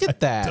wanna- look at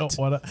that. Don't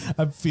want to.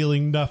 I'm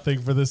feeling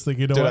nothing for this thing.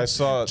 You know Dude, what? I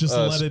saw. Just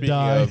let it speaking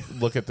die.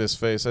 of, look at this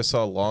face. I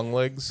saw long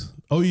legs.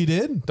 Oh, you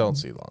did? Don't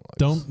see long legs.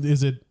 Don't.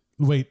 Is it?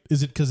 Wait.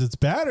 Is it because it's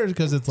bad or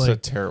because it's It's a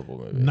like terrible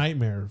movie.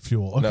 nightmare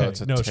fuel? Okay. No,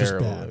 it's a just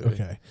terrible bad. movie.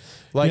 Okay.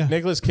 Like Yeah.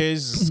 Nicolas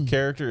Cage's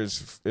character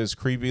is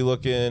creepy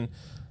looking.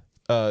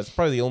 It's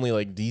probably the only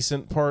like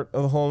decent part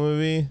of the whole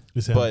movie.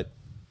 Is him. But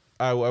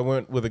I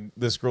went with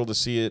this girl to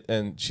see it,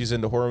 and she's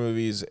into horror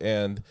movies,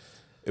 and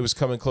it was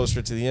coming closer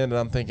to the end, and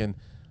I'm thinking,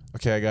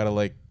 okay, I gotta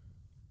like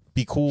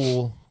be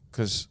cool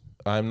because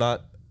I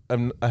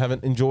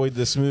haven't enjoyed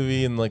this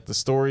movie and like the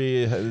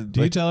story.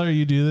 Do you tell her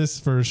you do this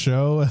for a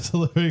show as a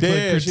living Yeah, like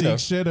she critique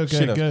knows. shit? She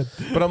Okay, knows. good.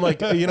 But I'm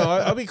like,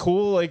 I'll be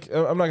cool. Like,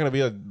 I'm not gonna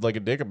be a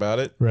dick about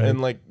it. Right.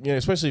 And like,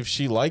 especially if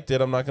she liked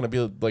it, I'm not gonna be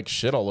like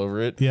shit all over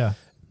it. Yeah.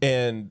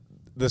 And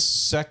the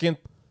second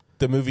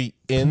the movie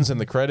ends and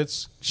the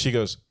credits, she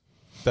goes,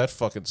 "That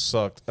fucking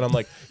sucked." And I'm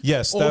like,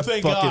 "Yes, Oh, that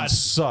thank fucking God.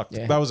 sucked.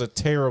 Yeah. That was a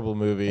terrible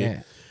movie."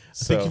 Yeah.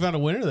 I think you found a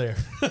winner there.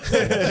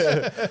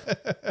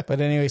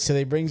 But anyway, so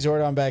they bring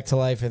Zordon back to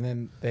life, and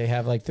then they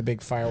have like the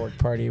big firework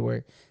party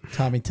where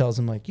Tommy tells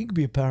him like, "You could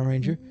be a Power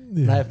Ranger."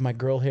 And I have my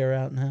girl hair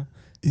out now,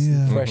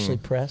 Yeah. freshly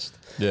pressed.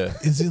 Yeah.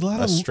 Is he a lot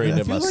I of? straightened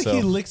I feel like he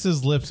myself. licks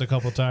his lips a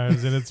couple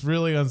times, and it's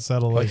really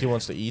unsettling. Like he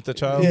wants to eat the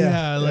child.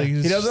 Yeah, like He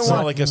it's doesn't It's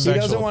want not like a he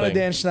sexual doesn't want a thing.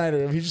 Dan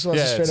Schneider. He just wants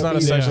Yeah, to straight it's up not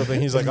a eat sexual it.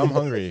 thing. He's like, "I'm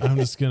hungry." I'm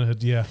just gonna.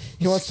 Yeah.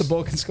 He wants to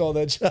boa control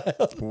that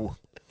child. Ooh.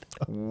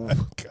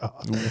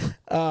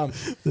 God.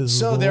 This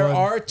So is there one-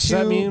 are Does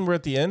that two. mean we're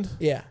at the end?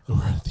 Yeah.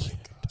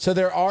 So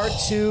there are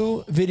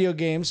two video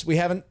games. We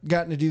haven't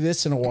gotten to do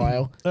this in a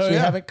while. Oh, So we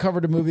yeah. haven't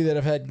covered a movie that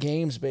have had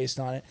games based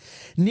on it.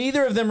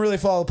 Neither of them really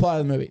follow the plot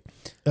of the movie.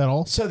 at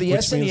all. So the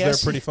Which SNES means they're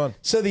pretty fun.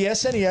 So the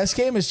SNES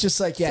game is just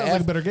like Sounds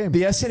like a better game.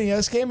 The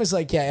SNES game is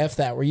like F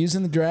that. We're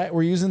using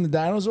the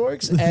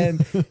dinosaurs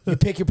and you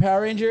pick your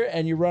Power Ranger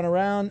and you run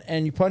around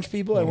and you punch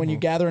people and when you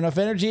gather enough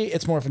energy,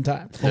 it's morphin'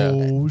 time.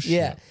 Oh shit.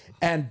 Yeah.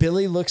 And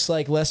Billy looks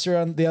like Lester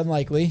on The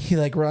Unlikely. He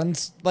like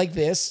runs like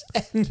this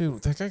and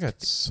Dude, that guy got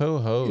so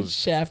hosed.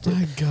 shafted.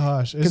 My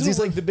gosh. Because Isn't he's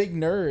it- like the big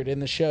nerd in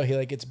the show. He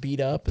like gets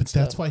beat up. And That's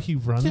stuff. why he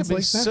runs Yeah, but like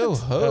he's that. so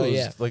hosed.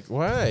 yeah. Like,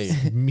 why?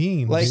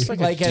 mean. like dude.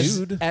 like a as,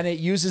 dude. and it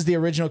uses the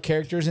original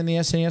characters in the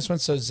SNES one.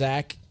 So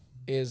Zach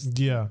is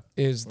yeah.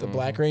 the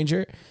Black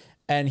Ranger,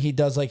 and he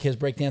does like his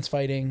breakdance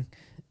fighting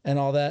and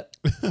all that.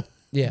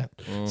 Yeah,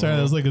 Sorry,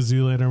 that was like a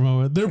Zoolander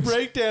moment. They're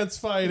breakdance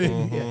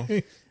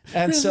fighting.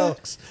 and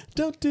Relax.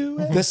 Don't do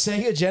it. the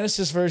Sega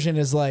Genesis version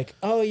is like,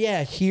 oh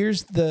yeah,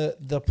 here's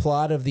the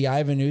plot of the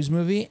Ivan Ooze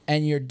movie,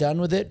 and you're done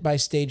with it by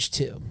stage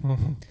 2.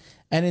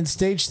 And in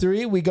stage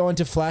 3, we go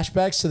into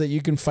flashbacks so that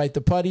you can fight the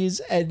putties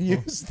and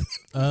use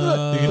You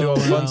can do all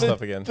the fun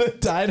stuff again. the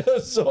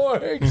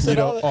dinosaurs. You and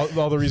know, all that.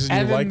 all the reasons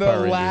And you then like the Power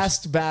Rangers.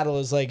 last battle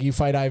is like you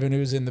fight Ivan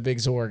Ooze in the big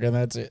Zorg, and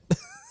that's it.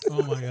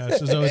 Oh my gosh.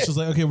 So it's just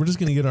like, okay, we're just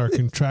gonna get our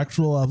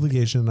contractual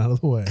obligation out of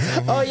the way.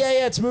 Oh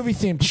yeah, it's movie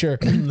themed, sure.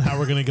 Now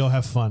we're gonna go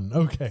have fun.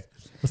 Okay.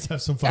 Let's have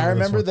some fun. I with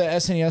this remember one. the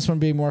SNES one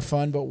being more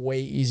fun, but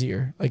way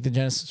easier. Like the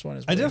Genesis one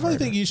is. I definitely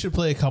think you should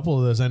play a couple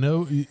of those. I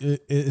know,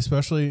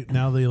 especially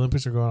now the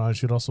Olympics are going on, you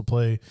should also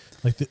play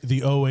like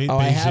the 08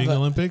 Beijing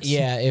Olympics.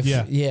 Yeah,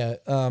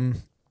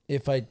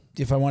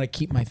 if I want to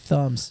keep my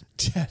thumbs.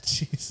 Yeah,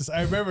 Jesus.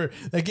 I remember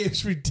that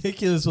game's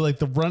ridiculous with like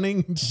the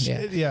running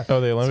shit. Yeah. Oh,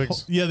 the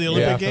Olympics? Yeah, the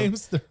Olympic Yeah.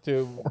 Games. They're-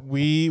 Dude,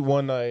 we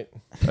one night,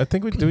 I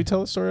think did we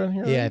tell the story on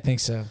here? Yeah, I think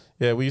so.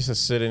 Yeah, we used to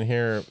sit in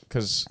here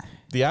because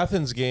the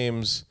Athens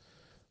games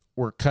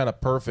were kind of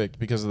perfect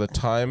because of the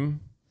time.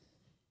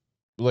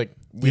 Like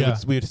we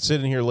would sit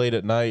in here late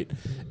at night,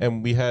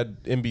 and we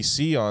had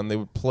NBC on. They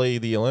would play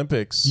the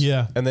Olympics.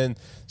 Yeah. and then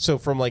so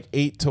from like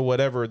 8 to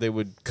whatever, they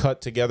would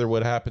cut together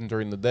what happened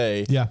during the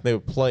day. Yeah. they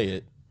would play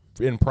it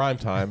in prime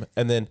time,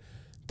 and then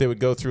they would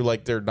go through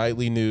like their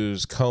nightly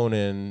news,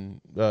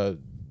 Conan,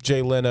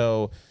 Jay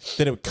Leno.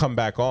 Then it would come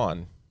back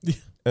on.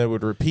 and it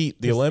would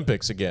repeat the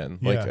Olympics again,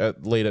 like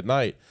late at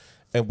night,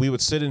 and we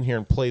would sit in here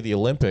and play the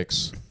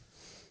Olympics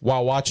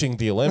while watching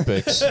the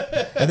Olympics,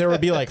 and there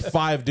would be like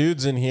 5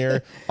 dudes in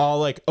here, all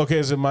like, okay,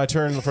 is it my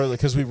turn for,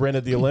 because we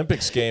rented the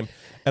Olympics game,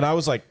 and I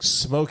was like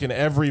smoking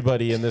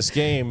everybody in this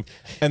game,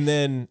 and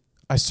then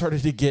I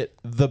started to get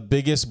the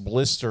biggest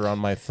blister on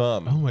my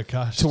thumb. Oh my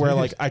gosh! To where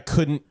like I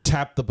couldn't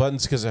tap the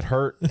buttons because it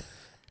hurt,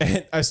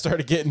 and I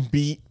started getting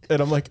beat,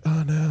 and I'm like,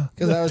 oh no,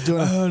 because I was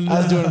doing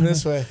it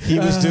this way. He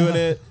was doing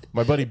it.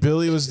 My buddy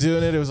Billy was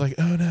doing it. It was like,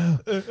 oh no,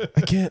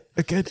 I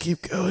can't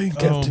keep going,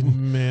 Captain. Oh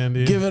man,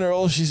 dude. Giving her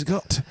all she's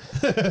got.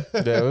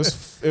 Yeah,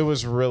 it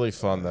was really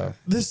fun though.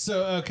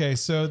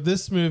 So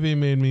this movie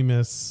made me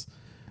miss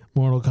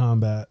Mortal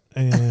Kombat,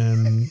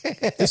 and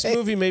this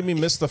movie made me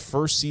miss the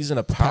first season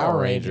of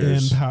Power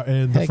Rangers.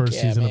 And the first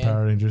season of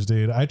Power Rangers,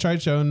 dude. I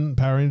tried showing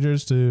Power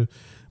Rangers to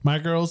my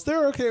girls.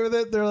 They're okay with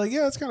it. They're like,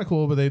 yeah, it's kind of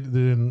cool, but they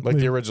didn't like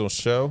the original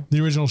show. The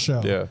original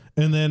show, yeah.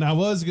 And then I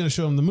was gonna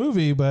show them the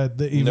movie, but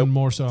even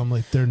more so, I'm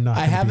like, they're not.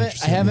 I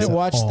haven't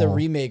watched the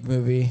remake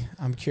movie.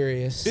 I'm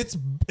curious.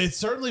 It's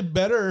certainly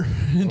better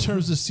in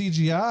terms of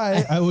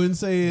CGI. I wouldn't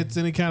say it's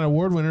any kind of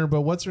award winner,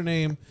 but what's her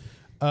name?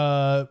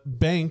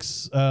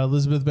 Banks,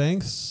 Elizabeth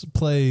Banks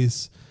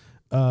plays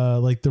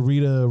like the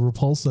Rita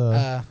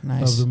Repulsa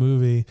of the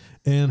movie,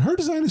 and her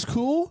design is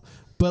cool,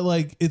 but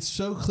like it's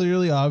so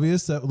clearly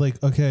obvious that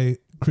like, okay,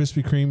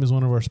 Krispy Kreme is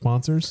one of our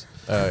sponsors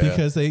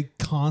because they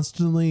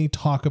constantly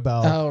talk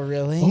about, oh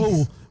really?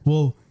 Oh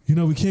well, you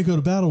know, we can't go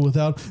to battle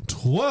without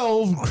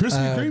 12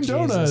 Krispy Kreme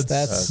donuts.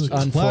 That's classic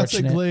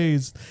unfortunate.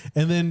 glazed.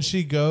 And then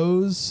she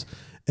goes,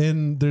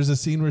 and there's a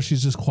scene where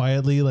she's just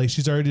quietly, like,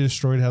 she's already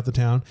destroyed half the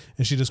town,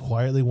 and she just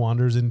quietly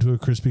wanders into a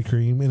Krispy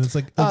Kreme, and it's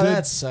like,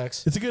 that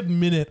sucks. It's a good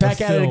minute.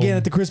 Back at it again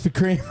at the Krispy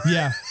Kreme.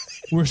 Yeah.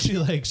 Where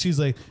she's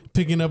like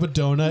picking up a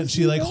donut, and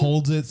she like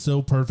holds it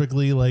so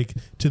perfectly, like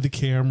to the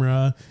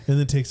camera, and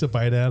then takes a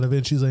bite out of it.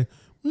 And she's like,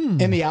 In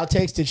the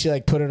outtakes, did she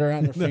like put it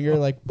around her finger,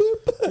 like boop?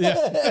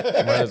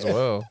 Yeah, might as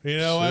well. You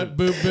know what?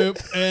 Boop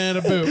boop and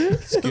a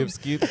boop.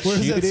 Skip.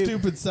 Where's that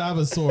stupid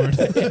Saba sword?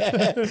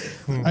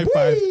 High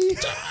five.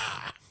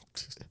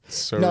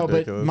 So no,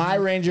 ridiculous. but my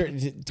Ranger,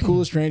 the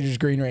coolest Ranger is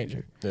Green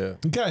Ranger. Yeah.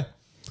 Okay.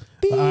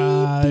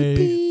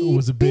 I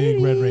was a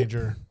big Red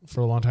Ranger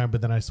for a long time,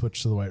 but then I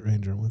switched to the White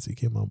Ranger once he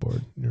came on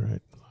board. You're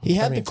right. He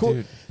had the cool.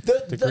 Dude,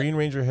 the Green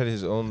Ranger had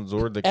his own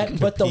Zord that could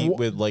compete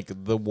with like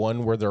the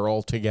one where they're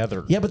all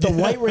together. Yeah, but the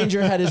White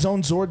Ranger had his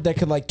own Zord that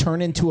could like turn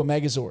into a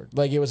Megazord.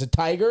 Like it was a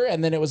tiger,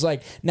 and then it was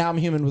like, now I'm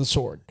human with a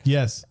sword.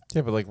 Yes.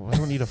 Yeah, but like, I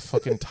don't need a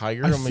fucking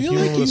tiger. I I'm a feel human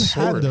like with you a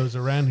sword. had those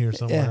around here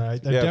somewhere.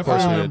 Yeah. I Yeah, of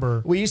course definitely we did.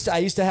 remember. I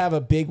used to have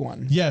a big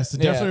one. Yes, I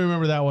definitely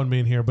remember that one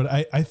being here. But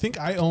I think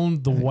I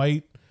owned the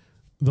white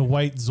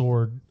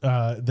Zord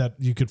that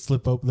you could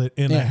flip open,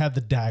 and I had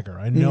the dagger.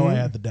 I know I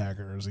had the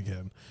dagger as a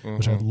kid,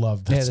 which I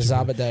loved. Yeah, the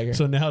Zaba dagger.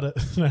 So now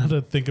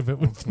to think of it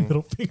with the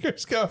middle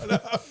fingers going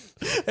up,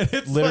 and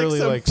it's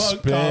Literally like some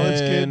like punk college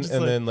kid spin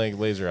and then like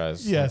laser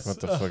eyes. Yes. Like,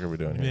 what the fuck are we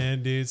doing here?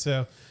 Man, dude.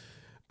 So,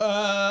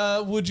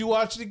 would you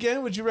watch it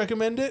again? Would you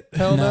recommend it?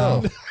 Hell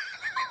no.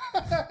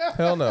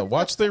 Hell no.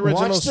 Watch the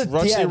original. Watch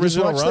the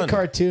original watch run. the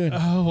cartoon.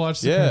 Oh, watch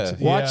the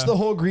cartoon. Watch the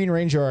whole Green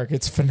Ranger arc.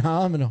 It's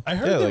phenomenal. I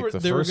heard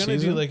they were going to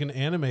do like an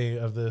anime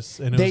of this,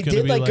 and they it was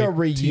did like a TVMA.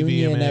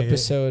 reunion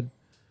episode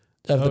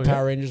of the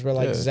Power Rangers where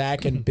like Yeah.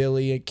 Zach and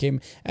Billy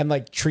came, and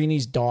like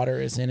Trini's daughter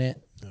is in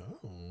it.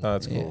 Oh,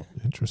 that's cool.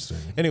 Interesting.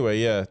 Anyway,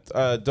 yeah,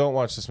 don't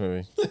watch this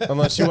movie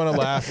unless you want to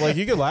laugh. Like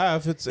you can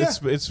laugh. It's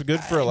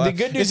good for a laugh. The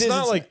good news it's is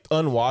not like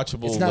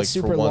unwatchable. It's not like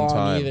super for one long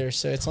time. either,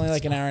 so it's only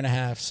like an hour and a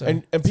half. So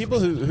And people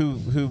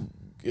who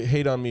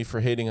hate on me for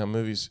hating on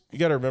movies, you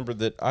got to remember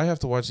that I have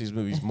to watch these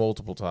movies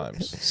multiple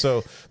times.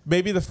 So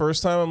maybe the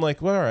first time I'm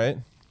like, well, all right.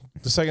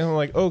 The second time I'm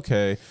like,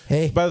 okay.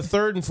 Hey. By the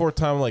third and fourth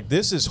time I'm like,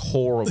 this is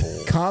horrible.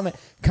 comment.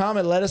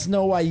 Let us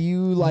know why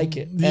you like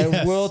it, Yes.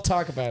 and we'll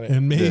talk about it.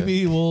 And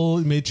maybe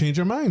may change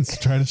our minds.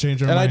 Try to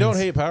change our And minds. I don't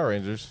hate Power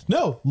Rangers.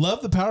 No,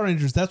 love the Power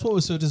Rangers. That's what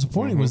was so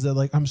disappointing was that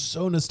like I'm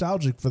so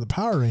nostalgic for the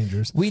Power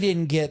Rangers. We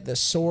didn't get the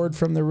sword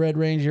from the Red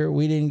Ranger.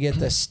 We didn't get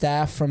the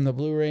staff from the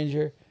Blue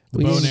Ranger. The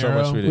bow and didn't,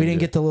 arrow. we didn't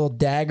get the little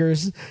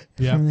daggers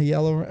Yeah. from the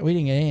yellow. We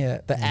didn't get any of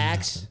that. The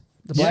axe.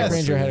 The Black Yes.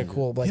 Ranger had a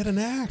cool. Like, He had an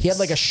axe. He had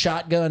like a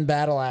shotgun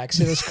battle axe.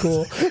 It was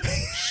cool.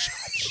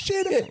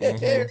 Shit.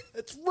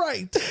 That's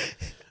right.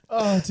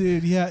 Oh,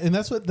 dude, yeah, and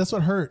that's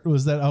what hurt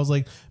was that I was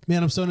like,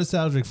 man, I'm so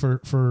nostalgic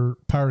for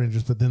Power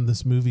Rangers, but then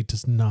this movie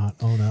does not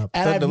own up.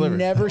 And I've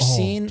never At all.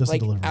 seen Doesn't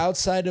like deliver.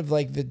 outside of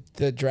like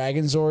the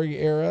Dragon Zord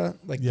era,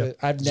 like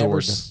I've never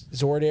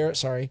Zord era.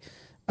 Sorry,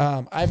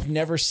 I've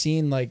never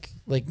seen like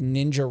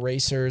Ninja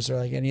Racers or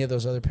like any of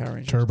those other Power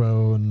Rangers.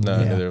 Turbo and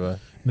No, neither have I.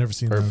 Never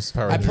seen those.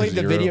 Power I Rangers played the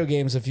Zero. video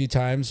games a few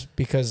times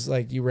because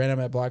like you ran them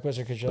at Blockbuster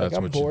because you're That's like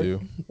I'm what bored.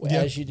 you do.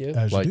 As you do.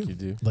 As Like you you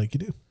do. Like you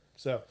do.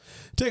 So,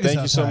 Thank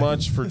you so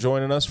much for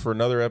joining us for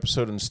another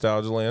episode of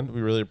Nostalgialand.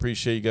 We really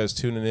appreciate you guys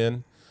tuning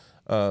in.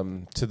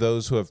 To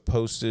those who have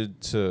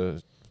posted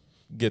to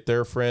get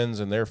their friends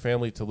and their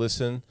family to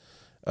listen,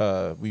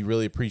 we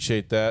really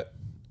appreciate that.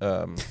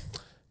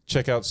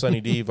 Check out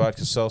Sunny D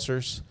Vodka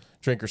Seltzers.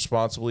 drink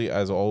responsibly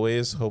as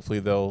always. Hopefully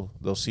they'll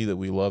see that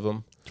we love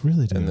them.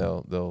 Really do. And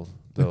they'll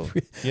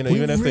you know, We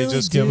even if they really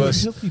just do. give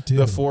us Really do.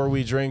 the 4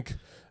 we drink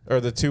or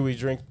the 2 we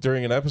drink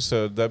during an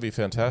episode, that'd be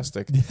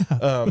fantastic.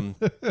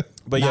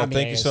 But yeah,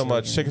 thank you so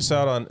much. Check us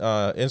out on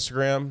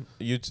Instagram,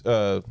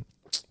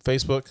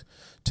 Facebook,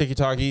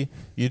 TikTok,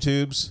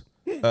 YouTube's.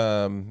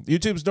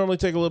 YouTube's normally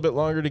take a little bit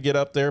longer to get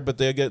up there, but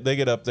they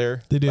get up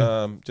there. They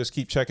do. Just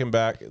keep checking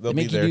back. They'll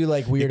Make be there. you do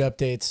like weird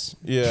updates.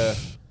 Yeah.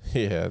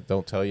 Yeah,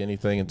 don't tell you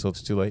anything until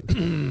it's too late.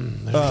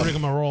 Bring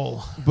them a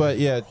roll. But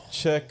yeah,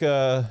 check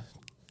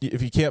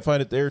if you can't find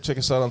it there, check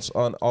us out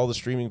on all the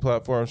streaming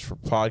platforms for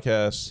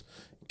podcasts.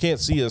 Can't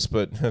see us,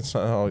 but it's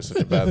not always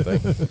such a bad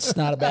thing. It's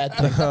not a bad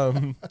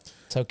thing.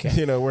 It's okay.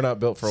 You know, we're not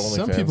built for OnlyFans.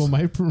 Some people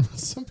might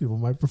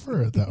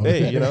prefer it that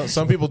way. Hey, you know,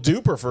 some people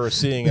do prefer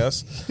seeing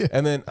us,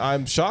 and then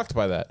I'm shocked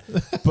by that.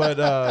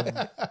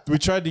 But we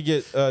tried to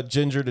get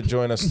Ginger to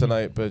join us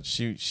tonight, but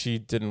she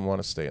didn't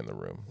want to stay in the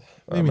room.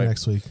 Maybe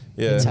next week.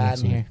 Yeah, It's hot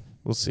in here.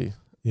 we'll see.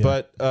 Yeah.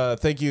 But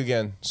thank you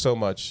again so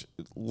much.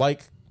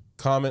 Like,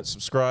 comment,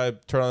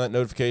 subscribe, turn on that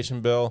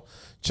notification bell.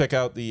 Check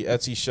out the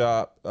Etsy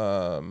shop.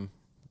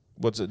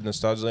 What's it?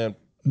 Nostalgialand.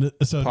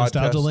 So Podcast.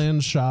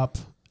 Nostalgialand shop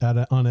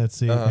on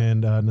Etsy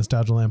and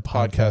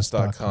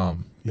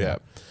nostalgialandpodcast.com. Yeah.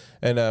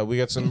 And we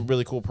got some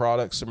really cool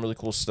products, some really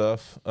cool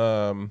stuff.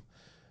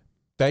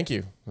 Thank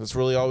you. That's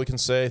really all we can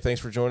say. Thanks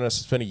for joining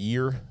us. It's been a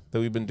year that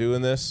we've been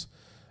doing this.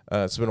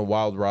 It's been a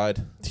wild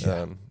ride.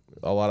 Yeah.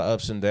 A lot of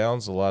ups and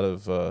downs, a lot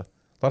of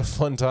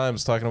fun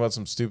times talking about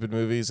some stupid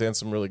movies and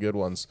some really good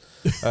ones.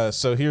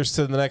 So here's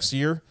to the next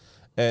year,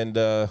 and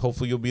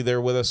hopefully you'll be there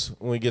with us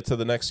when we get to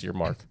the next year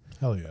mark.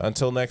 Hell yeah.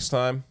 Until next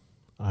time,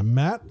 I'm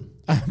Matt.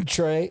 I'm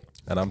Trey.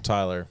 and I'm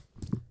Tyler.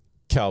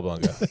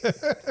 Cowbunga.